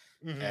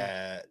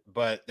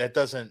 but that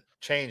doesn't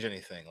change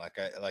anything.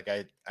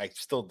 I'm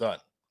still done.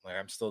 Like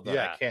I'm still done.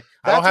 Yeah.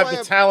 I don't have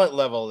the talent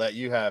level that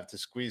you have to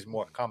squeeze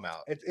more cum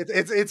out.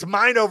 It's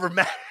mind over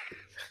matter.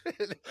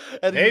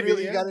 And Maybe,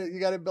 you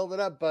gotta build it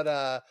up.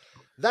 But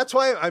that's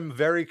why I'm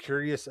very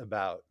curious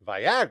about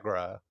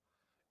Viagra,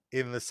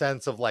 in the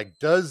sense of like,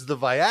 does the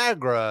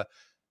Viagra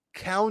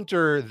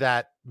counter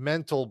that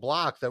mental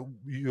block that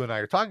you and I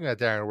are talking about,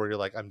 Darren, where you're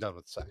like, I'm done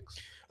with sex?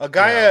 A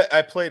guy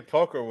I played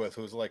poker with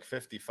who's like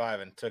 55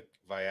 and took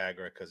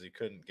Viagra because he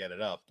couldn't get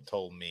it up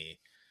told me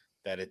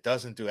that it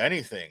doesn't do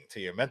anything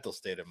to your mental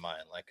state of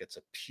mind. Like it's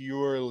a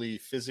purely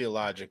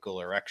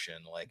physiological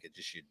erection. Like it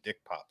just, your dick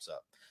pops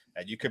up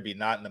and you could be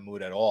not in the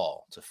mood at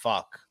all to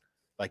fuck.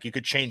 Like you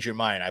could change your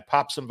mind. I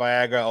popped some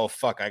Viagra. Oh,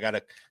 fuck. I got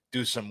to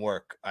do some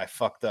work. I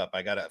fucked up.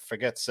 I got to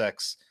forget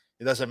sex.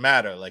 It doesn't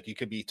matter. Like you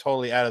could be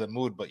totally out of the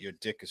mood, but your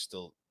dick is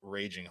still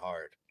raging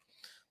hard.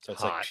 So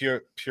it's like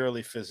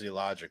purely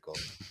physiological.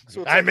 So it's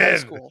like high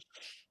school.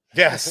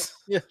 Yes.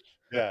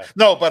 Yeah.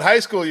 No, but high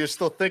school, you're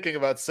still thinking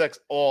about sex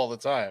all the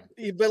time.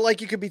 But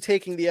like you could be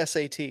taking the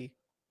SAT.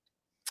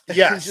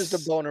 Yeah. It's just a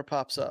boner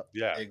pops up.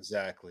 Yeah.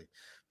 Exactly.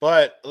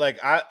 But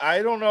like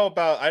I don't know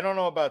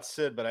about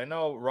Sid, but I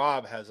know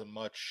Rob has a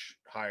much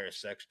higher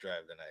sex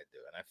drive than I do.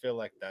 And I feel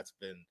like that's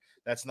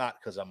not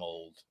because I'm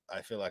old.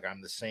 I feel like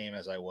I'm the same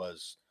as I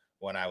was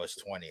when I was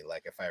 20.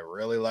 Like if I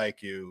really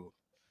like you,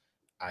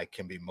 I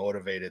can be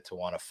motivated to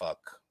want to fuck,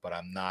 but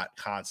I'm not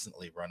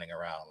constantly running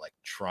around like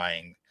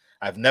trying.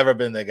 I've never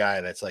been the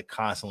guy that's like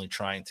constantly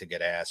trying to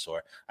get ass,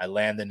 or I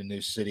land in a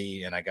new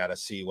city and I got to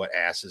see what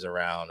ass is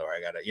around, or I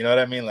got to, you know what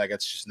I mean? Like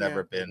it's just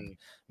never been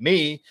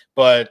me,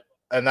 but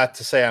not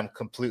to say I'm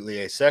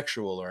completely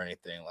asexual or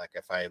anything. Like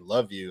if I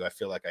love you, I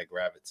feel like I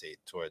gravitate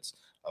towards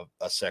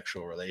a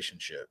sexual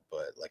relationship,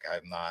 but like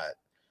I'm not.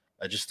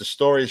 Just the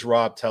stories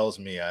Rob tells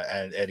me,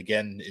 and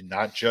again,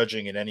 not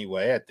judging in any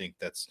way. I think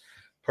that's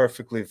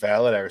perfectly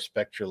valid. I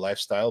respect your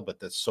lifestyle, but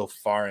that's so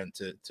far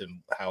into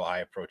how I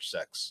approach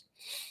sex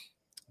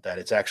that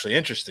it's actually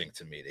interesting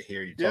to me to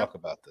hear you talk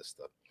about this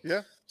stuff.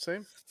 Yeah,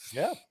 same.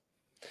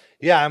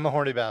 Yeah, I'm a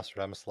horny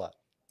bastard. I'm a slut.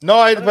 No,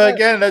 but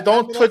again, I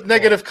don't put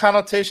negative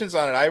connotations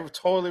on it. I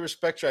totally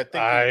respect you. I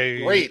think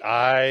you're great.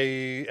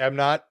 I am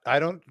not. I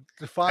don't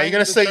define. Are you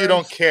going to say you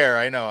don't care?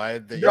 I know.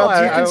 Do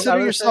you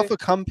consider yourself a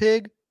cum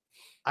pig?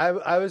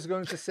 I was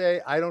going to say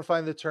I don't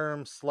find the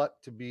term slut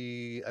to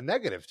be a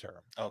negative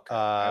term. Okay.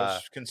 I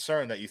was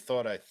concerned that you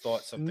thought I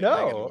thought something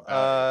negative No,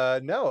 about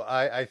it. no.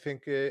 I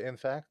think in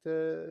fact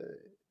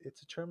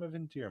it's a term of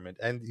endearment.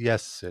 And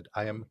yes, Sid,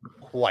 I am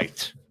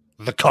quite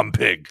the cum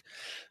pig.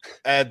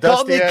 Call me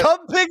Dusty, cum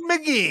pig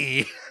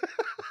McGee.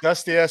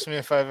 Dusty asked me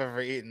if I've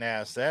ever eaten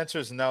ass. The answer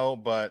is no,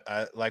 but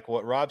like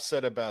what Rob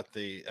said about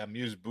the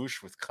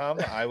amuse-bouche with cum,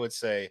 I would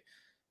say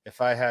if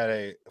I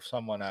had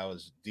someone I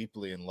was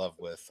deeply in love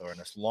with or in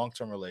a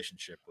long-term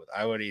relationship with,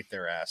 I would eat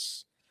their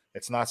ass.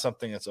 It's not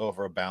something that's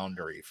over a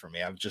boundary for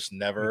me. I've just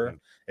never,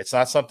 it's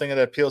not something that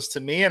appeals to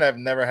me. And I've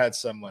never had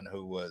someone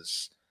who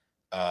was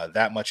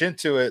that much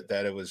into it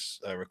that it was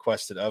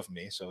requested of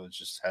me. So it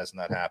just has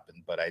not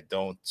happened, but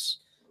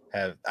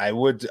I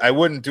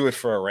wouldn't do it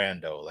for a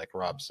rando, like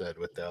Rob said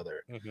with the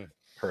other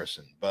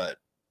person. But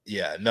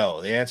yeah,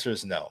 no, the answer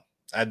is no.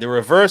 The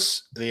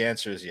reverse, the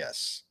answer is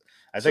yes.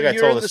 I think I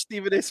you're told in us the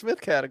Stephen A. Smith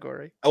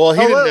category. Well, he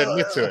didn't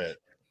admit to it.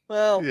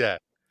 Well, yeah.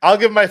 I'll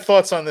give my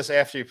thoughts on this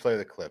after you play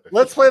the clip.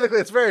 Let's play the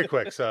clip. It's very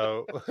quick.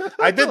 So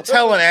I did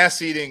tell an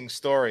ass-eating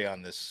story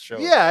on this show.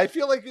 Yeah, I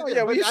feel like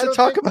we used to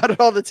talk about it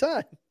all the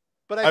time.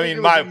 But I mean,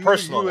 my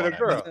personal you and a one,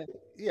 girl. I mean.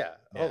 Yeah.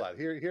 Hold on.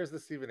 Here's the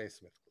Stephen A.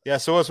 Smith. Yeah,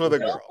 so what's with a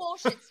No girl?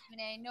 bullshit, Stephen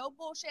A. No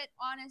bullshit.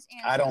 Honest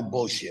answer. I don't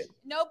bullshit.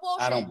 No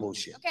bullshit. I don't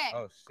bullshit. Okay.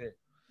 Oh shit.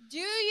 Do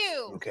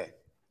you, Okay.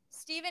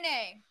 Stephen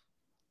A.,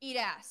 eat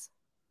ass?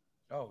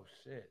 Oh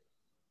shit.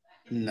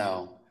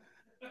 No.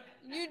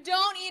 You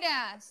don't eat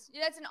ass.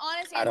 That's an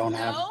honest answer. I don't no?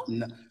 have.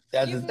 No,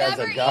 that's You've a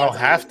never God. I don't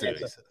have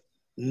to.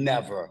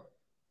 Never.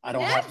 I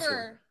don't have to.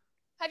 Never.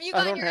 Have you I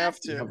gotten don't your have ass?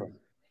 to. Never.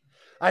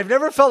 I've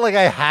never felt like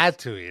I had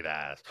to eat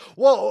ass.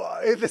 Well,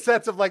 in the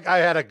sense of like I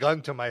had a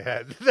gun to my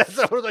head. That's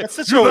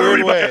such a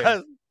weird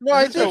way. No,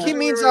 I That's think a he weird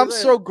means way to I'm say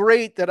it. so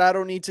great that I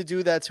don't need to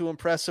do that to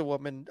impress a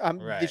woman.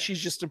 Right. That she's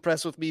just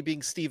impressed with me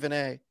being Stephen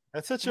A.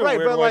 That's such a Right,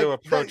 weird but way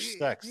like, to approach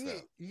sex, though.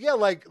 Yeah,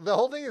 like the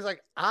whole thing is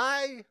like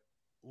I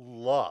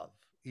love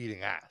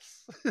eating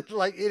ass.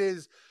 Like it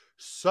is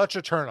such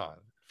a turn on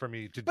for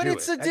me to But do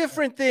it's it. a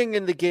different thing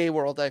in the gay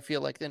world, I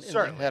feel like, than in the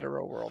Certainly.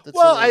 hetero world. It's a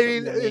Well, little I bit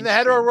mean, more in the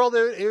hetero mainstream. world,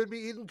 it would be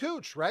eating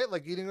cooch, right?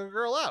 Like eating a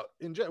girl out.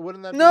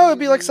 Wouldn't that? No, it'd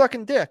be like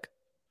sucking dick.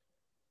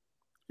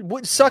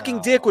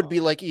 Sucking dick would be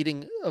like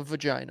eating a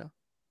vagina.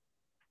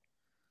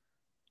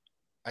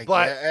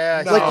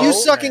 But like you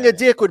sucking a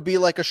dick would be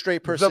like a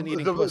straight person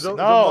eating pussy.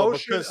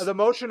 The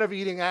motion of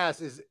eating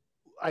ass is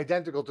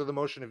identical to the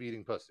motion of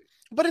eating pussy.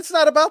 But it's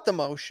not about the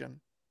motion.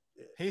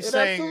 He's It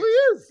saying absolutely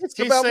is. It's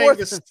about more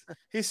than-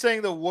 he's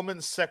saying the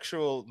woman's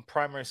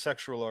primary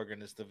sexual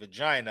organ is the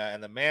vagina,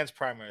 and the man's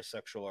primary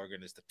sexual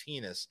organ is the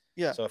penis.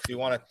 Yeah. So if you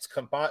want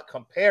to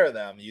compare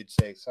them, you'd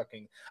say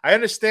sucking. I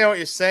understand what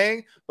you're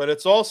saying, but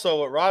it's also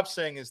what Rob's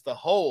saying is the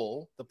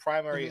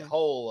primary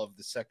whole of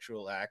the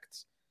sexual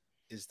acts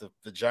is the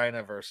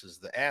vagina versus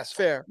the ass.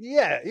 Fair.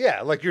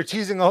 Yeah. Like you're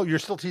teasing a. You're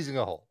still teasing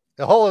a hole.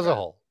 The hole is a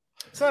hole.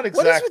 It's not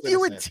exactly. What is with the you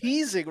same and thing.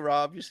 teasing,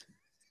 Rob?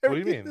 What do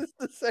you mean? This is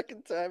the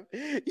second time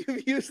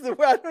you've used the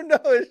word. I don't know.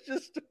 It's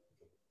just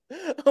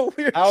a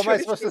weird. How am I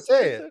choice supposed to of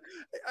say words.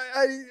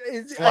 it?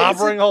 Is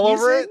Slobbering all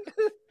over it?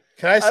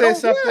 Can I say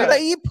something? When I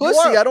eat You pussy,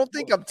 are. I don't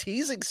think I'm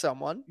teasing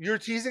someone. You're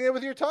teasing it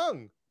with your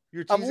tongue.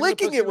 You're I'm teasing the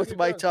licking pussy it with your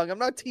my tongue. I'm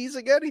not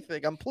teasing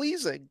anything. I'm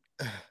pleasing.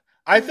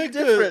 I think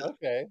different.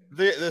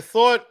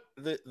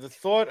 the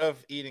thought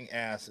of eating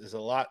ass is a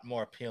lot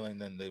more appealing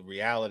than the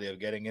reality of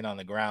getting in on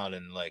the ground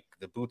and like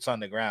the boots on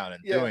the ground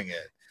and Yeah. doing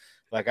it.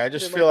 Like I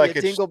just There feel might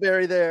like be a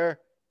dingleberry there.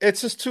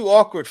 it's just too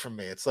awkward for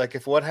me. It's like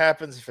what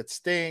happens if it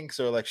stinks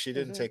or like she Mm-hmm.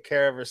 didn't take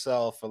care of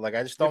herself or like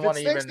I just don't If want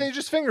it to stinks, even. then you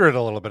just finger it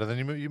a little bit, and then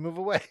you move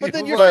away. But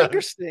then You your move on.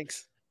 finger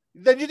stinks.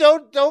 Then you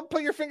don't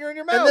put your finger in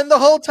your mouth. And then the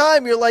whole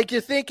time you're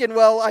thinking,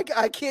 well, I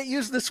can't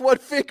use this one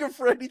finger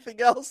for anything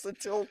else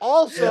until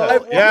also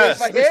I've Yes.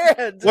 my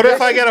hand. What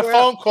if I get a where-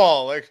 phone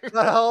call? Like,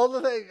 the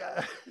whole thing.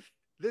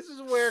 This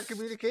is where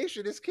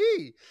communication is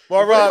key.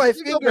 well, What Rob, if I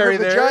finger her dingleberry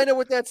there. vagina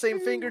with that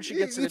same finger and she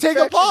gets an You take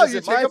a infection? pause. Is You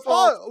it take my a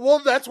fault? pause. Well,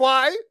 that's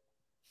why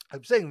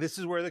I'm saying this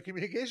is where the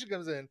communication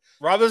comes in.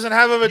 Rob doesn't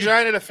have a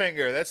vagina to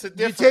finger. That's the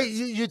difference.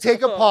 You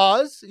take a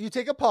pause. You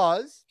take a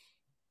pause.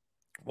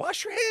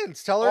 Wash your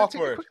hands. Tell her to take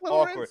a Awkward, quick little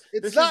awkward. rinse.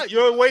 It's This is- not.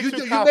 you're way you, too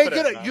you make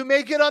confident it. now. You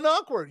make it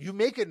unawkward. You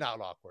make it not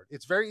awkward.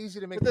 It's very easy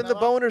to make. But it then the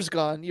not awkward. boner's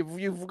gone.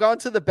 You've gone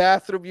to the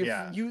bathroom.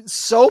 Yeah.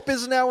 Soap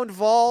is now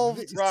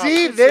involved. Rob,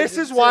 See, It's this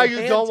a- is it's why a you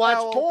hand don't watch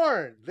towel.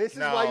 porn. This is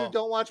why No. you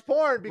don't watch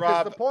porn because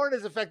Rob- the porn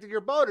is affecting your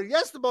boner.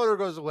 Yes, the boner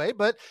goes away,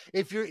 but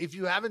if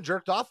you haven't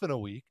jerked off in a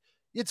week,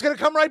 it's gonna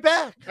come right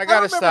back. I I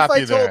gotta don't remember stop if I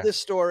you told there. this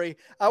story.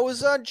 I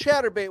was on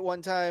Chatterbait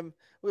one time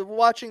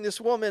watching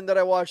this woman that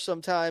I watch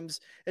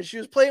sometimes, and she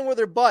was playing with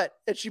her butt,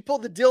 and she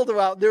pulled the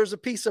dildo out. And there was a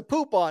piece of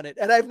poop on it,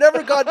 and I've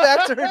never gone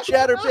back to her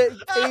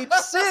Chatterbait page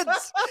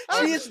since.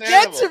 She is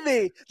dead to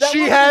me. That She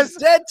woman has- is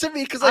dead to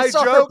me because I I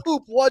saw her joke-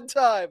 poop one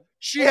time.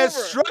 She has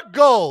Over. struck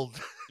gold.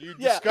 You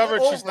Yeah,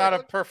 discovered she's over. not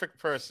a perfect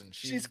person.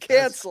 She's that's-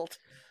 canceled.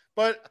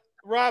 But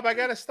Rob, I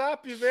gotta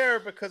stop you there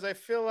because I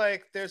feel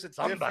like there's a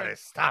Somebody different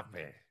stop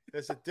me.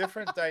 there's a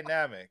different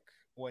dynamic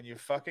when you're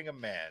fucking a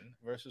man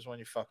versus when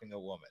you're fucking a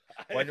woman.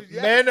 When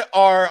Yes. men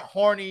are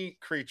horny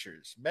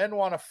creatures, men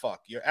want to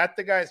fuck. You're at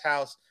the guy's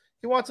house.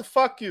 He wants to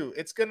fuck you.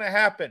 It's going to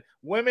happen.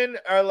 Women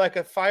are like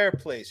a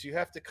fireplace. You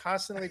have to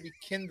constantly be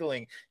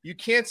kindling. You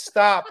can't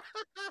stop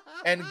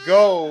and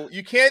go.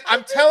 You can't.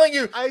 I'm telling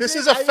you, this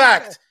is a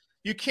fact.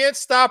 You can't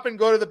stop and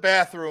go to the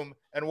bathroom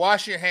and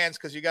wash your hands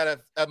because you got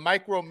a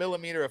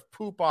micromillimeter of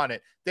poop on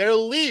it.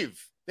 They'll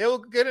leave. They'll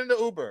get into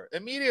Uber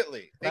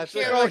immediately. They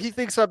can't. Oh, he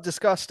thinks I'm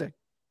disgusting.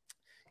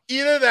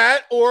 Either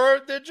that,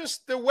 or they're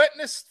just the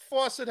wetness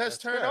faucet has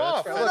turned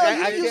off. Look,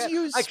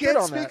 I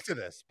can't speak to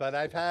this, but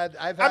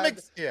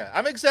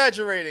I'm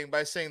exaggerating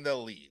by saying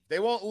they'll leave. They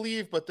won't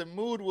leave, but the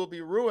mood will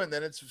be ruined,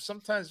 and it's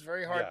sometimes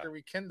very hard to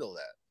rekindle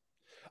that.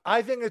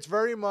 I think it's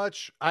very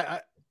much.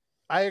 I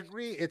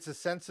agree. It's a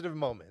sensitive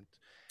moment,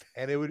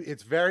 and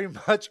it's very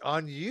much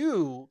on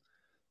you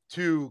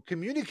to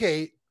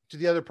communicate to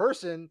the other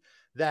person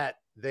that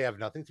they have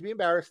nothing to be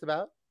embarrassed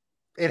about.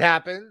 It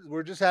happens.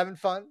 We're just having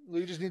fun.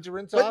 We just need to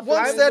rinse off. But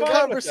once that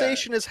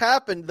conversation has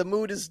happened, the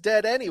mood is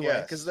dead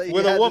anyway because they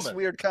with had a woman. This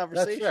weird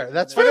conversation.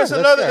 That's fair.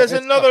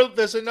 But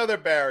there's another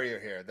barrier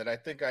here that I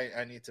think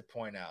I need to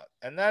point out,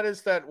 and that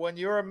is that when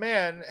you're a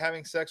man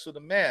having sex with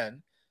a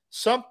man,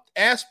 some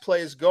ass play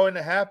is going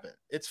to happen.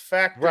 It's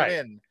factored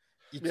in.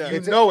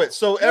 You know it.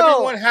 So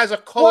everyone has a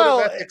code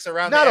of ethics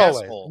around not the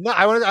always. asshole. No,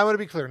 I want to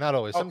be clear. Not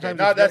always. Sometimes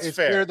it's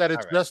fair. clear that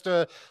it's just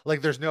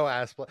there's no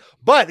ass play,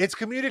 but it's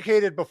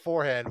communicated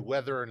beforehand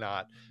whether or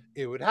not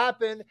it would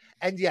happen.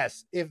 And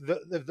yes, if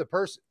the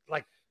person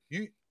like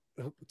you,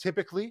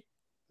 typically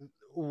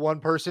one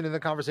person in the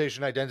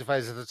conversation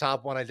identifies as the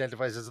top, one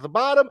identifies as the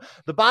bottom.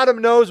 The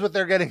bottom knows what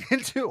they're getting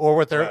into or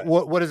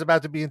what is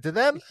about to be into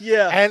them.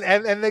 Yeah,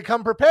 and they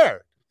come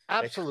prepared.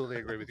 Absolutely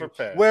agree with you.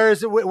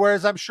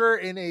 Whereas I'm sure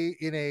in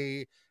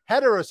a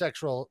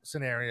heterosexual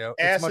scenario,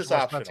 it's much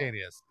more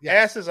spontaneous.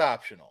 Ass is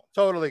optional.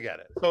 Totally get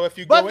it. So if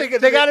you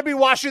they got to be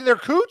washing their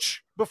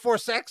cooch before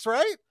sex,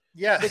 right?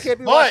 Yes, they can't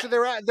be washing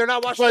their. They're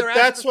not washing their ass.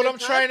 But that's what I'm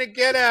trying to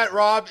get at,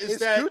 Rob. Is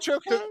that cooch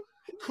okay?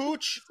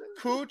 Cooch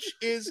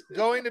is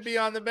going to be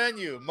on the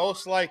menu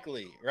most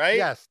likely, right?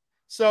 Yes.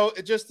 So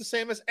just the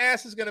same as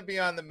ass is going to be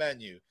on the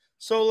menu.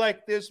 So,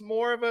 like, there's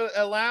more of an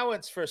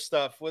allowance for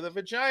stuff with a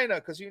vagina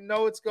because you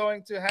know it's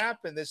going to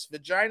happen. There's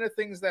vagina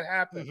things that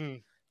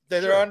happen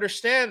that are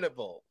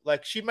understandable.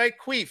 Like, she might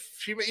queef.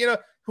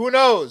 Who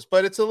knows?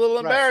 But it's a little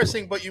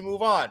embarrassing, but you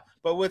move on.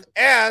 But with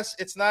ass,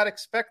 it's not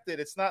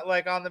expected. It's not,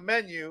 like, on the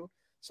menu.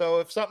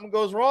 So if something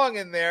goes wrong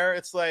in there,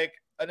 it's like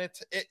an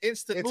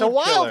instant It's mood a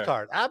wild killer.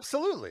 card.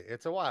 Absolutely.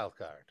 It's a wild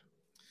card.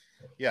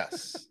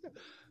 Yes.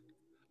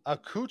 A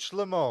cooch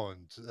le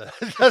monde.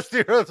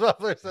 Dusty Rose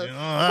Muffler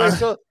says.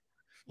 So,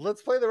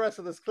 let's play the rest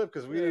of this clip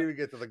because we need to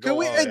get to the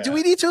goal. Do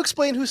we need to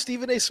explain who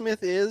Stephen A.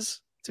 Smith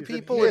is to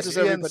people? Or does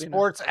everybody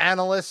sports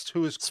analyst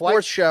who is quite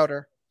sports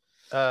shouter,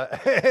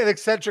 an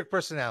eccentric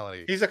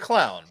personality. He's a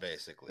clown,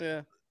 basically.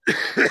 Yeah,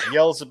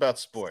 yells about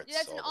sports. Yeah,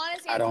 that's an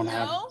honest I don't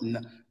answer.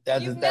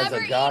 have. That's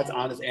a God's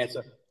honest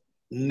answer.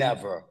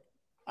 Never.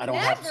 I don't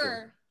have to.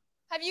 Never.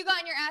 Have you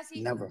gotten your ass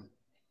eaten? Never.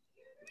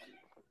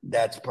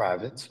 That's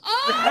private.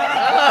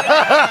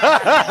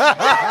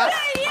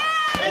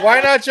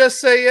 Why not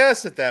just say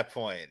yes at that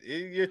point?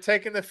 You're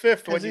taking the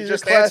fifth when you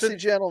just answered.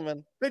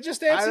 Gentleman. They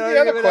just answered the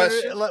other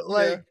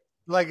question.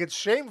 Like it's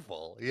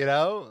shameful, you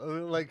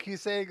know. Like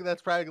he's saying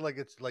that's probably like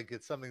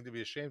it's something to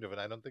be ashamed of,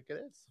 and I don't think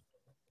it is.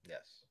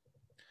 Yes,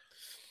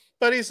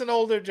 but he's an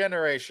older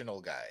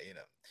generational guy, you know.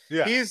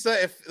 Yeah, he's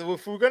if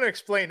we're going to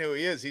explain who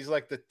he is, he's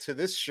like to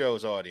this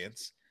show's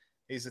audience,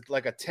 he's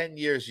like a 10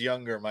 years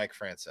younger Mike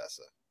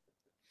Francesa.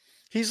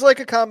 He's like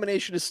a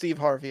combination of Steve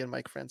Harvey and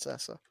Mike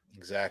Francesa.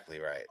 Exactly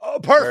right. Oh,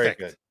 perfect.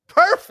 Very good.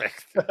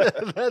 Perfect.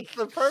 That's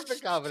the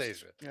perfect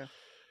combination. Yeah.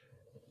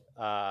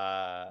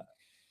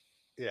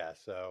 Yeah.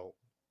 So,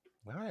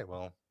 all right.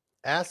 Well,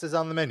 ass is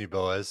on the menu,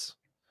 boys.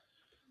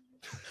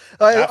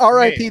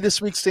 R.I.P.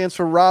 this week stands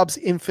for Rob's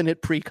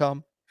Infinite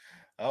Pre-cum.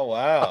 Oh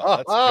wow,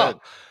 that's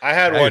good. I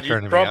had one.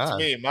 You trumped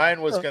me.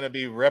 Mine was going to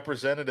be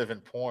representative in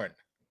porn.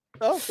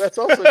 Oh, that's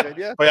also good.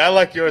 Yeah. But I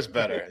like yours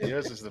better.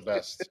 Yours is the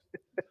best.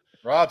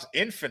 Rob's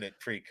Infinite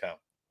Pre-cum.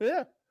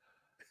 Yeah.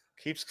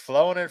 Keeps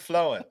flowing and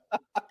flowing.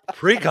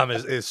 Pre-cum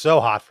is so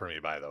hot for me,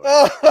 by the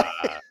way.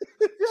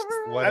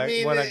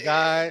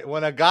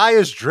 When a guy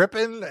is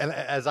dripping and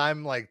as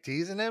I'm like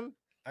teasing him,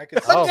 I could.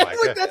 Oh my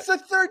God. That's the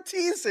third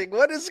teasing.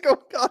 What is going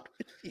on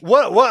with you?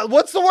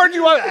 What's the word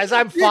you want? As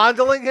I'm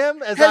fondling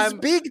him, has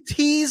Big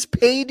T's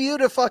paid you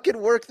to fucking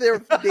work their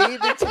name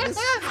into this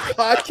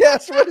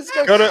podcast? What is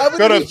going on? I'm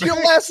going to read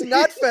your last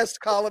Nutfest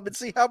column and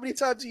see how many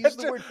times you use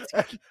the word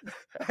tea.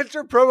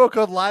 Enter promo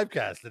code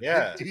LiveCast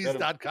at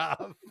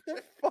bigtees.com.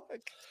 Fuck.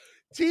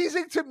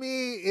 Teasing to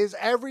me is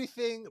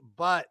everything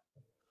but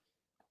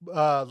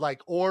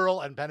like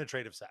oral and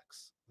penetrative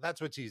sex. That's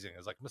what teasing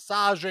is, like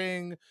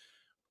massaging,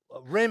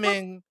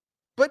 rimming.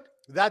 But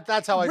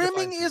that's how I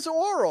rimming is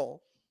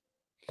oral.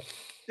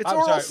 It's I'm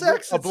oral sorry,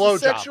 sex. A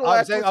blowjob.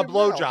 I'm saying a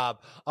blowjob.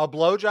 A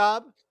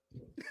blowjob.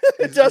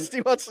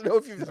 Dusty wants to know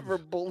if you've ever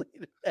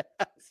bullied an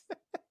ass.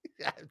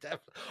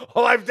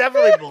 I've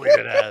definitely bullied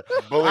an ass.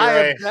 Bully I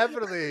Ray. have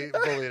definitely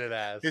bullied an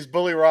ass. He's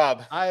Bully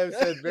Rob. I have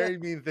said very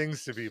mean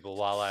things to people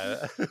while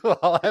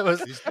I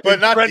was But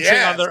not the infringing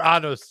ass. on their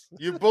anus.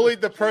 You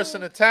bullied the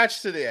person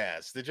attached to the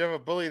ass. Did you ever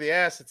bully the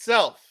ass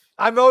itself?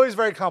 I'm always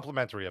very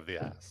complimentary of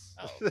the ass.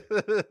 Oh.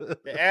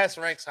 The ass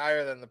ranks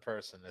higher than the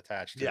person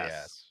attached to the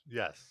ass.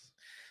 Yes.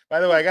 By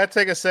the way, I got to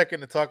take a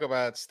second to talk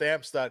about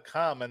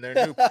stamps.com and their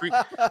new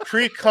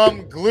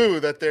pre-cum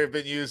glue that they've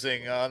been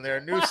using on their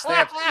new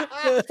stamps.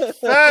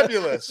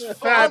 Fabulous.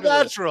 All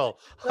natural.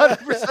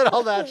 100%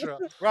 all natural.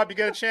 Rob, you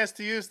get a chance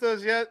to use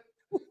those yet?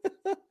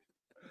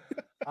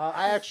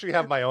 I actually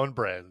have my own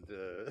brand.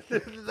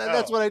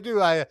 That's what I do.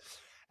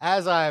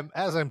 As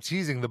I'm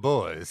teasing the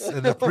boys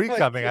in the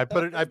pre-coming, I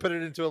put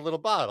it into a little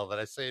bottle that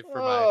I save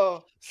for my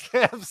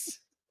stamps.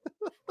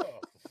 Oh,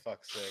 for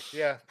fuck's sake.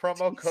 Yeah,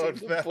 promo code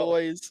the Mel.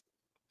 boys.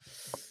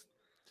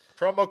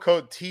 Promo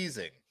code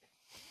teasing.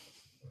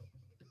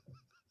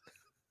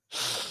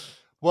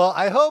 Well,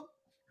 I hope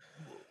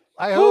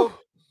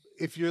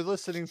if you're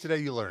listening today,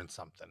 you learned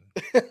something.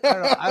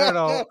 I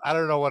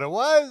don't know what it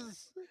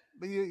was,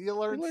 but you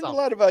learned something. A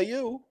lot about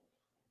you.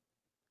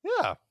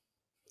 Yeah,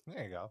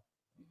 there you go.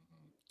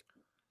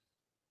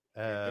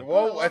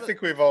 Well, I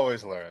think we've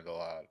always learned a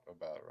lot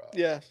about Rob.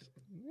 Yeah.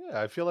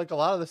 I feel like a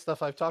lot of this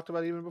stuff I've talked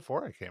about even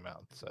before I came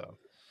out. So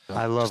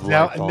I love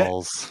light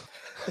balls.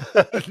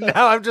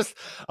 Now I'm just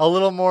a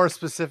little more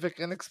specific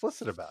and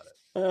explicit about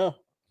it.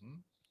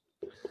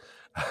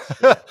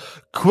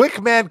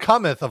 Quick Man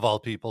Cometh, of all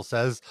people,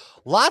 says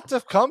lots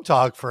of cum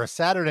talk for a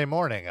Saturday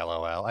morning.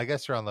 LOL. I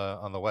guess you're on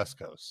the West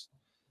Coast.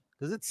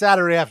 Because it's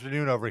Saturday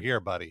afternoon over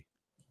here, buddy.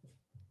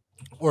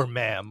 Or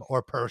ma'am,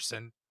 or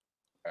person.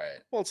 All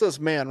right. Well, it says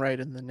man right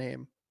in the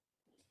name.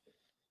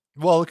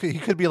 Well, he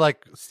could be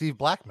like Steve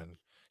Blackman.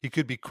 He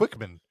could be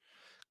Quickman.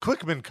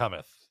 Quickman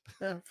Cometh.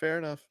 Yeah, fair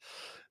enough.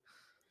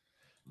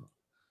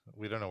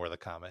 We don't know where the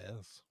comma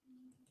is.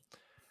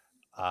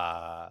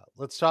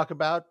 Let's talk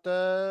about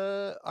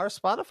our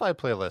Spotify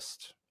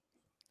playlist.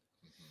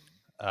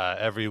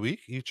 Every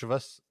week, each of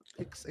us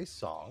picks a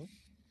song,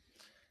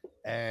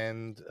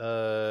 and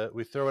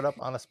we throw it up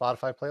on a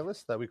Spotify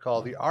playlist that we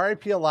call the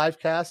RIP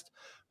Livecast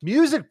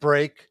Music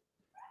Break,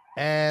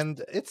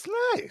 and it's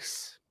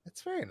nice.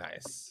 It's very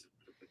nice,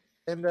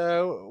 and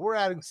we're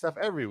adding stuff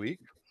every week.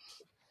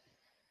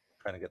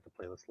 Trying to get the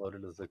playlist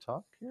loaded as I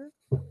talk here.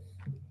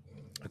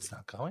 It's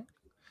not going,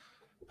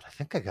 but I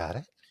think I got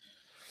it.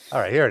 All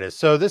right, here it is.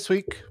 So this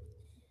week,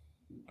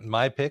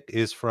 my pick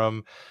is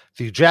from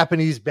the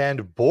Japanese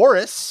band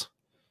Boris.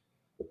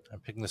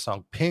 I'm picking the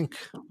song Pink.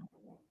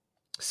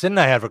 Sid and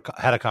I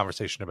had a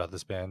conversation about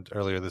this band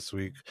earlier this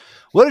week.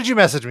 What did you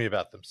message me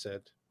about them,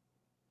 Sid?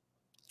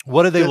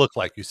 What did they look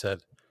like, you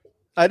said?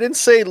 I didn't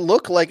say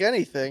look like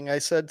anything. I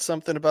said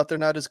something about they're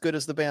not as good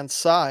as the band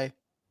Psy.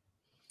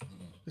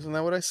 Isn't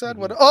that what I said?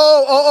 What?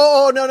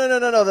 Oh, no.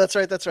 That's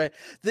right.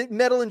 The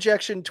Metal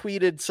Injection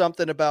tweeted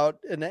something about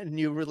a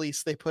new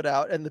release they put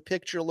out, and the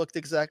picture looked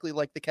exactly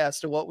like the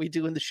cast of What We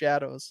Do in the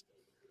Shadows.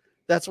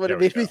 That's what it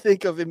made me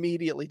think of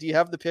immediately. Do you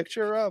have the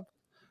picture, Rob?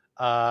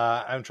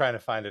 I'm trying to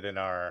find it in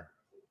our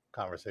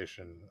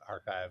conversation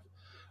archive.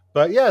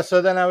 But yeah,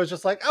 so then I was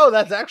just like, oh,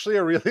 that's actually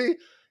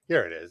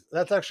here it is.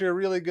 That's actually a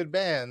really good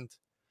band.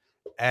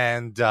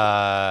 And then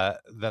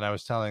I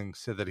was telling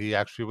Sid that he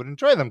actually would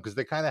enjoy them because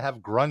they kind of have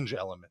grunge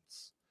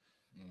elements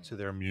to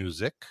their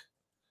music.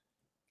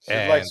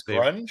 Sid likes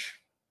grunge?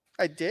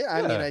 I did.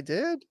 I mean, I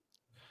did.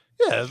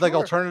 Yeah, it's like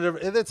alternative.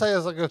 It's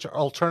like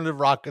alternative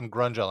rock and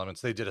grunge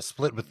elements. They did a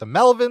split with the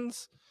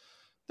Melvins.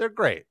 They're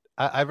great.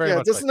 I very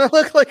much. Doesn't that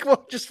look like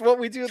just What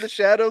We Do in the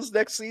Shadows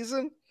next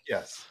season?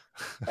 Yes.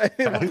 I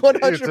mean,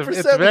 100%.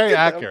 It's very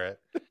accurate.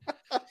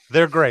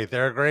 They're great.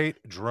 They're a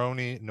great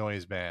droney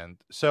noise band.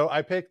 So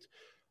I picked.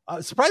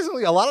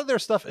 Surprisingly, a lot of their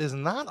stuff is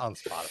not on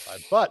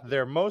Spotify, but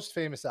their most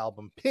famous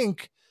album,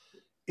 Pink,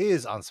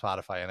 is on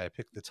Spotify, and I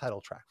picked the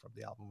title track from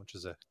the album, which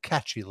is a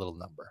catchy little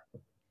number.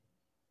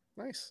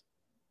 Nice.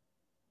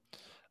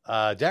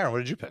 Darren, what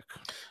did you pick?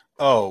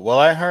 Oh, well,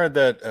 I heard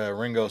that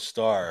Ringo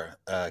Starr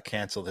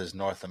canceled his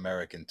North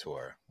American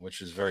tour,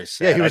 which is very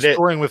sad. Yeah, he was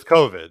touring with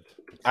COVID.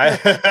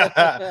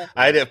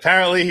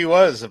 Apparently he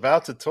was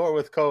about to tour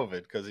with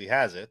COVID because he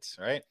has it,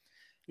 right?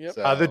 Yep.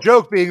 So, the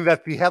joke being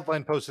that the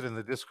headline posted in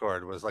the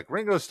Discord was like,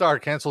 Ringo Starr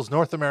cancels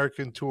North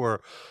American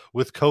tour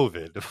with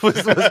COVID.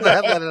 was the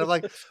headline, and I'm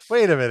like,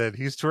 wait a minute,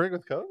 he's touring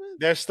with COVID?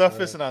 Their stuff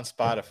isn't on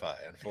Spotify,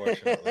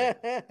 unfortunately.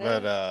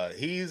 But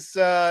he's,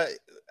 I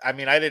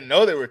mean, I didn't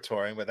know they were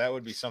touring, but that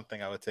would be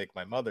something I would take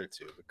my mother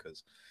to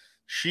because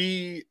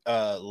she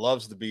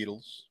loves the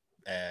Beatles,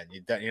 and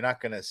you're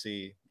not going to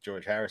see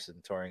George Harrison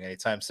touring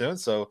anytime soon.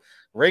 So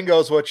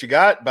Ringo's what you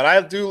got, but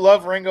I do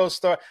love Ringo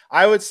Starr.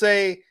 I would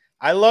say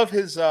I love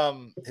his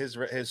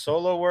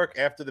solo work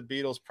after the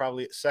Beatles,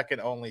 probably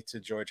second only to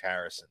George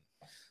Harrison.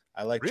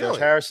 I like Really? George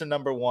Harrison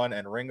 #1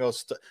 and Ringo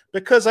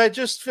because I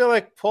just feel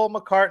like Paul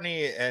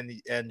McCartney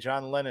and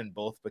John Lennon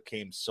both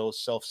became so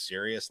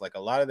self-serious. Like a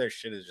lot of their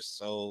shit is just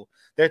so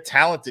they're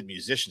talented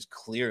musicians,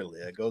 clearly.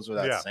 It goes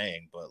without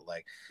saying, but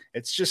like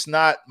it's just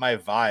not my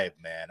vibe,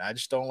 man. I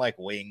just don't like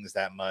Wings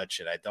that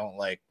much, and I don't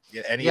like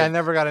any. I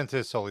never got into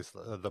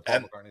the Paul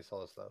McCartney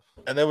solo stuff.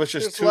 And there was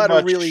just there's too a lot much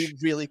of really,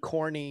 really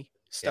corny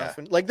stuff.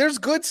 Yeah. And like there's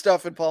good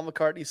stuff in Paul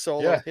McCartney's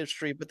solo Yeah.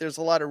 history, but there's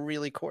a lot of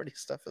really corny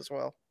stuff as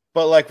well.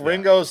 But like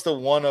Ringo's the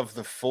one of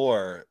the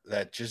four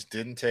that just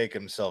didn't take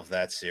himself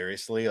that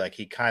seriously. Like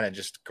he kind of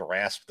just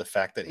grasped the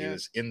fact that he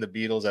was in the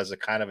Beatles as a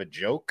kind of a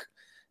joke,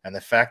 and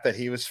the fact that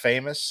he was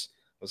famous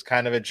was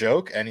kind of a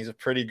joke. And he's a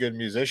pretty good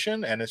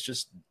musician, and it's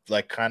just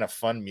like kind of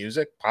fun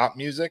music, pop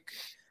music.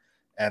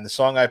 And the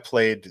song I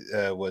played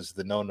was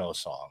the No No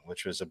song,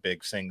 which was a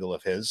big single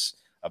of his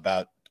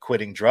about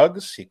quitting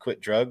drugs. He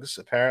quit drugs,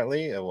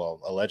 apparently,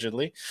 well,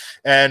 allegedly.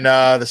 And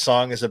the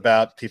song is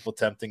about people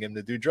tempting him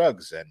to do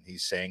drugs, and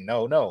he's saying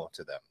no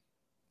to them.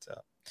 So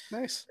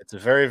nice. It's a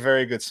very,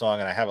 very good song,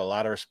 and I have a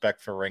lot of respect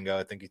for Ringo.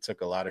 I think he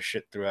took a lot of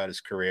shit throughout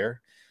his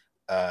career.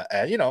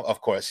 And you know, of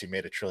course, he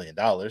made $1 trillion,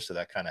 so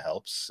that kind of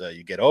helps.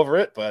 You get over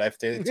it, but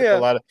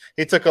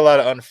he took a lot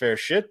of unfair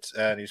shit,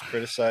 and he's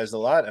criticized a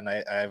lot, and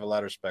I have a lot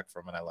of respect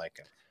for him, and I like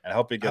him. And I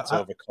hope he gets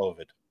over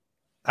COVID.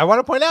 I want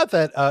to point out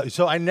that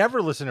so I never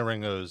listened to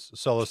Ringo's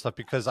solo stuff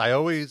because I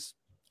always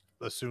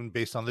assumed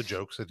based on the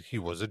jokes that he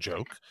was a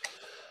joke.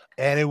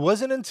 And it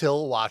wasn't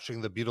until watching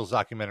the Beatles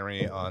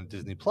documentary on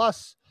Disney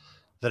Plus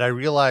that I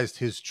realized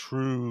his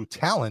true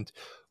talent,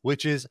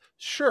 which is,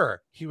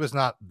 sure, he was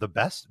not the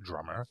best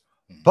drummer,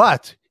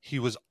 but he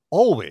was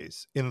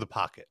always in the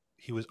pocket.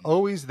 He was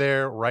always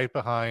there right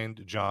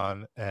behind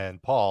John and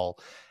Paul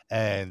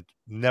and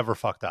never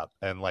fucked up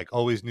and like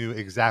always knew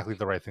exactly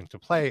the right thing to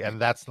play.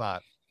 And that's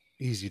not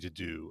easy to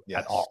do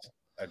at all.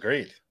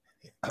 Agreed.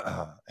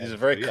 He's a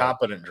very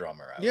competent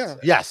drummer. I would say.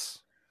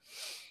 Yes.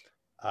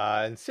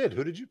 And Sid,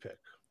 who did you pick?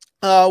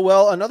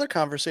 Well, another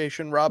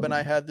conversation Rob and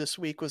I had this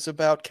week was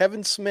about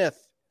Kevin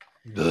Smith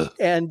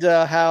and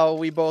how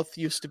we both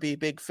used to be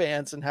big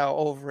fans and how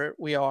over it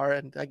we are.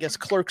 And I guess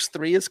Clerks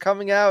 3 is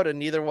coming out, and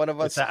neither one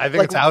of us. I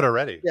think it's out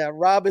already. Yeah,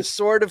 Rob is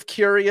sort of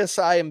curious.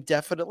 I am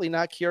definitely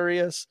not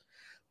curious.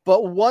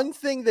 But one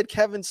thing that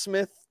Kevin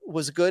Smith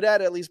was good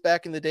at least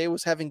back in the day,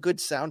 was having good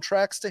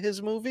soundtracks to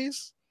his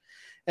movies.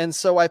 And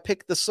so I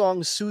picked the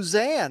song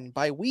Suzanne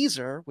by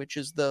Weezer, which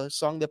is the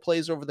song that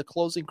plays over the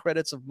closing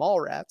credits of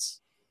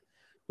Mallrats,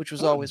 which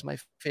was always my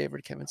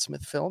favorite Kevin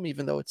Smith film,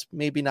 even though it's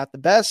maybe not the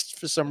best.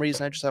 For some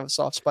reason, I just have a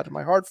soft spot in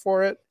my heart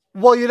for it.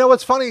 Well, you know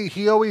what's funny?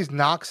 He always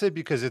knocks it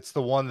because it's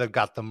the one that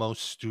got the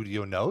most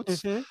studio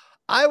notes. Mm-hmm.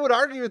 I would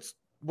argue it's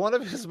one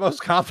of his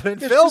most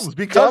confident It's films just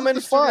because dumb of and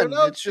the studio fun.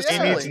 notes. It's just He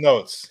needs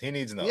notes. He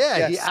needs notes.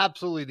 Yeah, he Yes.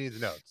 absolutely needs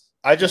notes.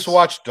 I just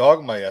watched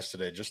Dogma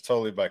yesterday, just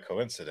totally by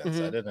coincidence.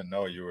 Mhm. I didn't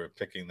know you were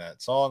picking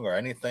that song or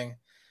anything,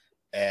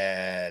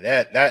 and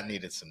that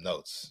needed some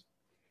notes.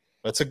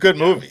 But it's a good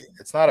movie.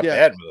 It's not a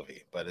bad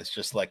movie, but it's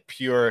just like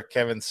pure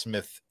Kevin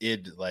Smith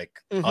like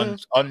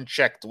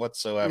unchecked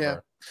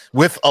whatsoever,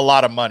 with a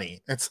lot of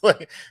money. It's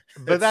like,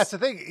 But that's the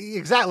thing,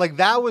 exactly. Like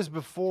that was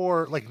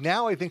before. Like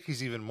now, I think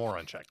he's even more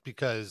unchecked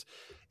because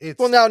it's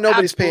Well, now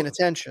nobody's paying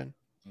attention.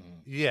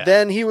 Yeah.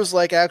 Then he was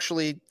like,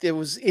 actually, it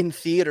was in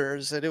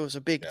theaters, and it was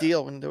a big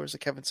deal when there was a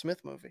Kevin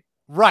Smith movie.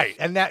 Right.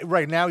 And that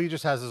right now he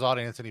just has his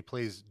audience and he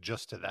plays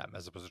just to them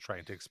as opposed to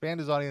trying to expand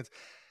his audience.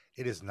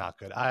 It is not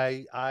good.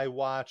 I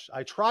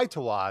tried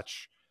to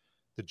watch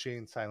the Jay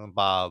and Silent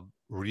Bob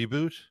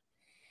reboot,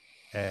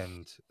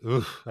 and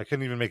I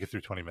couldn't even make it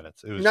through 20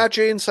 minutes. It was Not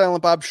Jay and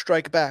Silent Bob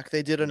Strike Back.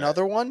 They did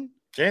another one.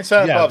 Jay and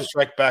Silent Yeah, Bob but-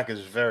 Strike Back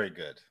is very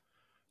good.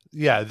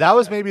 yeah, that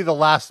was maybe the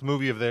last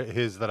movie of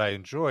his that I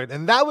enjoyed.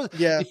 And that was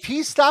if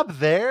he stopped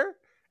there,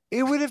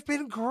 it would have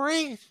been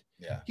great.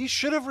 Yeah. He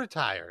should have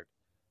retired.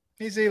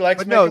 He likes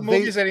But no, making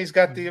movies, and he's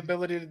got the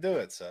ability to do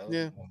it. So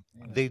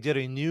They did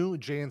a new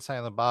Jay and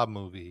Silent Bob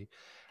movie,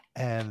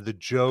 and the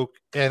joke,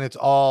 and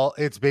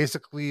it's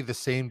basically the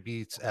same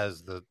beats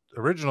as the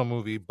original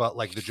movie, but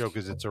like the joke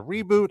is it's a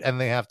reboot and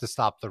they have to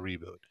stop the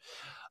reboot.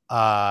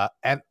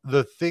 And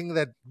the thing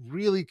that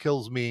really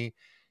kills me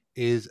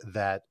is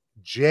that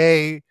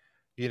Jay,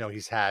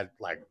 he's had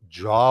like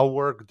jaw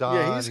work done.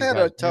 Yeah, he's had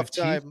got a tough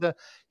new teeth time. done.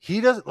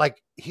 He doesn't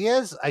he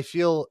has, I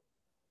feel,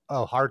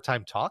 a hard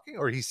time talking,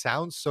 or he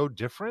sounds so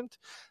different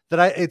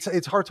that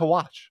it's hard to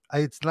watch.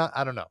 I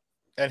don't know.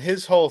 And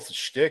his whole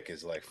shtick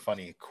is like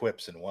funny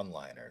quips and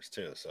one-liners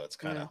too, so it's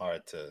kind of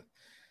hard to.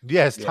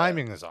 Yeah, his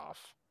timing is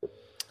off.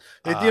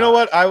 You know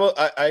what?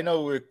 I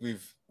know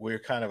we're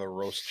kind of a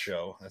roast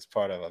show. That's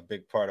a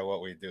big part of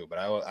what we do. But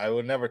I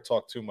will never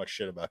talk too much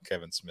shit about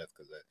Kevin Smith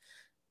because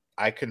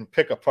I can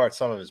pick apart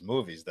some of his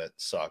movies that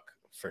suck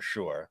for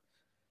sure.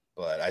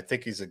 But I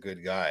think he's a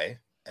good guy,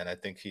 and I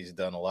think he's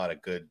done a lot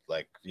of good,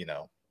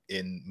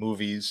 in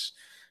movies.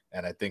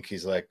 And I think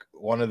he's like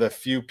one of the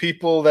few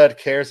people that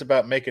cares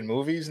about making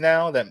movies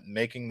now, that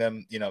making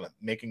them,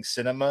 making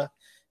cinema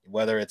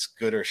Whether it's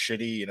good or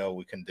shitty,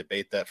 we can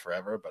debate that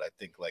forever. But I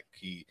think like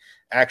he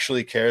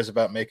actually cares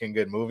about making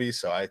good movies,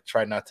 so I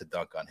try not to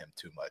dunk on him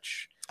too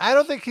much. I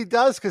don't think he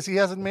does because he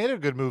hasn't made a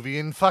good movie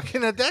in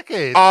fucking a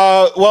decade.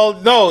 Well,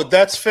 no,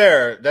 that's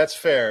fair. That's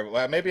fair.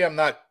 Well, maybe I'm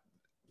not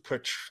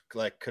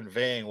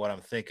conveying what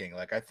I'm thinking.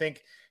 Like, I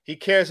think he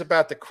cares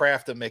about the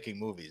craft of making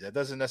movies. That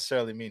doesn't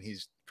necessarily mean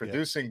he's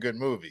producing good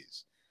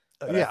movies.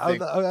 I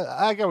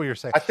get what you're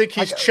saying. I think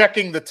he's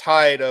checking the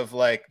tide of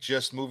like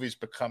just movies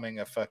becoming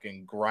a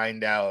fucking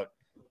grind out,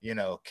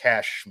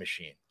 cash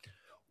machine.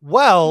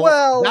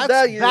 Well,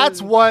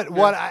 that's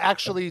what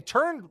actually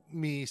turned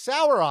me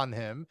sour on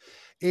him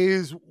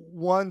is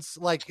once,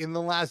 like in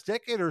the last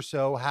decade or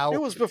so, how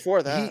it was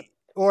before that.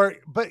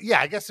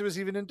 I guess it was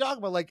even in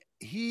Dogma. Like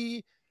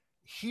he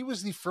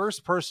was the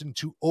first person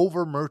to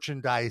over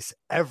merchandise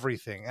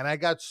everything, and I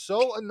got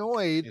so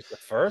annoyed. He's the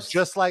first,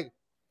 just like,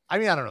 I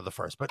mean, I don't know the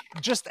first, but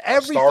just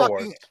every Star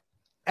fucking. Wars.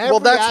 Well,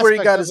 that's where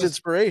he got his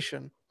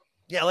inspiration.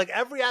 Yeah, like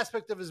every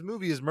aspect of his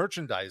movie is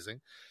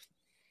merchandising.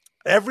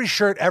 Every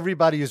shirt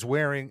everybody is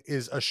wearing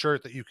is a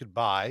shirt that you could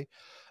buy.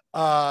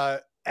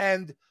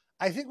 And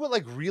I think what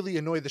like really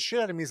annoyed the shit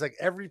out of me is like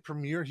every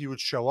premiere he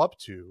would show up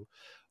to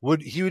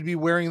he would be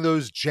wearing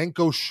those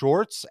Jenko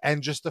shorts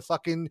and just a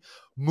fucking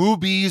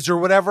Moobies or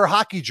whatever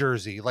hockey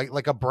jersey,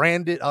 like a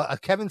branded, a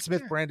Kevin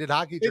Smith branded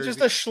hockey jersey. He's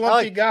just a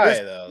schlumpy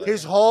guy, though.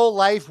 His whole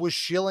life was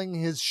shilling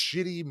his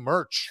shitty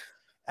merch.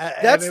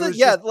 That's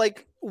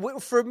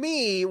for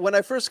me, when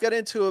I first got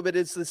into it,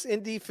 it's this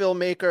indie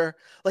filmmaker.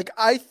 Like,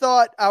 I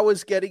thought I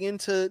was getting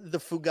into the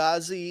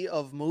Fugazi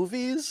of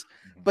movies,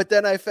 but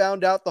then I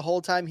found out the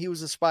whole time he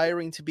was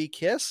aspiring to be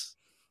Kiss.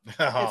 If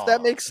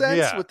that makes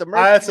sense with the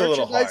that's a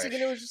little harsh. And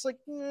it was just like,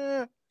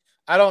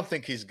 I don't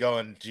think he's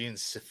going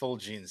full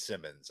Gene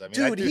Simmons. I mean,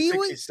 dude, I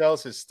think he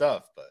sells his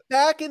stuff, but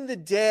back in the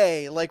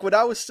day, like when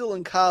I was still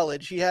in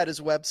college, he had his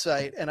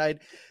website, and I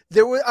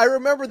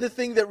remember the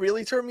thing that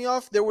really turned me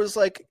off. There was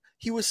like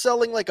he was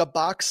selling like a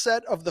box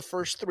set of the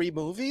first 3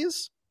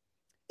 movies,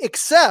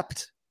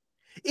 except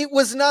it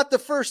was not the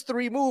first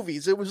 3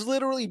 movies. It was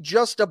literally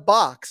just a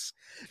box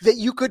that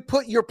you could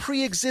put your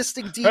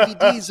pre-existing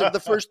DVDs of the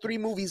first 3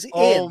 movies in.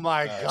 Oh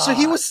my God. So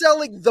he was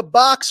selling the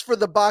box for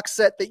the box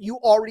set that you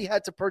already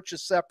had to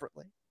purchase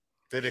separately.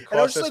 Did it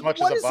cost as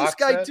much as a box set? What is this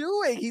guy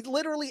doing? He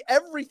literally,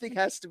 everything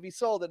has to be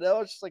sold. And I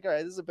was just like, all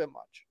right, this is a bit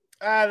much.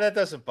 That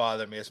doesn't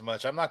bother me as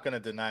much. I'm not going to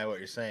deny what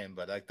you're saying,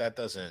 but like that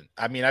doesn't.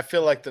 I mean, I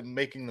feel like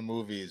making the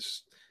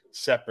movies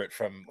separate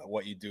from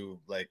what you do,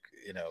 like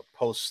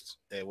post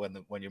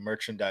when you're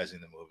merchandising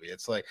the movie.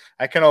 It's like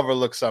I can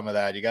overlook some of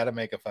that. You got to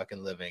make a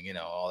fucking living,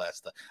 all that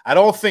stuff. I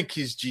don't think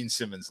he's Gene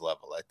Simmons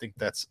level. I think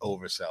that's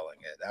overselling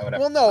it.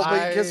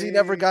 Because he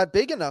never got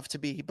big enough to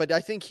be. But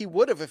I think he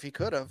would have if he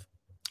could have.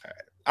 All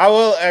right.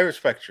 I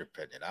respect your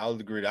opinion. I'll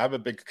agree. I'm a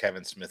big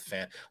Kevin Smith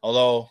fan,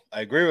 although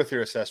I agree with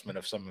your assessment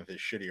of some of his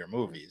shittier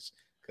movies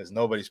because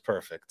nobody's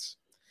perfect.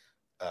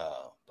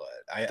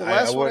 But the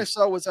last one I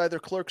saw was either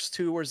Clerks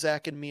 2 or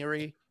Zack and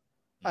Miri.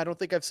 I don't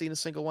think I've seen a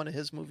single one of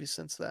his movies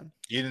since then.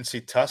 You didn't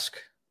see Tusk?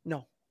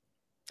 No.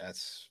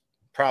 That's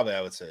probably,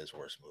 I would say, his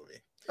worst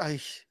movie.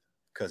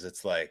 Because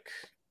it's like,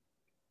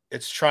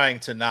 it's trying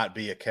to not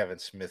be a Kevin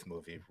Smith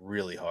movie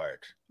really hard.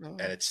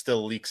 And it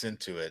still leaks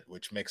into it,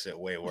 which makes it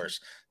way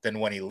worse than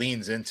when he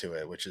leans into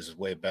it, which is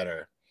way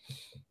better.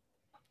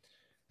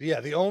 Yeah,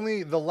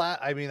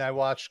 I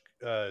watched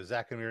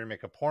Zack and Miri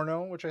make a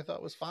porno, which I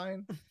thought was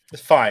fine.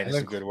 It's fine. It's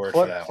a good word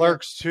for that.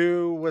 Clerks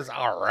 2 was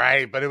all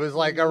right, but it was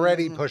like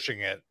already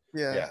pushing it.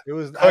 Yeah. It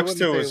was. Clerks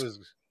 2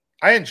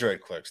 I enjoyed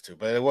Clerks 2,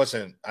 but it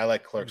wasn't. I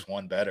like Clerks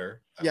 1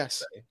 better.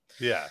 Yes.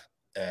 Yeah.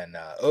 And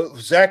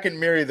Zack and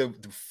Miri, the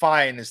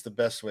fine is the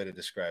best way to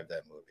describe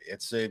that movie.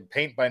 It's a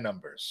paint by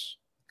numbers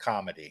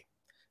comedy.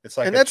 It's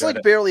like, and that's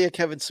like barely a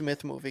Kevin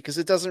Smith movie because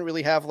it doesn't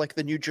really have like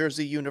the New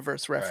Jersey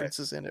universe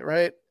references in it,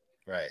 right?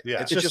 Right.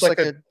 Yeah. It's just like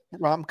a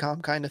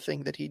rom-com kind of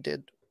thing that he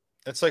did.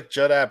 It's like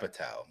Judd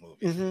Apatow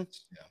movie. Mm-hmm.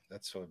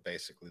 That's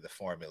basically the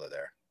formula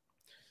there.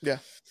 Yeah.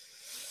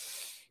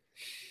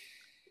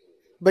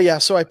 But yeah,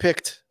 so I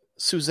picked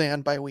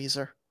Suzanne by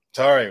Weezer.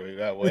 Sorry, we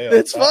got way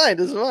It's fine.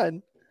 It's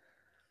fine.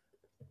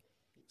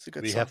 It's a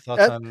good song. Have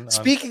thoughts on...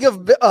 Speaking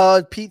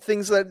of Pete,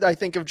 things that I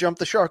think of Jump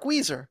the Shark,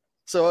 Weezer.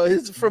 So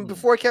it's from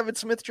before Kevin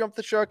Smith jumped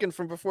the shark and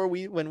from before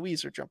when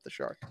Weezer jumped the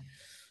shark.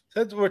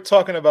 Since we're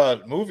talking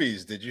about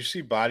movies, did you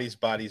see Bodies,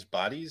 Bodies,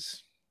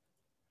 Bodies?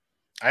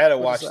 I had to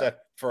watch that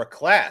for a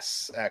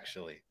class,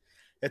 actually.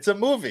 It's a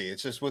movie.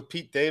 It's just with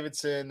Pete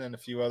Davidson and a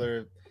few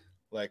other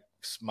like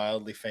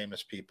mildly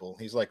famous people.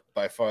 He's like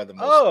by far the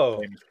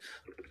most famous.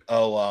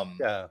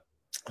 Yeah.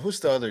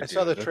 Who's the other dude? I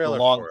saw the trailer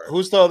for it.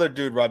 Who's the other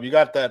dude, Rob? You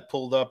got that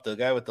pulled up? The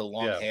guy with the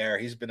long hair.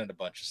 He's been in a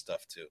bunch of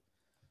stuff too.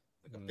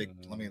 Like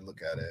let me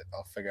look at it.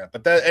 I'll figure out.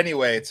 But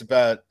anyway, it's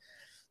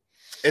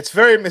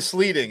very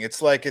misleading.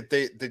 It's like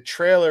the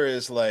trailer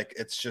is like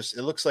it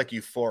looks like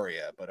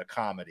Euphoria, but a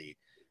comedy.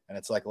 and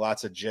it's like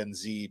lots of Gen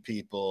Z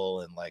people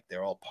and like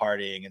they're all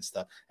partying and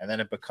stuff, and then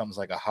it becomes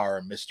like a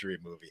horror mystery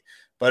movie.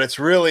 But it's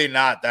really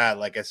not that.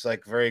 Like it's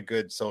like very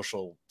good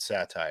social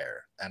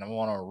satire, and I don't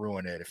want to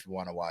ruin it if you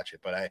want to watch it.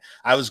 But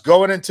I was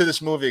going into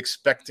this movie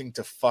expecting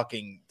to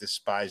fucking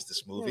despise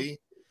this movie.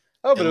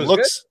 Oh, but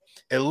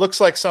it looks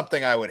like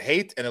something I would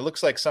hate, and it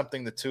looks like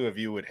something the two of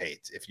you would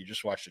hate if you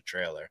just watched the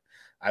trailer.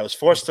 I was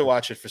forced to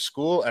watch it for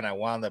school, and I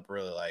wound up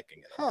really liking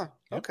it. Huh.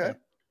 Okay.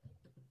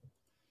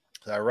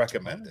 So I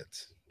recommend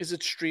it. Is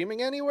it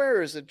streaming anywhere,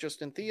 or is it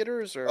just in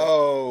theaters? Or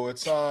Oh,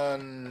 it's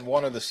on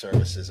one of the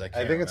services. I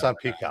think it's on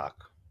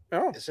Peacock.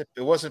 Oh,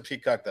 it wasn't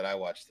Peacock that I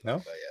watched it, No?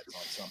 but yeah, it's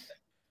on something.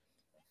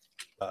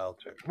 I'll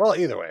check. Well,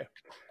 either way.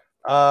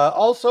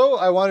 Also,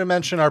 I want to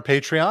mention our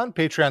Patreon,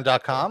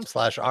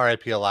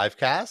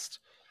 patreon.com/RIPAlivecast.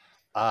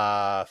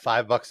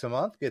 $5 a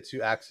month gets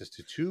you access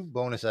to 2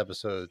 bonus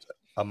episodes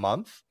a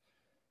month.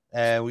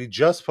 And we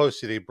just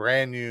posted a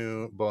brand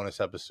new bonus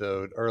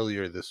episode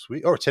earlier this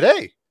week, or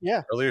today.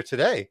 Yeah. Earlier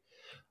today.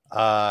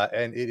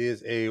 And it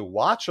is a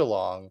watch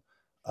along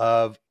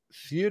of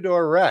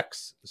Theodore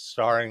Rex,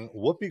 starring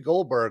Whoopi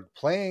Goldberg,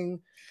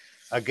 playing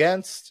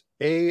against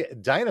a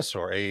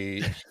dinosaur,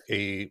 a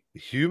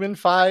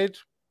human-fied,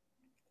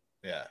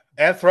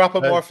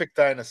 anthropomorphic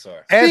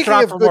dinosaur.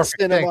 Anthropomorphic.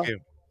 Thank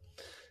you.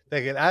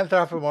 An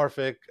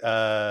anthropomorphic,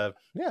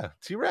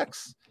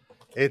 T-Rex.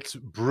 It's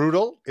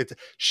brutal.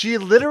 She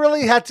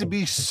literally had to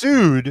be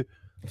sued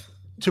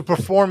to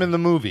perform in the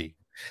movie,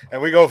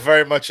 and we go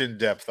very much in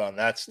depth on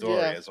that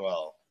story as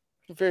well.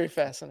 Very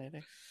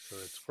fascinating. So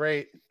it's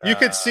great. You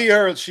could see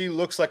her; she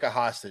looks like a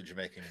hostage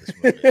making this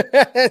movie.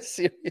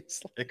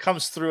 Seriously, it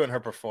comes through in her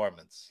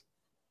performance.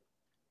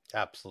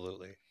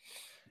 Absolutely.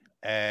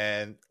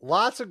 And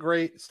lots of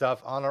great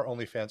stuff on our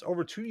OnlyFans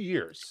over 2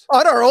 years.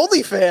 On our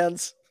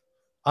OnlyFans.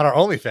 On our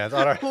OnlyFans.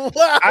 On our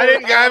Wow. I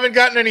haven't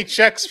gotten any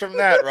checks from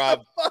that,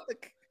 Rob.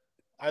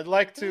 I'd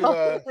like to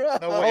know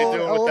what you're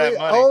doing with that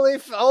money.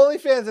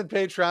 OnlyFans and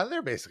Patreon,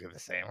 they're basically the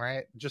same,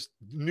 right? Just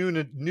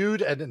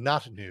nude and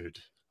not nude.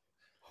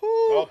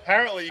 Well,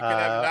 apparently you can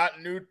have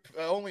not nude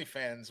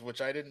OnlyFans,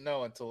 which I didn't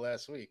know until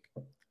last week.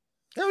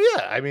 Oh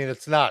yeah, I mean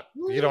it's not.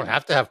 You don't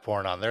have to have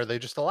porn on there; they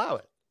just allow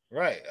it.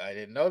 Right, I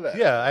didn't know that.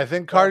 Yeah, I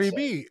think Cardi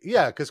B.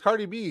 Yeah, because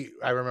Cardi B,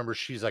 I remember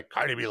she's like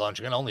Cardi B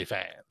launching an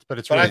OnlyFans, but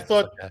it's really I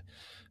thought like a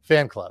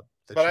fan club.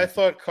 But I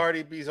thought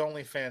Cardi B's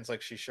OnlyFans,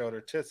 like she showed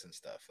her tits and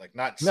stuff, like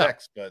not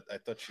sex, but I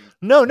thought she.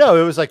 No,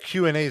 it was like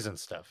Q&As and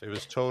stuff. It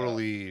was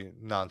totally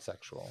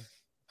non-sexual.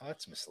 Oh,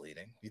 that's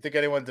misleading. You think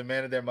anyone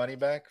demanded their money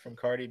back from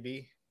Cardi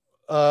B?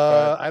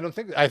 I don't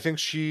think. I think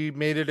she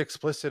made it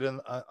explicit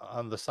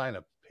on the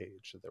sign-up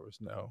page that there was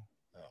no.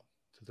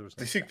 Do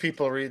you think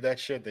people read that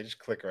shit? They just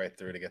click right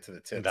through to get to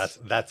the tits.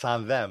 That's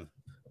on them.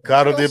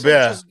 Cardi B.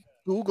 Just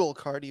Google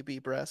Cardi B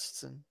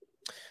breasts and.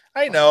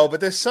 I know, but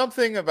there's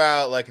something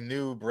about like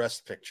new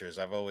breast pictures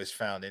I've always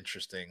found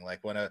interesting. Like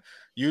when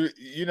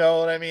you know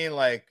what I mean?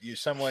 Like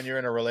someone you're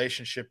in a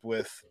relationship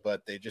with,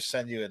 but they just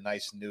send you a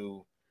nice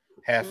new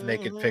half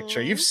naked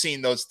picture. You've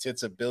seen those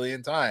tits a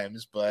billion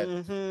times, but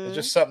there's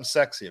just something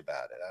sexy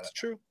about it. That's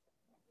true.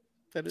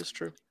 That is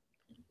true.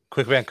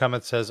 Quick Van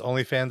Comment says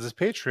OnlyFans is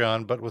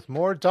Patreon, but with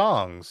more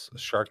dongs.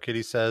 Shark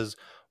Kitty says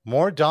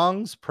more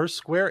dongs per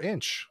square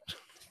inch.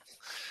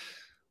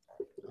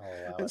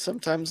 And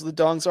sometimes the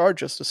dongs are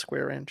just a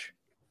square inch.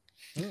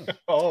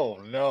 Oh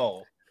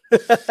no,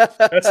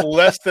 that's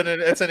less than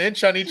it's an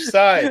inch on each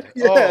side.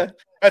 Yeah.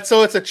 Oh,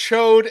 so it's a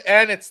chode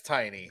and it's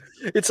tiny.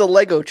 It's a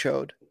Lego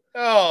chode.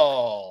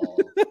 Oh,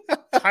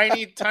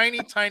 tiny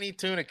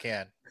tuna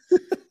can,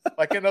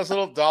 like in those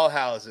little doll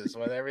houses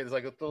where there's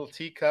like little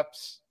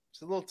teacups.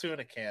 It's a little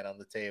tuna can on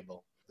the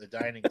table, the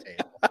dining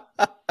table.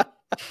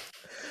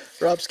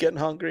 Rob's getting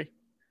hungry.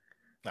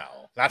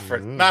 No,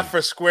 not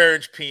for square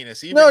inch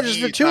penis. Even no,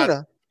 just the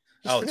tuna.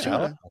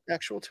 Tuna.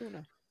 Actual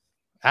tuna.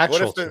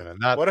 Actual tuna,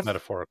 not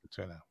metaphorical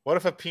tuna. What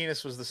if a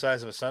penis was the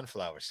size of a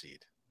sunflower seed?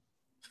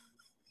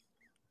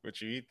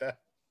 Would you eat that?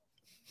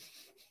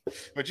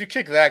 Would you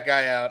kick that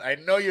guy out? I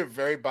know you're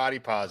very body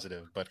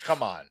positive, but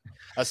come on.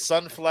 A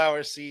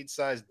sunflower seed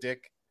sized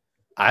dick?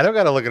 I don't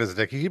got to look at his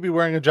dick. He could be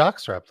wearing a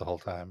jockstrap the whole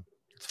time.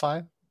 It's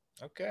fine.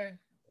 Okay.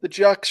 The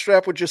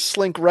jockstrap would just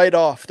slink right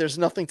off. There's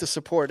nothing to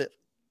support it.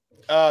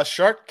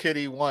 Shark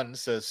Kitty 1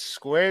 says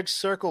squared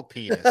circle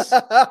penis.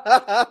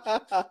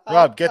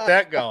 Rob, get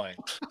that going.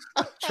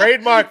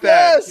 Trademark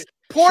that. Yes.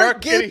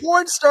 Gay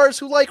porn stars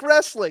who like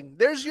wrestling.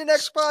 There's your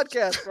next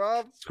podcast,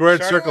 Rob.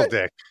 Squared circle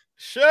dick.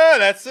 Sure,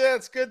 that's it.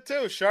 That's good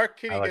too. Shark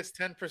Kitty gets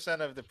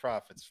 10% of the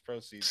profits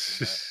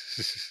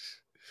proceeds.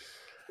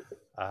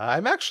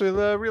 I'm actually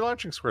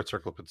relaunching Squared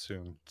Circle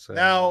soon. So.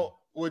 Now,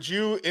 would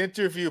you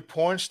interview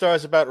porn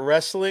stars about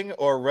wrestling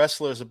or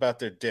wrestlers about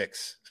their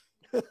dicks?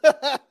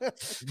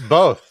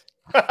 Both.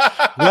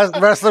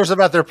 Wrestlers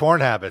about their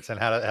porn habits and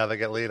how they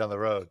get laid on the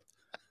road.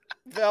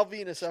 Val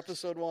Venus,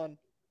 episode 1.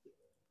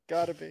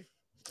 Gotta be.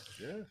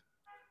 Yeah.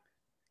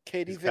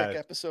 Katie Vick,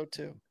 episode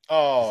 2.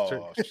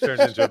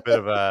 Turned into a bit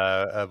of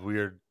a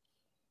weird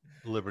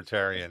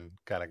libertarian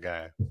kind of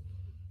guy.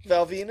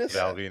 Val Venus.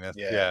 Val Venus.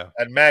 Yeah. Yeah.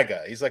 And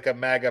MAGA. He's like a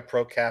MAGA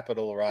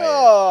pro-capital riot.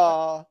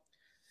 Oh,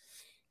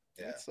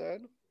 Yeah. that's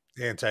sad.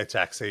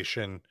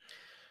 Anti-taxation.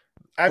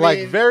 I Like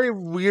mean, very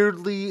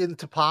weirdly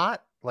into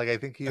pot. Like I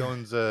think he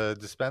owns a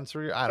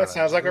dispensary. I don't know. that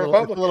sounds like a It's it's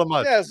Republican. a little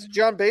much. Yes,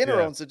 John Boehner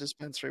Yeah. owns a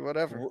dispensary.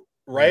 Whatever.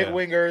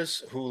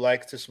 Right-wingers who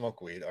like to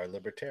smoke weed are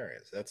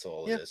libertarians. That's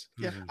all Yeah, it is.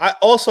 yeah. I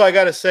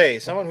got to say,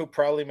 someone who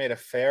probably made a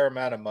fair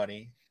amount of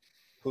money,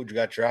 who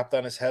got dropped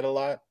on his head a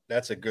lot,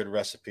 that's a good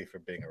recipe for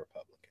being a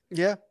Republican.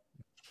 Yeah.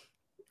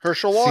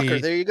 Herschel Walker.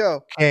 See? There you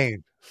go.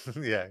 Kane.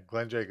 Yeah,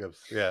 Glenn Jacobs.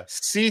 Yeah.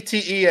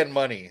 CTE and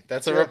money.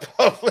 That's a Yeah.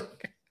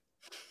 Republican.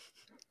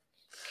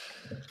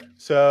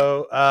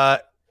 So,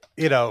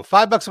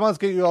 $5 a month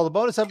get you all the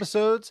bonus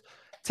episodes.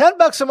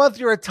 $10 a month,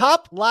 you're a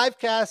top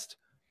livecast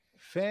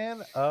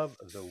fan of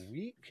the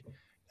week.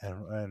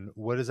 And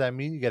what does that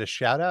mean? You get a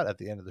shout out at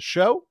the end of the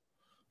show,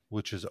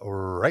 which is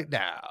right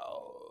now.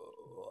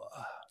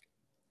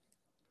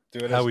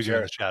 Do it How as we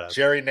doing the shout out?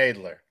 Jerry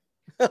Nadler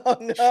Oh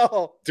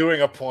no.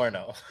 doing a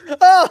porno.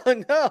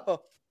 Oh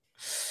no.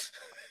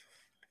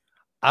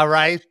 All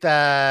right,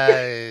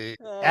 Oh,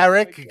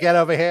 Eric, my get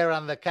over here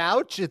on the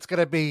couch. It's going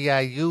to be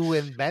you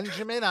and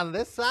Benjamin on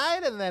this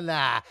side, and then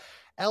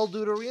El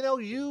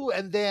Duderino, you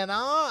and Dan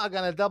are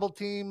going to double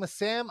team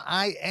Sam.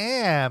 I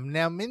am.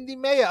 Now, Mindy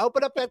Maya,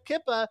 open up that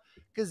kippa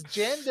because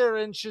Gender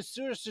and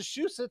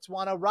Massachusetts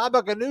want to rob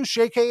a Ganoush,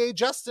 a.k.a.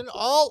 Justin,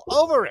 all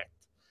over it.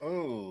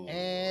 Oh.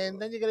 And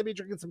then you're going to be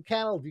drinking some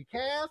Camel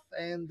Decaf.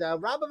 And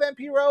Rob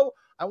Vampiro,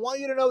 I want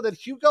you to know that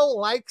Hugo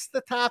likes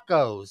the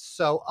tacos.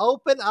 So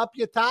open up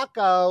your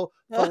taco.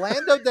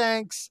 Philando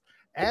Danks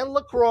and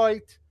LaCroix.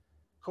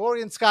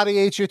 Corey and Scotty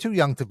H, you're too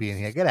young to be in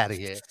here. Get out of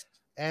here.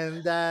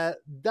 And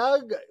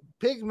Doug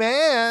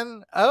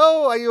Pigman.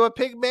 Oh, are you a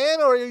pig man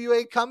or are you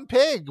a cum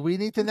pig? We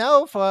need to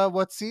know for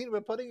what scene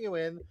we're putting you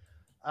in.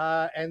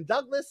 And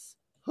Douglas,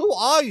 who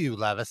are you,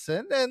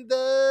 Levison? And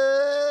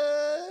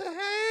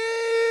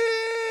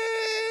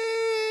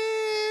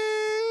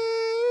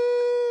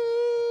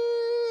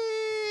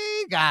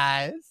hey,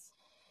 guys,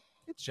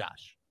 it's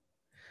Josh.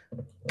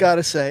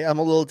 Gotta say, I'm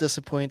a little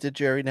disappointed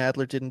Jerry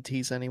Nadler didn't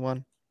tease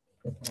anyone.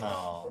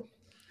 Oh.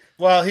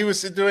 Well, he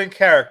was doing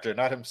character,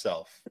 not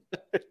himself.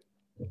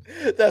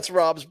 That's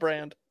Rob's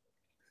brand.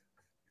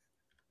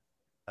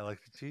 I like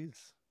the cheese.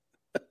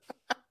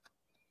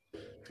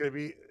 That's gonna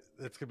be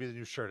the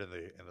new shirt in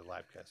the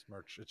livecast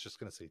merch. It's just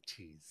gonna say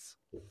tease.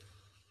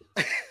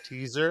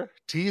 Teaser.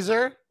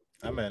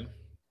 I'm in.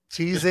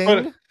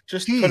 Teasing.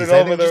 Just tease. put it I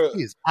over think just the.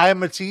 tease. I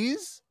am a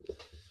tease.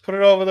 Put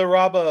it over the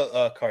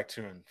Robba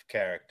cartoon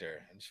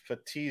character. And just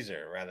put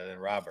teaser rather than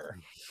robber.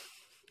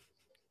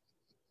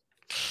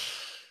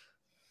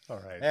 All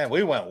right. Man,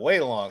 we went way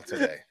long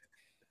today.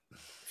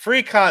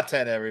 Free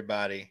content,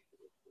 everybody.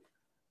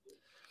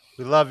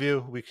 We love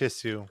you. We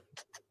kiss you.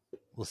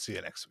 We'll see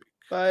you next week.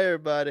 Bye,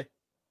 everybody.